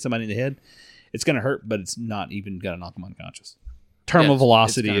Building and hit somebody in the head, it's going to hurt, but it's not even going to knock them unconscious. Terminal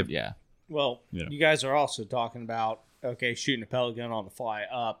velocity. Well, You know. you guys are also talking about, okay, shooting a pellet gun on the fly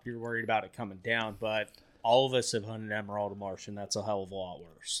up. You're worried about it coming down, but all of us have hunted Emerald Marsh, and that's a hell of a lot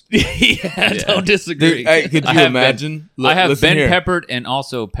worse. Don't disagree. Dude, hey, could you imagine? I have Listen been here. peppered and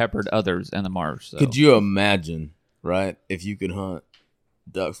also peppered others in the marsh. So. Could you imagine, right, if you could hunt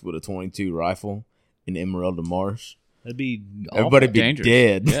ducks with a 22 rifle in Emerald Marsh? That'd be Everybody be dangerous.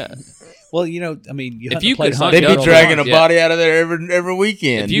 dead. Yeah. Well, you know, I mean, If you could hunt They'd be Emerald dragging Marsh, a body out of there every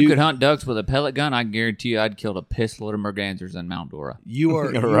weekend. If you could hunt ducks with a pellet gun, I guarantee you I'd kill a pistol of mergansers in Mount Dora. You are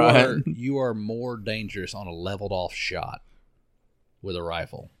Right. you are more dangerous on a leveled off shot with a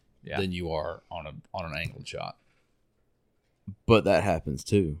rifle than you are on an angled shot. But that happens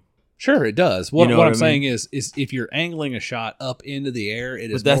too. Sure, it does. What, You know what what I'm I saying is if you're angling a shot up into the air,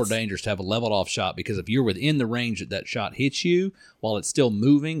 it is more dangerous to have a leveled off shot, because if you're within the range that shot hits you while it's still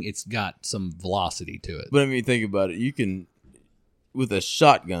moving, it's got some velocity to it. But I mean, think about it. You can, with a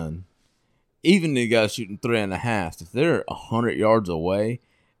shotgun, even the guy shooting 3.5, if they're 100 yards away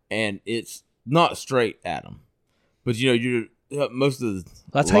and it's not straight at them, but you know, you're most of the.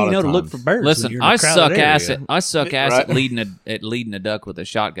 That's how you know to look for birds. when Listen, you're in a I crowded suck area. ass. I suck ass Right. at leading a duck with a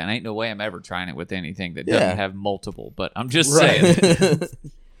shotgun. Ain't no way I'm ever trying it with anything that Yeah. doesn't have multiple. But I'm just Right. saying.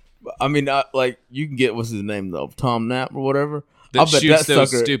 I mean, like you can get what's his name though, Tom Knapp or whatever. That I'll bet shoots that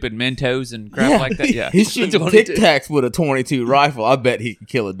those sucker. stupid Mentos and crap like that. Yeah. He's shooting Tic Tacs with a 22 rifle. I bet he can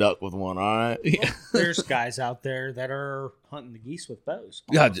kill a duck with one. All right. There's guys out there that are hunting the geese with bows.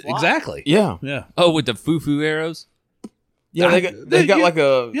 on Yeah, the fly. exactly. Yeah. Yeah. Oh, with the foo arrows. Yeah. They got like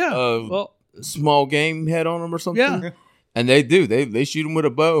a Well, small game head on them or something. yeah. And they do. They shoot them with a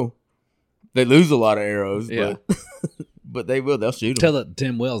bow. They lose a lot of arrows, Yeah. but but they will. They'll shoot them. Tell that to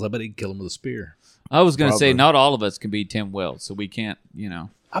Tim Wells. I bet he'd kill him with a spear. I was going to say, Probably. not all of us can be Tim Wells, so we can't,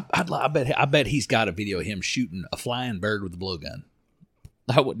 I bet he's got a video of him shooting a flying bird with a blowgun.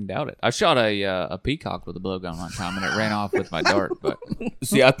 I wouldn't doubt it. I shot a peacock with a blowgun one time, and it ran off with my dart. But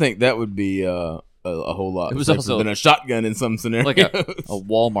See, I think that would be a whole lot It was safer also- than a shotgun in some scenarios. like a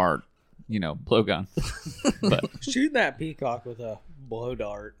Walmart, blowgun. But Shooting that peacock with a blow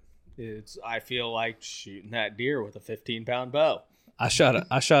dart I feel like shooting that deer with a 15-pound bow. I shot a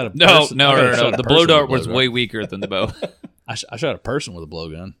no. The The blow dart was way weaker than the bow. I shot a person with a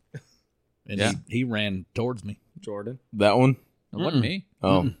blowgun, and Yeah. he ran towards me. Jordan. That one? It wasn't me.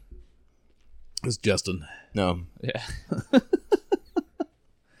 Oh, It's Justin. no. Yeah.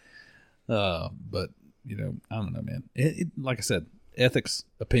 But I don't know, man. Like I said, ethics,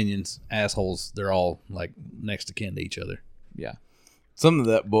 opinions, assholes, they're all like next to kin to each other. Yeah. Some of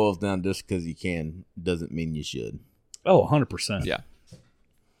that boils down just because you can doesn't mean you should. Oh, 100%. Yeah.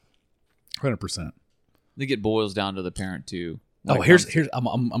 100%. I think it boils down to the parent too. Oh, Like, here's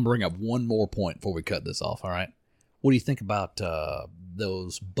I'm bringing up one more point before we cut this off. All right, what do you think about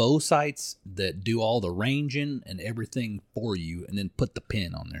those bow sights that do all the ranging and everything for you, and then put the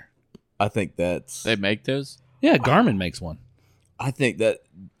pin on there? I think that's. they make those. Yeah, Garmin makes one. I think that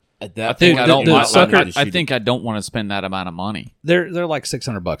at that I think point, I don't the want. sucker- I think I don't want to spend that amount of money. They're like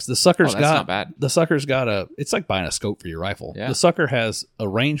 $600. The sucker's Oh, that's got not bad. the sucker's got a. It's like buying a scope for your rifle. Yeah. The sucker has a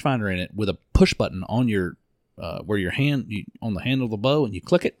rangefinder in it with a push button on your where your hand on the handle of the bow, and you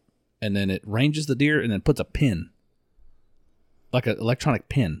click it, and then it ranges the deer, and then puts a pin, like an electronic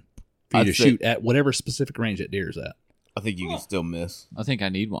pin, for you I'd to say- shoot at whatever specific range that deer is at. I think you can still miss I think I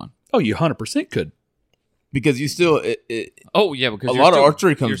need one. Oh, you 100% could. because you still. Oh yeah, because A you're lot of still- archery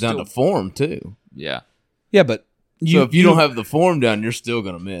you're comes down still- to form too. Yeah. Yeah, but So if you don't have the form down, you're still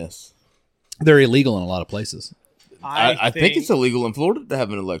gonna miss. they're illegal in a lot of places. I think it's illegal in Florida to have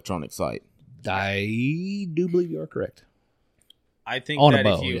an electronic sight. I do believe you are correct. I think On a that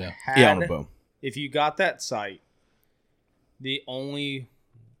bow, if you yeah. had, Yeah, on a bow. if you got that sight, the only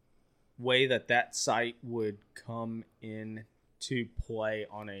way that sight would come in to play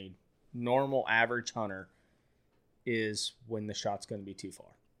on a normal average hunter is when the shot's going to be too far.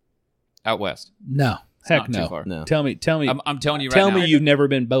 Out west. No, heck not too no. far. No. Tell me. I'm telling you right Tell now. me you've never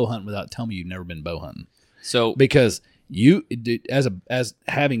been bow hunting without telling me you've never been bow hunting. So Because you, dude, as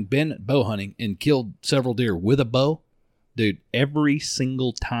having been bow hunting and killed several deer with a bow, dude, every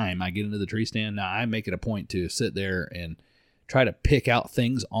single time I get into the tree stand, now I make it a point to sit there and try to pick out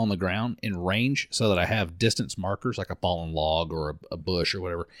things on the ground in range so that I have distance markers like a fallen log or a bush or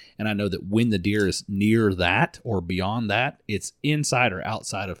whatever. And I know that when the deer is near that or beyond that, it's inside or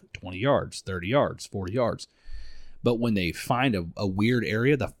outside of 20 yards, 30 yards, 40 yards. But when they find a weird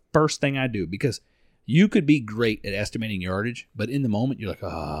area, the first thing I do, because you could be great at estimating yardage, but in the moment you're like,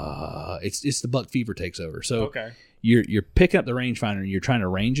 it's the buck fever takes over. So Okay. you're picking up the rangefinder and you're trying to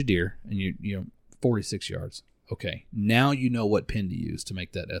range a deer and you 46 yards. Okay, now you know what pin to use to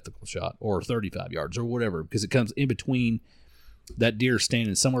make that ethical shot, or 35 yards, or whatever, because it comes in between that deer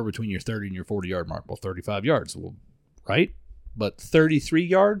standing somewhere between your 30 and your 40 yard mark. Well, 35 yards, well, right? But 33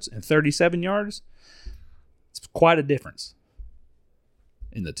 yards and 37 yards, it's quite a difference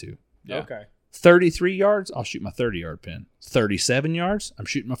in the two. yeah. Okay. 33 yards, I'll shoot my 30 yard pin. 37 yards, I'm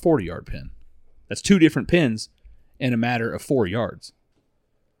shooting my 40 yard pin. That's two different pins in a matter of 4 yards.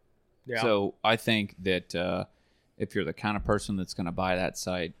 Yeah. So I think that if you're the kind of person that's going to buy that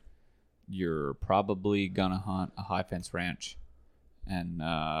site, you're probably going to hunt a high fence ranch. And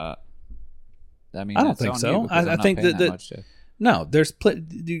I mean, I don't that's think on so. you because I I'm not think paying that much to- No,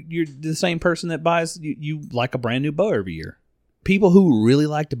 you're the same person that buys you like a brand new bow every year. People who really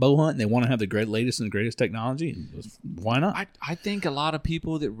like to bow hunt and they want to have the latest and greatest technology, why not? I think a lot of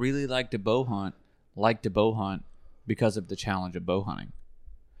people that really like to bow hunt because of the challenge of bow hunting.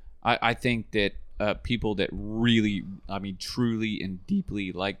 I think that people that really, I mean, truly and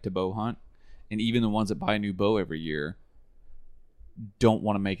deeply like to bow hunt, and even the ones that buy a new bow every year, don't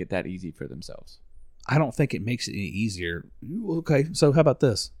want to make it that easy for themselves. I don't think it makes it any easier. Okay, so how about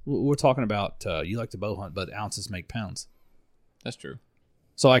this? We're talking about you like to bow hunt, but ounces make pounds. That's true.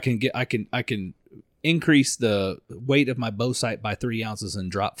 So I can increase the weight of my bow sight by 3 ounces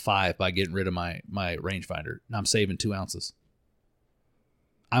and drop 5 by getting rid of my rangefinder. And I'm saving 2 ounces.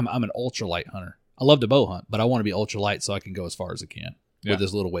 I'm an ultralight hunter. I love to bow hunt, but I want to be ultralight so I can go as far as I can with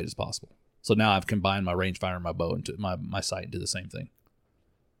as little weight as possible. So now I've combined my rangefinder and my bow into my sight into the same thing.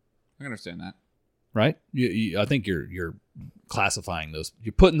 I understand that. Right? I think you're classifying those.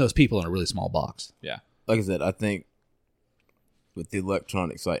 You're putting those people in a really small box. Yeah. Like I said, I think with the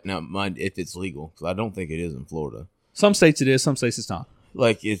electronic sight, now mind if it's legal, because I don't think it is in Florida. Some states it is, some states it's not.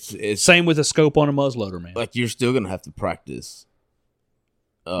 Like it's Same with a scope on a muzzleloader, man. like you're still gonna have to practice.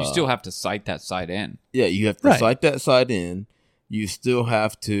 You still have to sight that sight in. Yeah, you have to Right. sight that sight in. You still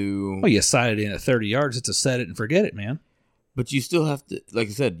have to, Well, you sight it in at 30 yards. It's a set it and forget it, man. but you still have to. Like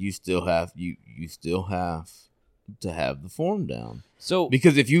I said, you still have to have the form down. So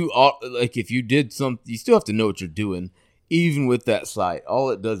Because if you did something, you still have to know what you're doing. Even with that sight,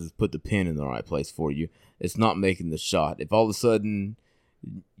 all it does is put the pin in the right place for you. It's not making the shot. If all of a sudden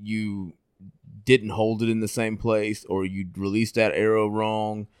you didn't hold it in the same place or you released that arrow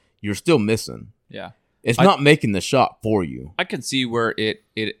wrong, you're still missing. yeah, It's not making the shot for you. I can see where it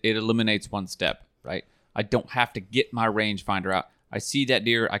eliminates one step, right? I don't have to get my rangefinder out. I see that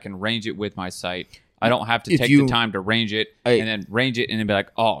deer, I can range it with my sight. I don't have to If take you- the time to range it and then range it and then be like,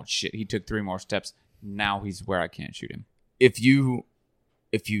 oh shit, he took 3 more steps. Now he's where I can't shoot him. If you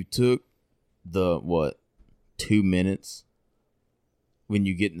took the 2 minutes when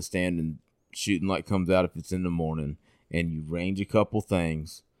you get in the stand and shooting light comes out, if it's in the morning, and you range a couple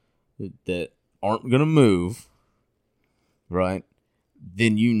things that aren't gonna move, right?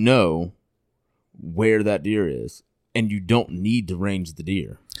 Then you know where that deer is, and you don't need to range the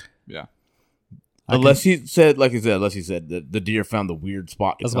deer. Yeah. Unless he said that the deer found the weird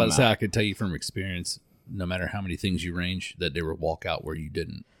spot to I was come about to say, out. I could tell you from experience, no matter how many things you range, that they will walk out where you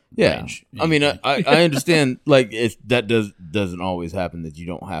didn't Yeah, range. I mean, anything. I understand. Like, doesn't always happen that you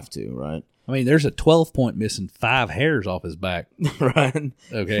don't have to, right? I mean, there's a 12-point missing 5 hairs off his back. Right.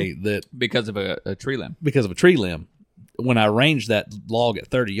 Okay, that Because of a tree limb. because of a tree limb. When I ranged that log at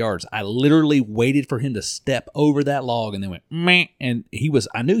 30 yards, I literally waited for him to step over that log and then went, meh, and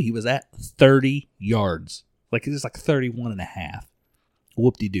I knew he was at 30 yards. Like, it was like 31 and a half.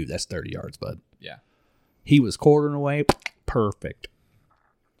 Whoop-de-doo, that's 30 yards, bud. Yeah. He was quartering away, perfect.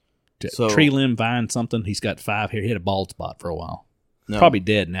 So- Tree limb, vine, something. He's got 5 here. He had a bald spot for a while. No. Probably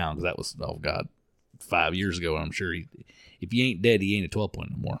dead now because that was, 5 years ago. I'm sure if he ain't dead, he ain't a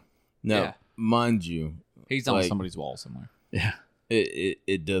 12-point no more. No, Yeah. mind you, He's on Like- somebody's wall somewhere. Yeah.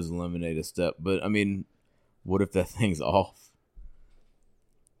 it does eliminate a step. But I mean, what if that thing's off?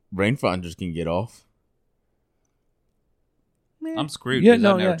 Rangefinders can get off. I'm screwed Yeah, because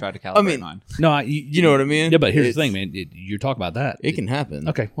no, I've never yeah. tried to calibrate mine. No, You know what I mean? Yeah, but here's It's- the thing, man. You're talking about that. It can happen.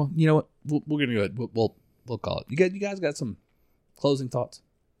 Okay, well, you know what? We're gonna go ahead. We'll call it. You guys got some closing thoughts?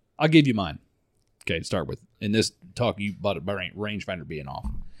 I'll give you mine. Okay, to start with. In this talk, you bought it by rangefinder being off,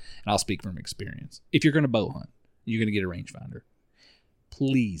 and I'll speak from experience. If you're gonna bow hunt, you're gonna get a rangefinder.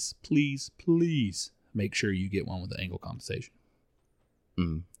 Please, please, please make sure you get one with the angle compensation.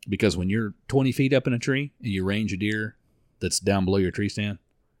 Mm. Because when you're 20 feet up in a tree and you range a deer that's down below your tree stand,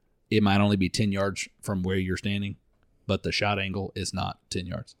 it might only be 10 yards from where you're standing, but the shot angle is not 10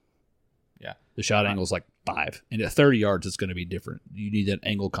 yards. Yeah. The shot angle is like 5. And at 30 yards, it's going to be different. You need that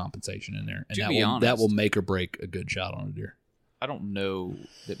angle compensation in there. And To that be will, honest- that will make or break a good shot on a deer. I don't know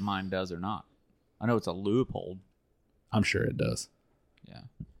that mine does or not. I know it's a loophole. I'm sure it does. Yeah.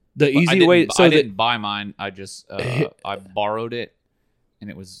 The But easy way, I so didn't buy mine. I just I borrowed it, and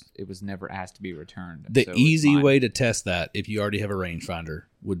it was never asked to be returned. the So it's easy mine. way to test that, if you already have a rangefinder,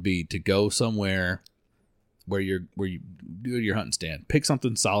 would be to go somewhere where you do your hunting stand. Pick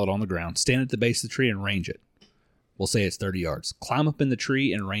something solid on the ground, stand at the base of the tree and range it. We'll say it's 30 yards. Climb up in the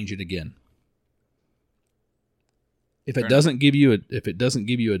tree and range it again. If it doesn't give you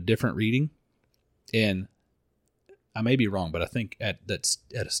a different reading, and I may be wrong, but I think at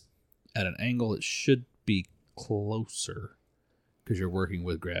an angle it should be closer because you're working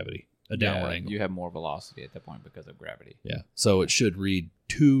with gravity, a downward angle. You have more velocity at that point because of gravity. Yeah, so it should read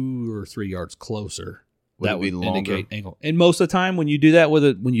 2 or 3 yards closer. Would That it be would longer? indicate angle. And most of the time, when you do that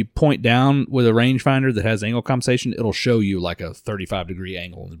when you point down with a rangefinder that has angle compensation, it'll show you like a 35-degree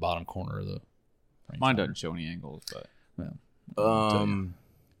angle in the bottom corner of the rangefinder. Mine doesn't show any angles, but Um,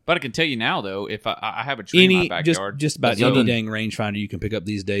 I can tell you now though, if I have a tree in my backyard, just about That's any nothing. dang rangefinder you can pick up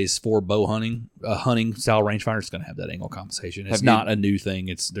these days for bow hunting, a hunting style rangefinder is going to have that angle compensation. It's Have you- not a new thing.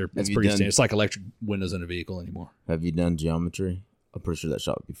 It's you pretty done- standard. It's like electric windows in a vehicle anymore. have you done geometry? I'm pretty sure that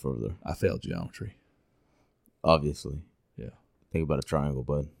shot would be further. I failed geometry. Obviously. Yeah. Think about a triangle,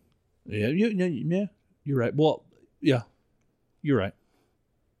 bud. Yeah, yeah, you're right. Well, yeah, you're right.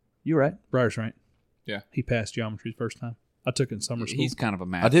 You're right. Briar's right. Yeah. He passed geometry the first time. I took it in summer school. he's kind of a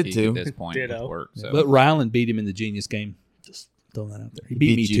math I did geek too. at this point with Ditto. work. So. But Ryland beat him in the Genius game. Just throwing that out there. He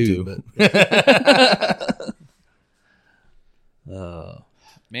beat me you too. But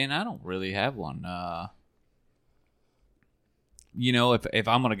Man, I don't really have one. If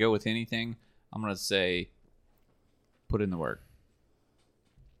I'm gonna go with anything, I'm gonna say put in the work.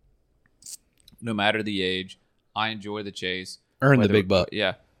 No matter the age, I enjoy the chase. earn the Whether- big buck.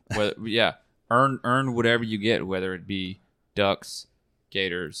 Yeah, earn whatever you get, whether it be ducks,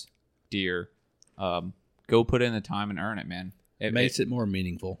 gators, deer. Go put in the time and earn it, man. It makes it more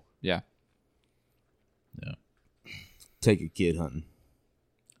meaningful. Yeah. Take a kid hunting.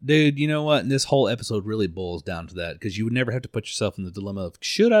 Dude, you know what? And this whole episode really boils down to that because you would never have to put yourself in the dilemma of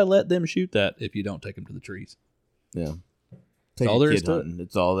should I let them shoot that if you don't take them to the trees. Yeah. Take all a there is kid to it. hunting.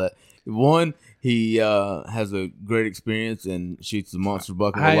 It's all that. One, he has a great experience and shoots the monster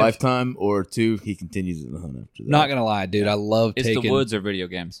buck of I a have- lifetime, or two, he continues in the hunt after that. Not gonna lie, dude. I love It's taking the woods or video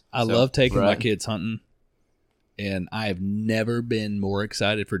games. I So, love taking my Right. kids hunting, and I have never been more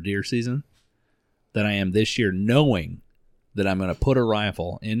excited for deer season than I am this year, knowing that I'm going to put a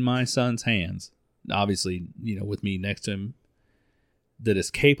rifle in my son's hands, obviously, with me next to him, that is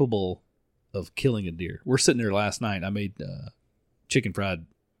capable of killing a deer. We're sitting there last night. I made chicken fried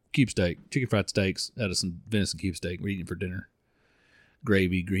steaks out of some venison cube steak. We're eating for dinner.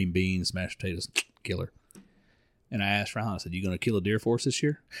 Gravy, green beans, mashed potatoes, killer. And I asked Ron, I said, "You going to kill a deer for us this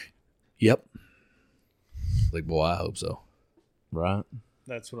year?" Yep. Like, boy, I hope so. Right?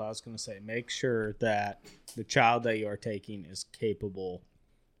 That's what I was going to say. Make sure that the child that you are taking is capable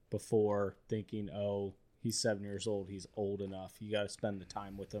before thinking, oh, he's 7 years old, he's old enough. You got to spend the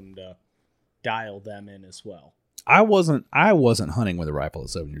time with them to dial them in as well. I wasn't hunting with a rifle at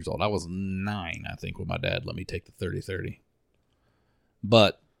 7 years old. I was 9, I think, when my dad let me take the 30-30.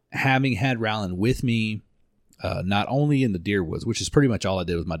 But having had Ryland with me, not only in the deer woods, which is pretty much all I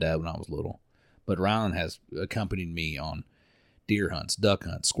did with my dad when I was little, but Ryland has accompanied me on deer hunts, duck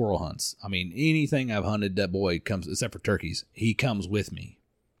hunts, squirrel hunts. I mean, anything I've hunted, that boy comes, except for turkeys, he comes with me.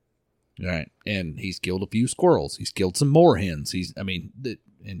 All right. And he's killed a few squirrels. He's killed some moorhens.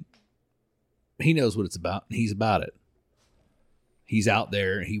 And he knows what it's about. And he's about it. He's out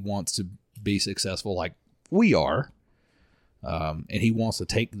there. He wants to be successful like we are. And he wants to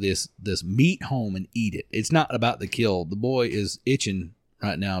take this meat home and eat it. It's not about the kill. The boy is itching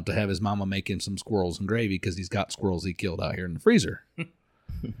right now to have his mama make him some squirrels and gravy because he's got squirrels he killed out here in the freezer.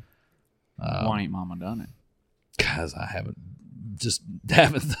 Why ain't Mama done it? Because I haven't.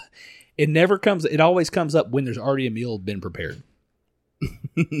 It never comes. It always comes up when there's already a meal been prepared.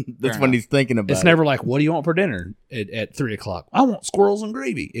 That's when he's thinking about It's never like, what do you want for dinner at 3 o'clock? I want squirrels and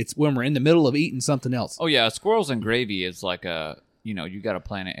gravy. It's when we're in the middle of eating something else. Oh yeah, squirrels and gravy is like you got to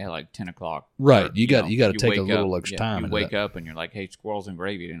plan it at like 10 o'clock. Right. Or, You got to take wake a little up, extra time. You into wake that. up and you're like, hey, squirrels and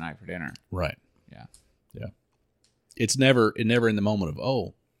gravy tonight for dinner. Right. Yeah. Yeah. It never in the moment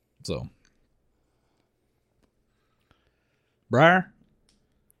of, so. Briar?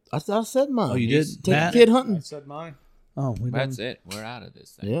 I said mine. Oh, you did? Take Matt? a kid I hunting. said mine. Oh, That's it. We're out of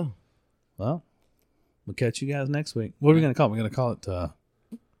this thing. Yeah. Well, we'll catch you guys next week. What are we going to call it? We're going to call it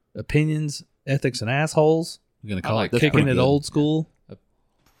Opinions, Ethics, and Assholes. We're going to call like it that. Kicking It Good. Old School.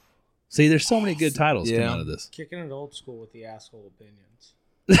 See, there's so many good titles Yeah. coming out of this. Kicking it old school with the asshole opinions.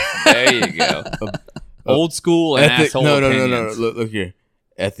 There you go. Old school and asshole no. opinions. Look here.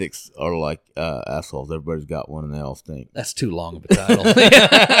 Ethics are like assholes. Everybody's got one and they all stink. That's too long of a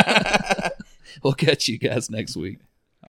title. We'll catch you guys next week.